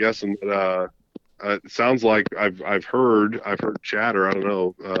 I'm guessing that it sounds like I've heard chatter. I don't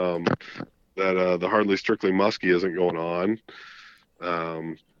know. That the Hardly Strictly Muskie isn't going on.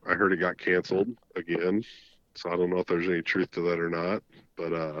 I heard it got canceled again, so I don't know if there's any truth to that or not.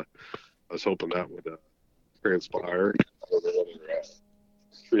 But I was hoping that would transpire. I don't know whether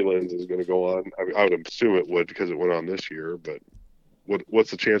Freelands is going to go on. I would assume it would because it went on this year. But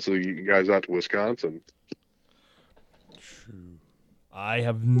what's the chance of you guys out to Wisconsin? I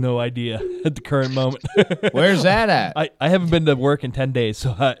have no idea at the current moment. Where's that at? I haven't been to work in 10 days,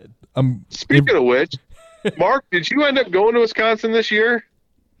 so I'm. Speaking of which, Mark, did you end up going to Wisconsin this year?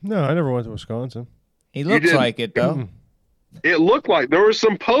 No, I never went to Wisconsin. He looks didn't. like it, though. It looked like there were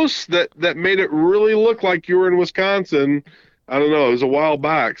some posts that made it really look like you were in Wisconsin. I don't know. It was a while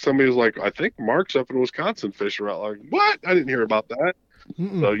back. Somebody was like, I think Mark's up in Wisconsin fishing around. Like, what? I didn't hear about that.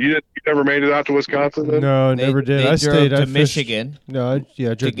 So you never made it out to Wisconsin then? No, never did. I stayed to I fished, Michigan. No, I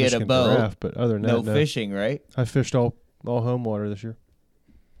drove to get Michigan a boat. raft, but other than No that, fishing, right? I fished all home water this year.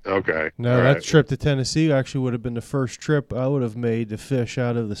 Okay. No, All that right. trip to Tennessee actually would have been the first trip I would have made to fish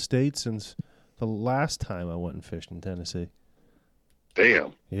out of the state since the last time I went and fished in Tennessee.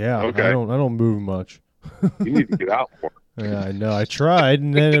 Damn. Yeah, Okay. I don't move much. You need to get out more. Yeah, I know. I tried,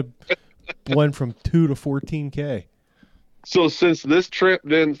 and then it went from 2 to 14K. So since this trip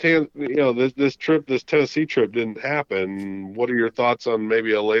this Tennessee trip didn't happen, what are your thoughts on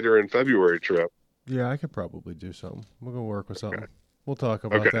maybe a later in February trip? Yeah, I could probably do something. We're gonna work with something. We'll talk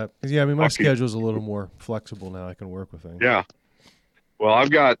about Okay. that. 'Cause, yeah, I mean my I'll keep- schedule's a little more flexible now. I can work with things. Yeah. Well,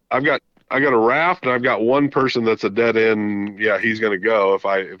 I've got a raft and I've got one person that's a dead end. Yeah, he's going to go if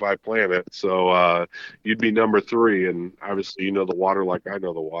I plan it. So you'd be number 3, and obviously you know the water like I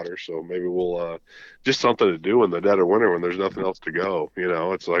know the water. So maybe we'll just something to do in the dead of winter when there's nothing else to go.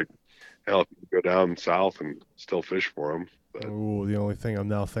 It's like hell, you can go down south and still fish for them. But, Ooh, the only thing I'm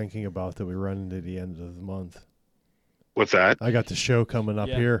now thinking about that we run into the end of the month. what's that? I got the show coming up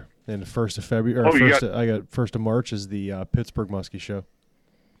Yeah. here in the 1st of February. Oh, you I got 1st of March is the Pittsburgh Muskie show.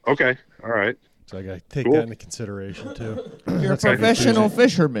 Okay, all right. So I got to take Cool. that into consideration too. You're a Okay. professional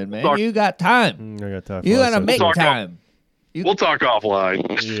fisherman, man. Talk- You got time. I got time. You got to make Talk- time. We'll talk offline.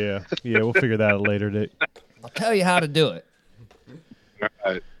 Yeah, we'll figure that out at a later date. I'll tell you how to do it. All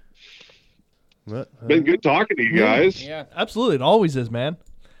right. What? Been good talking to you guys. Yeah. Absolutely, it always is, man.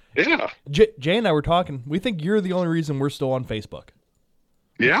 Yeah. Jay and I were talking. We think you're the only reason we're still on Facebook.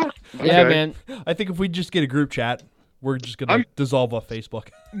 Yeah. Yeah, Okay. man. I think if we just get a group chat, we're just gonna dissolve off Facebook.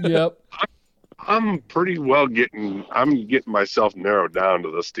 Yep. I'm pretty well getting myself narrowed down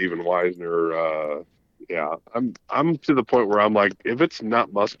to the Steven Weisner. Yeah, I'm to the point where I'm like, if it's not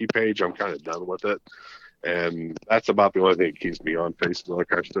Muskie page, I'm kind of done with it, and that's about the only thing that keeps me on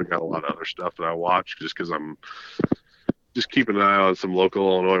Facebook. I've still got a lot of other stuff that I watch just because I'm just keeping an eye on some local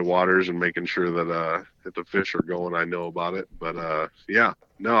Illinois waters and making sure that if the fish are going, I know about it. But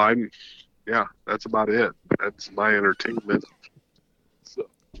that's about it. That's my entertainment. So.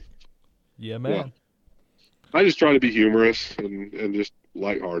 Yeah, man. I just try to be humorous and just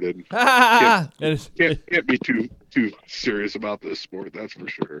lighthearted. And it's, Can't be too serious about this sport, that's for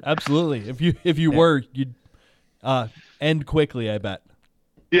sure. absolutely. If you were, you'd end quickly. I bet.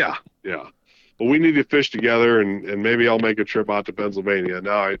 Yeah, yeah. Well, we need to fish together, and maybe I'll make a trip out to Pennsylvania.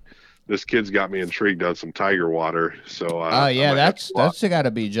 Now, this kid's got me intrigued on some tiger water. So, Oh I yeah, might have to that's got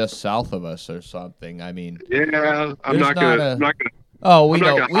to be just south of us or something. I mean, yeah, I'm There's not gonna. not a- I'm not gonna. oh, we I'm not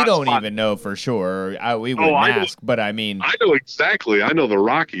don't gonna we don't hotspot- even know for sure. We Oh, wouldn't I know- ask, but I mean, I know exactly. I know the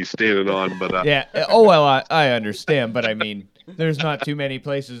Rockies standing on, but yeah. Oh well, I understand, but I mean, there's not too many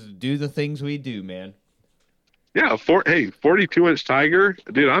places to do the things we do, man. yeah. 42-inch tiger,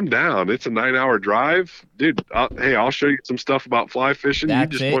 dude. I'm down. It's a 9-hour drive, dude. I'll show you some stuff about fly fishing.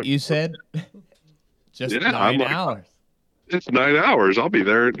 That's it. You said just Yeah, I'm 9 like- hours. It's 9 hours. I'll be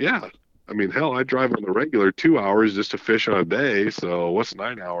there. Yeah. I mean, hell, I drive on the regular 2 hours just to fish on a day. So what's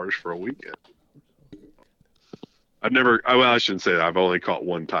 9 hours for a weekend? I shouldn't say that. I've only caught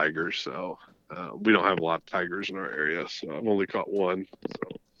one tiger. So we don't have a lot of tigers in our area. So I've only caught one.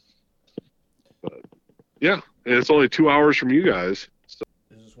 So, but yeah, and it's only 2 hours from you guys. So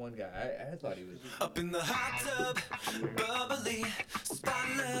This is one guy. I thought he was. Up in the hot tub, bubbly, spot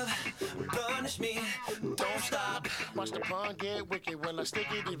love, punish me, don't stop. Watch the pond get wicked when I stick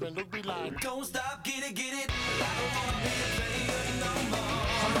it, even Luke be like, Don't stop, get it, get it. I don't wanna be a player no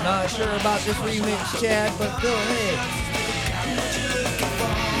more. Not sure about this remix, Chad, but go ahead.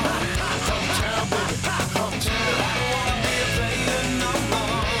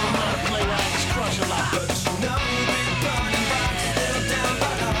 play like it's crush a lot.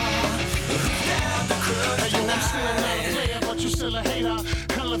 Hey, yo, I'm still not a player, but you still a hater.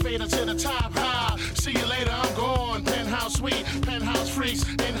 Elevator to the top high. See you later, I'm gone. Penthouse suite, penthouse freaks,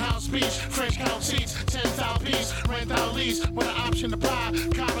 in-house beach, French count seats, 10,000 piece, rent out lease with an option to buy.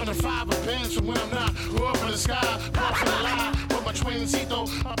 Cop on the 5 of Benz from when I'm not. Up in the sky, puff in the lie. With my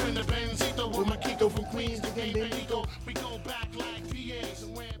twincito, up in the Benzito. With my Kiko from Queens to Gay Benito. We go back like PAs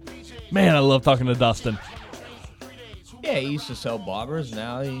and wear PJs. Man, I love talking to Dustin. Yeah, he used to sell bobbers.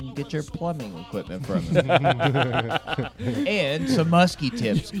 Now you can get your plumbing equipment from him. And some musky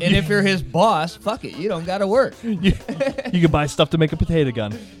tips. And if you're his boss, fuck it, you don't got to work. You can buy stuff to make a potato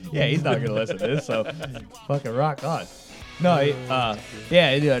gun. Yeah, he's not gonna listen to this, so fucking rock on. No,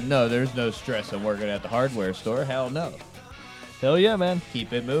 no, there's no stress on working at the hardware store. Hell no. Hell yeah, man.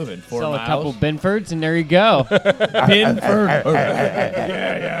 Keep it moving. 4 Sell a miles. couple Binfords, and there you go. Binford.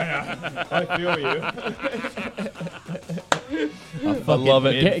 I feel you. I love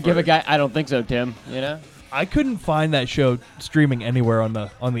it. Give a guy. I don't think so, Tim. You know. I couldn't find that show streaming anywhere on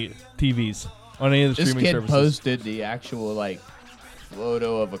the TVs on any of the This streaming kid services. posted the actual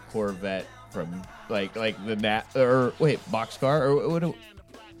photo of a Corvette from boxcar or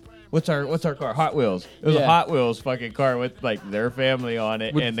what's our car? Hot Wheels. It was a Yeah. Hot Wheels fucking car with their family on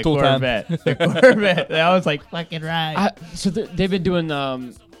it With and the tool time. Corvette. The Corvette. That was fucking right. So they've been doing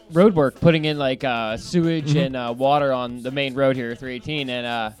road work, putting in sewage and water on the main road here, 318,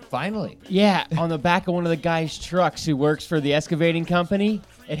 and Finally. yeah, on the back of one of the guy's trucks who works for the excavating company.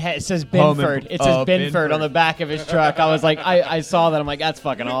 It says Home Binford. imp- It says oh, Binford Binford. on the back of his truck. I was like, I saw that. I'm like, that's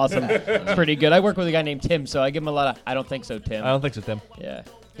fucking awesome. It's pretty good. I work with a guy named Tim, so I give him a lot of. I don't think so, Tim. I don't think so, Tim. Yeah,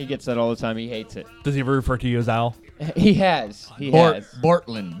 he gets that all the time. He hates it. Does he ever refer to you as Al? He has. He has.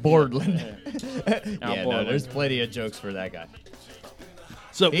 Bortland. Al Yeah, no, Borland. there's plenty of jokes for that guy.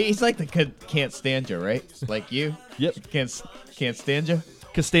 So, He's like the can't stand you, right? Like you. yep, Can't stand you.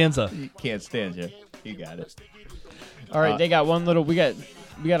 Costanza. Can't stand you. You got it. All right, they got one little. We got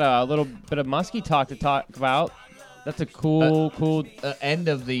a little bit of musky talk to talk about. That's a cool. End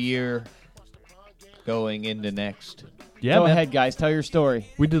of the year, going into next. Yeah, Go man. ahead, guys. Tell your story.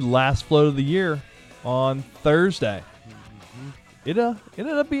 We did last float of the year on Thursday. It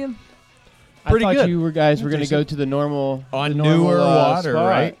ended up being pretty I thought good. you guys were going to go to the normal On the normal, newer water, spot.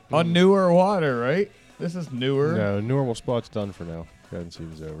 right? On newer water, right? This is newer. No, normal spot's done for now. Guidance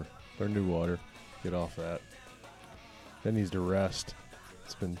season's over. Or new water. Get off that. That needs to rest.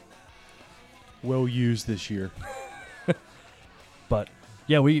 It's been well used this year. But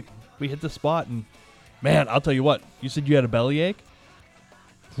yeah, we hit the spot, and man, I'll tell you what. You said you had a bellyache.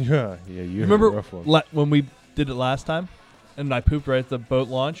 Yeah, you had a Remember rough one. when we did it last time, and I pooped right at the boat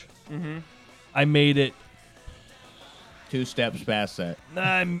launch. Mm-hmm. I made it. 2 steps past that.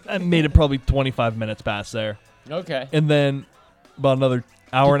 I made it probably 25 minutes past there, Okay. and then about another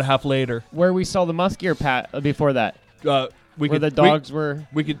hour and a half later, Where we saw the muskie before that, we where could the dogs were.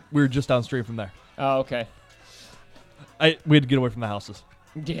 we were just downstream from there. Oh, okay. We had to get away from the houses.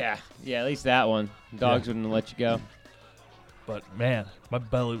 Yeah. At least that one. Dogs wouldn't let you go. But man, my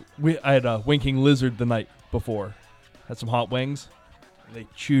belly. I had a winking lizard the night before. Had some hot wings. And they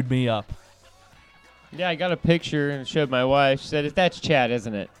chewed me up. Yeah, I got a picture and showed my wife. She said, "That's Chad,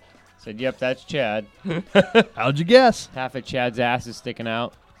 isn't it?" Said, "Yep, that's Chad." How'd you guess? Half of Chad's ass is sticking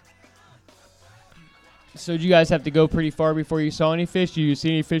out. So did you guys have to go pretty far before you saw any fish? Did you see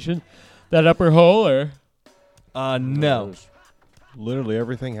any fish in that upper hole, or? No. Literally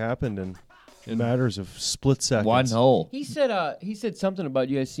everything happened in matters of split seconds. One hole. He said something about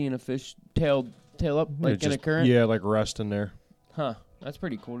you guys seeing a fish tail up like in a current. Yeah, like resting there. Huh. That's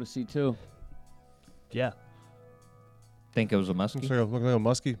pretty cool to see too. Yeah. Think it was a Looks muskie. like a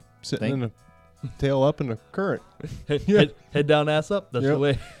muskie sitting Think? in a tail up in a current. Head down, ass up. That's Yep. the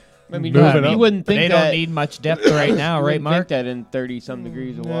way. I mean, Moving you up. wouldn't think They that. don't need much depth right now, you right, wouldn't Mark? think that in 30-some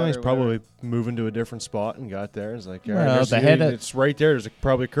degrees of water. Yeah, he's or whatever. probably moving to a different spot and got there. It's like, all Well, right, there's the head of- it's right there. There's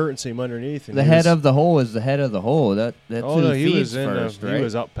probably a current seam underneath. And The he head was- of the hole is the head of the hole. That's Oh who no, he feeds was in. first, right? He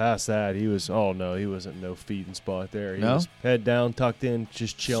was up past that. He was. Oh no, he wasn't no feeding spot there. He No? was head down, tucked in,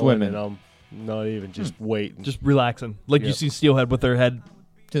 just chilling, Swimming. and I'm not even just waiting. Just relaxing. Like you Yep. see Steelhead with their head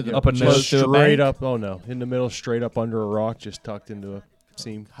to the up and close nose to a straight bank? up. Oh no, in the middle, straight up under a rock, just tucked into a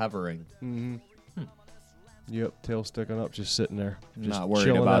seam. Hovering. Mm-hmm. Yep, tail sticking up, just sitting there. Just Not worried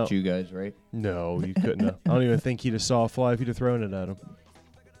chilling about out. you guys, right? No, you couldn't have. I don't even think he'd have saw a fly if you'd have thrown it at him.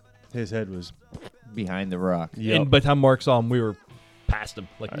 His head was. Behind the rock. Yep. And by the time Mark saw him, we were past him.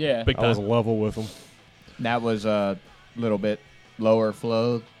 Like Yeah. big I was time. level with him. That was a little bit lower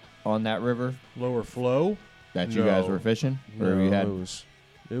flow on that river Lower flow. that you guys No. were fishing, or No, you had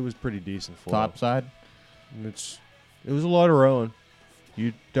it was pretty decent flow. top side. It was a lot of rowing.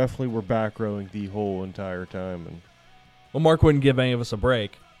 You definitely were back rowing the whole entire time, and Well, Mark wouldn't give any of us a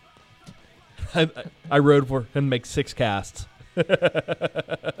break. I rode for him to make 6 casts.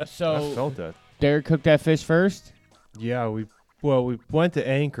 I So felt that. Derek cooked that fish first. Yeah, we went to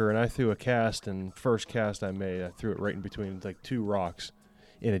anchor, and I threw a cast, and first cast I made, I threw it right in between like 2 rocks,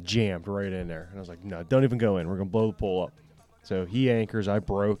 and it jammed right in there. And I was like, no, don't even go in. We're gonna blow the pole up. So he anchors, I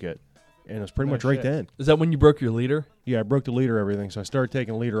broke it, and it was pretty much right shit. then. Is that when you broke your leader? Yeah, I broke the leader, everything. So I started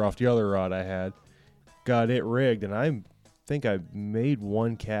taking leader off the other rod I had, got it rigged, and I think I made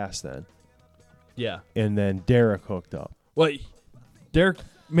 1 cast then, Yeah. and then Derek hooked up. Well, Derek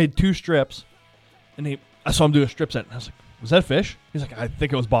made 2 strips, and I saw him do a strip set. And I was like, was that a fish? He's like, I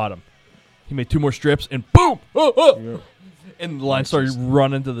think it was bottom. He made 2 more strips, and boom! Oh, oh! Yeah. And the line started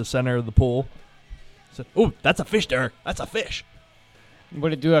running to the center of the pool. I said, oh, that's a fish, Derek. That's a fish. What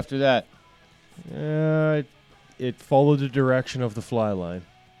did it do after that? It followed the direction of the fly line,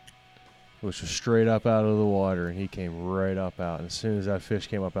 which was straight up out of the water, and he came right up out. And as soon as that fish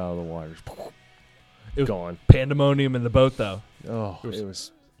came up out of the water, It was gone. pandemonium in the boat, though. Oh, it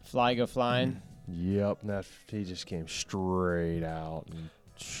was. Fly go flying. Yep, and he just came straight out. And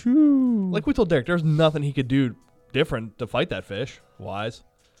shoo. Like we told Derek, there's nothing he could do different to fight that fish, wise.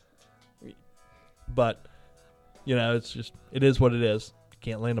 But, it is what it is. You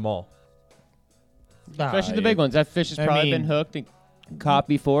can't land them all. Especially the big ones. That fish has I probably mean- been hooked and caught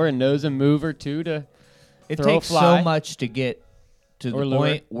before and knows a move or two to It throw a takes fly. so much to get to Or the lure.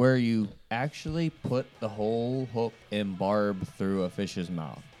 point where you actually put the whole hook and barb through a fish's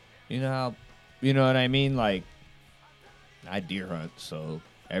mouth. You know what I mean? Like, I deer hunt, so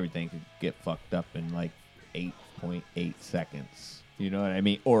everything could get fucked up in like 8.8 seconds. You know what I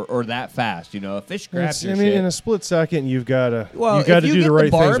mean? Or that fast. A fish grabs your shit. in a split second, you've got to Well, you got if to you do get the the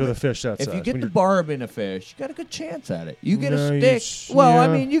right things barb- with a fish that If size. you get When the you're- barb in a fish, you got a good chance at it. You get No, a you stick. s- Well, I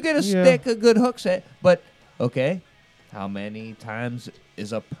yeah, mean, you get a yeah. stick, a good hook set. But, okay, how many times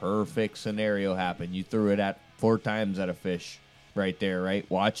is a perfect scenario happen? You threw it at 4 times at a fish right there, right?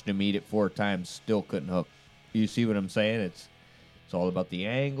 Watched him eat it 4 times, still couldn't hook. You see what I'm saying? It's all about the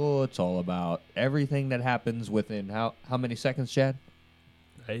angle. It's all about everything that happens within how many seconds, Chad?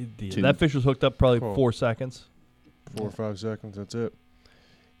 Two. That fish was hooked up probably Cool. 4 seconds. 4 or 5 seconds. That's it.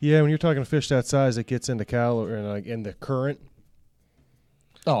 Yeah, when you're talking a fish that size, it gets into calorie and like in the current.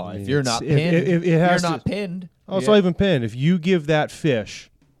 Oh, I mean, if you're it's- not if- pinned, if it has you're to- not pinned. Oh, it's Yeah. not even pinned. If you give that fish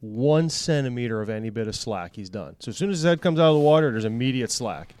 1 centimeter of any bit of slack, he's done. So as soon as his head comes out of the water, there's immediate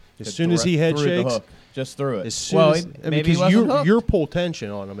slack. As soon as he head through the shakes, hook. Just through it. as soon well, as, maybe he because wasn't hooked. you're full tension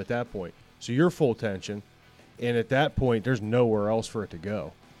on him at that point. So you're full tension, and at that point, there's nowhere else for it to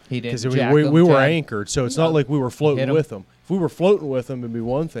go. He didn't Because jack we him, were Chad. anchored, so it's No. not like we were Hit floating him. with him. If we were floating with him, it'd be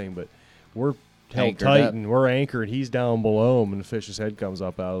one thing, but we're held Anchored tight up. and we're anchored. He's down below him, and the fish's head comes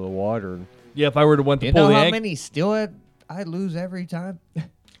up out of the water. And Yeah, if I were to want to You pull know the how anchor, many steelhead I lose every time? I-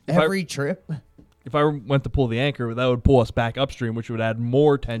 every trip? if I went to pull the anchor, that would pull us back upstream, which would add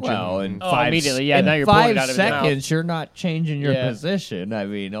more tension. Well, in Oh, 5 immediately, yeah, in now you're pulling 5 it out of his mouth. seconds, you're not changing your Yeah. position. I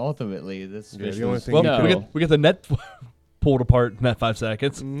mean, ultimately, this Yeah, fish the only was- thing well, you No. could- we get the net pulled apart in that 5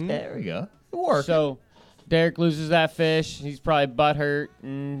 seconds. There we go. It worked. So Derek loses that fish. He's probably butthurt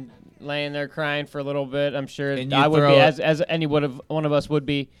and laying there crying for a little bit. I'm sure And you I would throw be, it- as any one of us would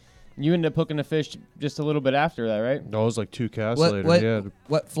be. You ended up hooking a fish just a little bit after that, right? No, it was like 2 casts What later.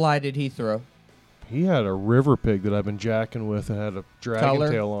 what fly did he throw? He had a river pig that I've been jacking with and had a dragon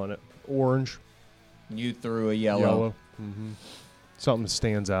Color? tail on it. Orange, You threw a yellow. yellow. Something that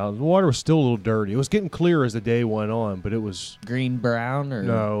stands out. The water was still a little dirty. It was getting clear as the day went on, but it was Green brown or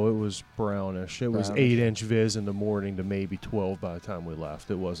no, it was brownish. It was Brownish. 8-inch viz in the morning to maybe 12 by the time we left.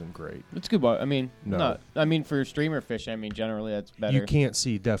 It wasn't great. It's good. I mean, No. for streamer fish. I mean, generally that's better. You can't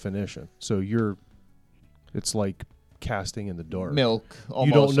see definition, so it's like casting in the dark. milk. Almost,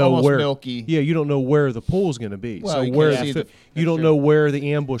 You don't know almost where milky. Yeah, you don't know where the pool's going to be. Well, so you where can't the see fi- the- you that's don't true. know where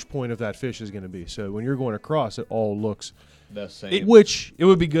the ambush point of that fish is going to be. So when you're going across, it all looks The same. which It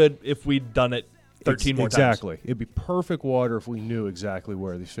would be good if we'd done it 13 more times. exactly. It'd be perfect water if we knew exactly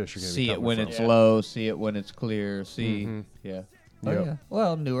where these fish are going to be see it coming when from. it's Yeah. low. See it when it's clear. See, Mhm. yeah. Oh Yep. yeah.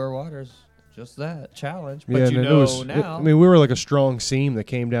 Well, newer waters, just that challenge. But Yeah, you and it know was, now. I mean, we were like a strong seam that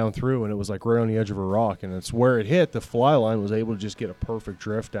came down through, and it was like right on the edge of a rock, and it's where it hit. The fly line was able to just get a perfect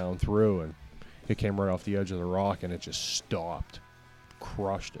drift down through, and it came right off the edge of the rock, and it just stopped,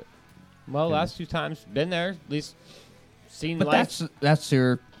 crushed it. Well, last 2 times been there. At least seen but life. that's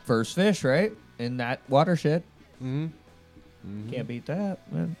your first fish, right? In that watershed. Mm-hmm. Can't beat that.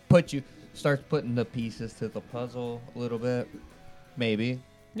 Man. Starts putting the pieces to the puzzle a little bit. Maybe.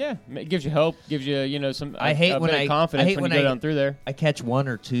 Yeah, it gives you hope. Gives you some. I hate a when bit of I- confidence I hate when when you go I- down through there. I catch 1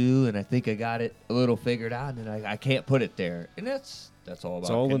 or 2, and I think I got it a little figured out, and then I can't put it there. And that's all about. It's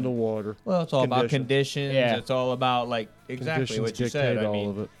all in the water. Well, it's all about Conditions. conditions. Yeah. It's all about like exactly Conditions what you dictate said. I all mean,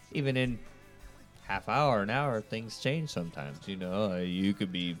 of it. even in half hour, an hour, things change sometimes. You know, you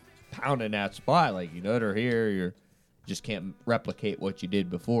could be pounding that spot like you know it or here. You just can't replicate what you did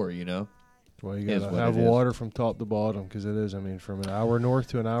before. You know. Well, you Is got to what have it is. water from top to bottom because it is. I mean, from an hour north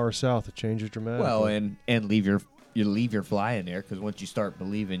to an hour south, it changes dramatically. Well, and leave your fly in there because once you start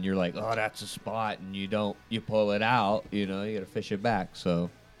believing, you're like, oh, that's a spot, and you pull it out. You know, you got to fish it back. So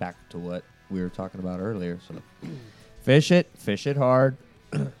back to what we were talking about earlier. So fish it hard,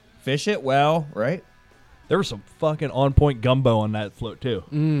 fish it well, right? There was some fucking on point gumbo on that float too.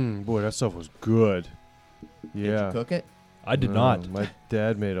 boy, that stuff was good. Did Yeah. you cook it? I did No, not. My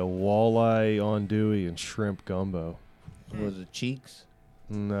dad made a walleye andouille and shrimp gumbo. Was it cheeks?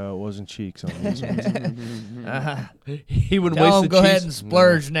 No, it wasn't cheeks on these ones. He wouldn't Tell waste him the go cheeks. ahead and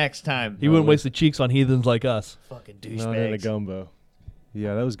splurge next time. He wouldn't waste the cheeks on heathens like us. Fucking Not in a douchebags. gumbo.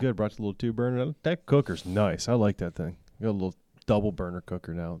 Yeah, that was good. Brought the little 2 burner. That cooker's nice. I like that thing. Got a little double burner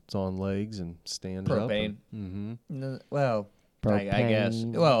cooker now. It's on legs and stands up. Propane. Mm-hmm. No, well, I guess.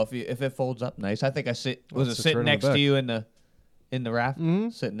 Propane. Well, if it folds up nice, I think I sit. Was Well, it sits sitting right on the next to back. you in the raft?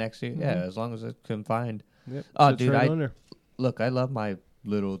 Mhm. Sitting next to you. Yeah, as long as it's confined. Yep. Oh, sits dude, right on there. Look, I love my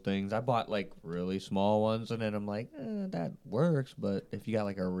little things. I bought like really small ones, and then I'm like, that works. But if you got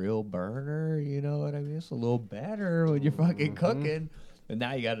like a real burner, you know what I mean? It's a little better when you're fucking cooking. And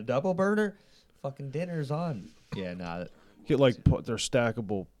now you got a double burner. Fucking dinner's on. Yeah, nah. Get like they're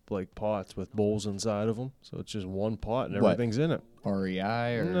stackable like pots with bowls inside of them, so it's just one pot and What? everything's in it.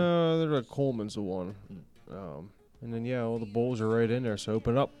 REI or No, they're like Coleman's the one. And then all the bowls are right in there. So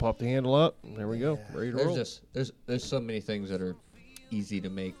open up, pop the handle up, and there we go, ready to roll. there's so many things that are easy to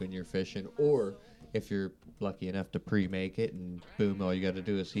make when you're fishing, or if you're lucky enough to pre-make it and boom, all you got to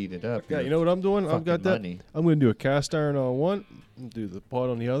do is heat it up. Yeah, You're you know what I'm doing? I've got fucking that. money. I'm going to do a cast iron on one, and do the pot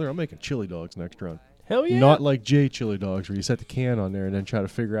on the other. I'm making chili dogs next round. Hell yeah. Not like J chili dogs where you set the can on there and then try to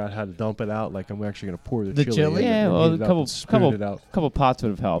figure out how to dump it out. Like I'm actually going to pour the The chili? in Yeah, and well, heat it a up couple and spoon it out. couple pots would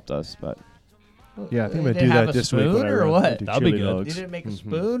have helped us, but Yeah, I think I'm They going to do have that a this week. When spoon I or run. what? Do That'd be chili good. dogs. You didn't make a Mhm.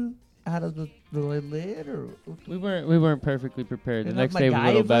 spoon out of the lid, or we weren't perfectly prepared. The Isn't next that day was a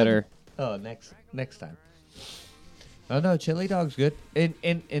little MacGyver? better. oh next time. Oh no, chili dogs good,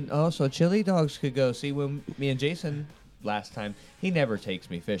 and also chili dogs could go. See, when me and Jason last time, he never takes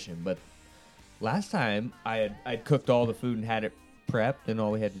me fishing, but last time I'd cooked all the food and had it prepped, and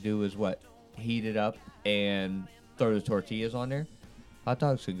all we had to do was heat it up and throw the tortillas on there. Hot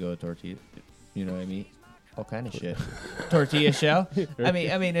dogs could go with tortillas. You know what I mean? All kind of shit. Tortilla shell. I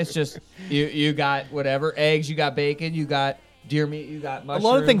mean, it's just you got whatever eggs, you got bacon, you got deer meat, you got A mushrooms.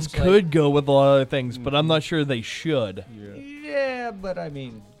 lot of things like- could go with a lot of things, but I'm not sure they should. Yeah, but I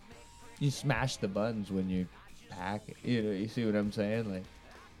mean, you smash the buns when you pack it. You see what I'm saying? Like,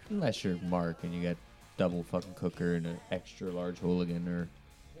 unless you're Mark and you got double fucking cooker and an extra large hooligan or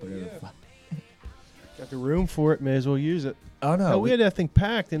whatever. the fuck. Got the room for it. May as well use it. Oh no, Hell, we had that thing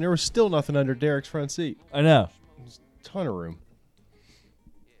packed, and there was still nothing under Derek's front seat. I know. Ton of room.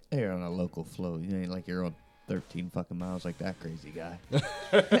 you're on a local float. You ain't like you're on 13 fucking miles like that crazy guy.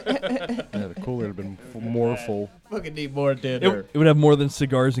 Yeah, the cooler would have been more full. Fucking need more dinner. It would have more than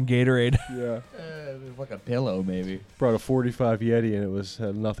cigars and Gatorade. Yeah. Like a pillow, maybe. Brought a 45 Yeti and it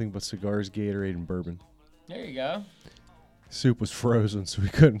had nothing but cigars, Gatorade, and bourbon. There you go. Soup was frozen, so we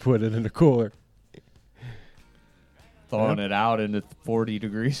couldn't put it in the cooler. Thawing it out into 40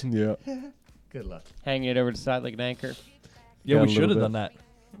 degrees. Yeah. Good luck. Hanging it over the side like an anchor. Yeah, Got a we should little have bit. done that.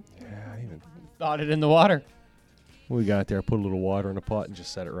 Yeah, even Thawed it in the water. we got there, put a little water in a pot and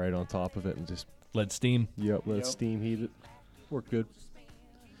just set it right on top of it and just, Let steam. let it steam heat it. Worked good.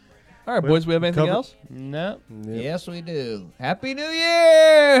 All right, boys, we have anything covered- else? No. Yep. Yes, we do. Happy New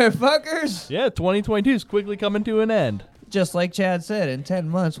Year, fuckers. Yeah, 2022 is quickly coming to an end. Just like Chad said, in 10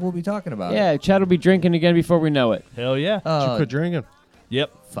 months, we'll be talking about it. Yeah, Chad will be drinking again before we know it. Hell yeah. You quit drinking.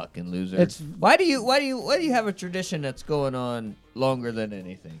 Yep. Fucking loser. It's- why do you have a tradition that's going on longer than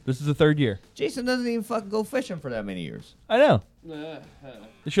anything? This is the third year. Jason doesn't even fucking go fishing for that many years. I know.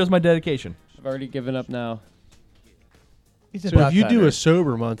 It shows my dedication. I've already given up now. He's So if you do a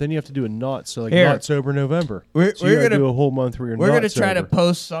sober month, then you have to do a not. So like Here. not sober November. We're So you gotta gonna- do a whole month where you're we're not gonna try to sober.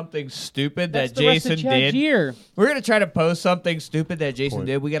 post something stupid That's that the rest of Jason Chad's did. year. We're gonna try to post something stupid that Jason Point.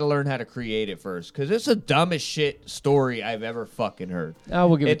 did. We gotta learn how to create it first, because it's the dumbest shit story I've ever fucking heard. Oh,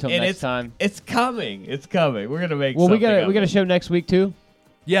 we'll give it till And next it's, time. It's coming. It's coming. We're gonna make. Well, we something got a of it. show next week too.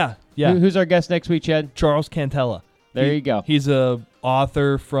 Yeah. Yeah. Who's our guest next week, Chad? Charles Cantella. There you go. He's a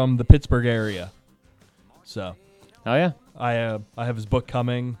author from the Pittsburgh area. So Oh yeah. I have his book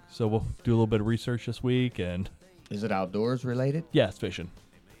coming, so we'll do a little bit of research this week, and Is it outdoors related? yeah, it's fishing.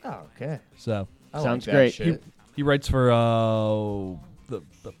 Oh, okay. So I Sounds like that great. shit. he writes for the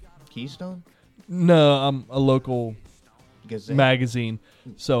Keystone a local Gazette. magazine.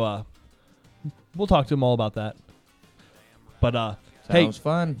 So we'll talk to him all about that. But hey, Sounds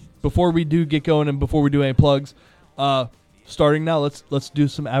fun. before we do get going and before we do any plugs, starting now, let's do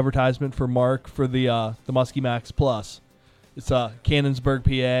some advertisement for Mark for the Muskie Max Plus. It's Cannonsburg,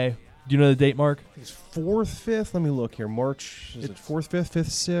 PA. Do you know the date, Mark? It's 4th, 5th. Let me look here. March. Is it 4th, 5th,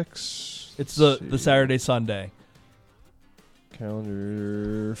 5th, 6th? It's the Saturday, Sunday.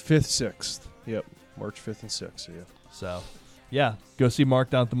 Calendar 5th, 6th. Yep. March 5th and 6th. Yeah. So, yeah, go see Mark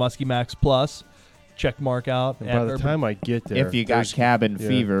down at the Muskie Max Plus. Check Mark out. And at by the Urban- time I get there, If you got there's- cabin yeah.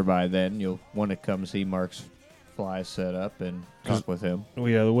 fever by then, you'll want to come see Mark's fly set up and talk with him. Well,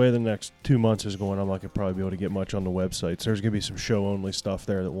 yeah, the way the next 2 months is going, I'm not going to probably be able to get much on the website. So there's going to be some show-only stuff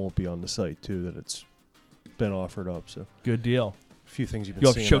there that won't be on the site, too, that it's been offered up. So Good deal. a few things you've been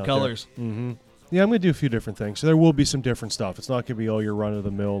You'll have seeing to show out colors. Mm-hmm. Yeah, I'm going to do a few different things. So there will be some different stuff. It's not going to be all your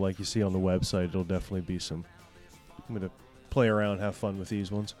run-of-the-mill like you see on the website. It'll definitely be some... I'm going to play around, have fun with these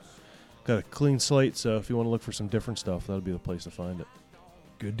ones. Got a clean slate, so if you want to look for some different stuff, that'll be the place to find it.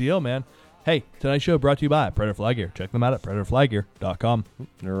 Good deal, man. Hey, tonight's show brought to you by Predator Fly Gear. Check them out at predatorflygear.com.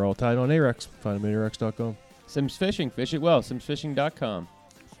 They're all tied on Arex. Find them at arex.com. Sims Fishing. Fish it well. SimsFishing.com.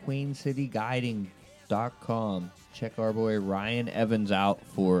 QueenCityGuiding.com. Check our boy Ryan Evans out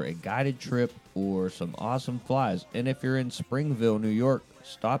for a guided trip or some awesome flies. And if you're in Springville, New York,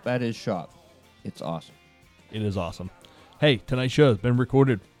 stop at his shop. It's awesome. It is awesome. Hey, tonight's show has been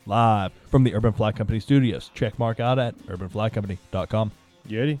recorded live from the Urban Fly Company studios. Check Mark out at urbanflycompany.com.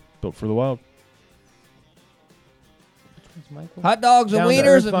 Yeti, built for the wild. Hot dogs and Down to wieners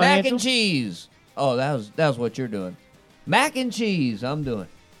Earth and mac Financial? and cheese. Oh, that was what you're doing. Mac and cheese, I'm doing.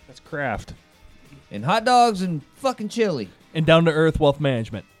 That's craft. And hot dogs and fucking chili. And Down to Earth Wealth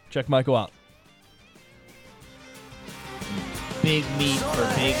Management. Check Michael out. Big meat for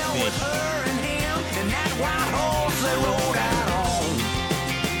big fish.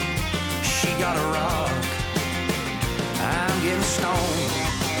 She got a rock. I'm getting stoned.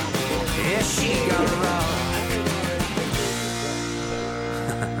 Yeah, she got a rock.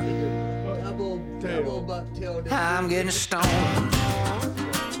 Double buck-tailed. I'm getting stoned.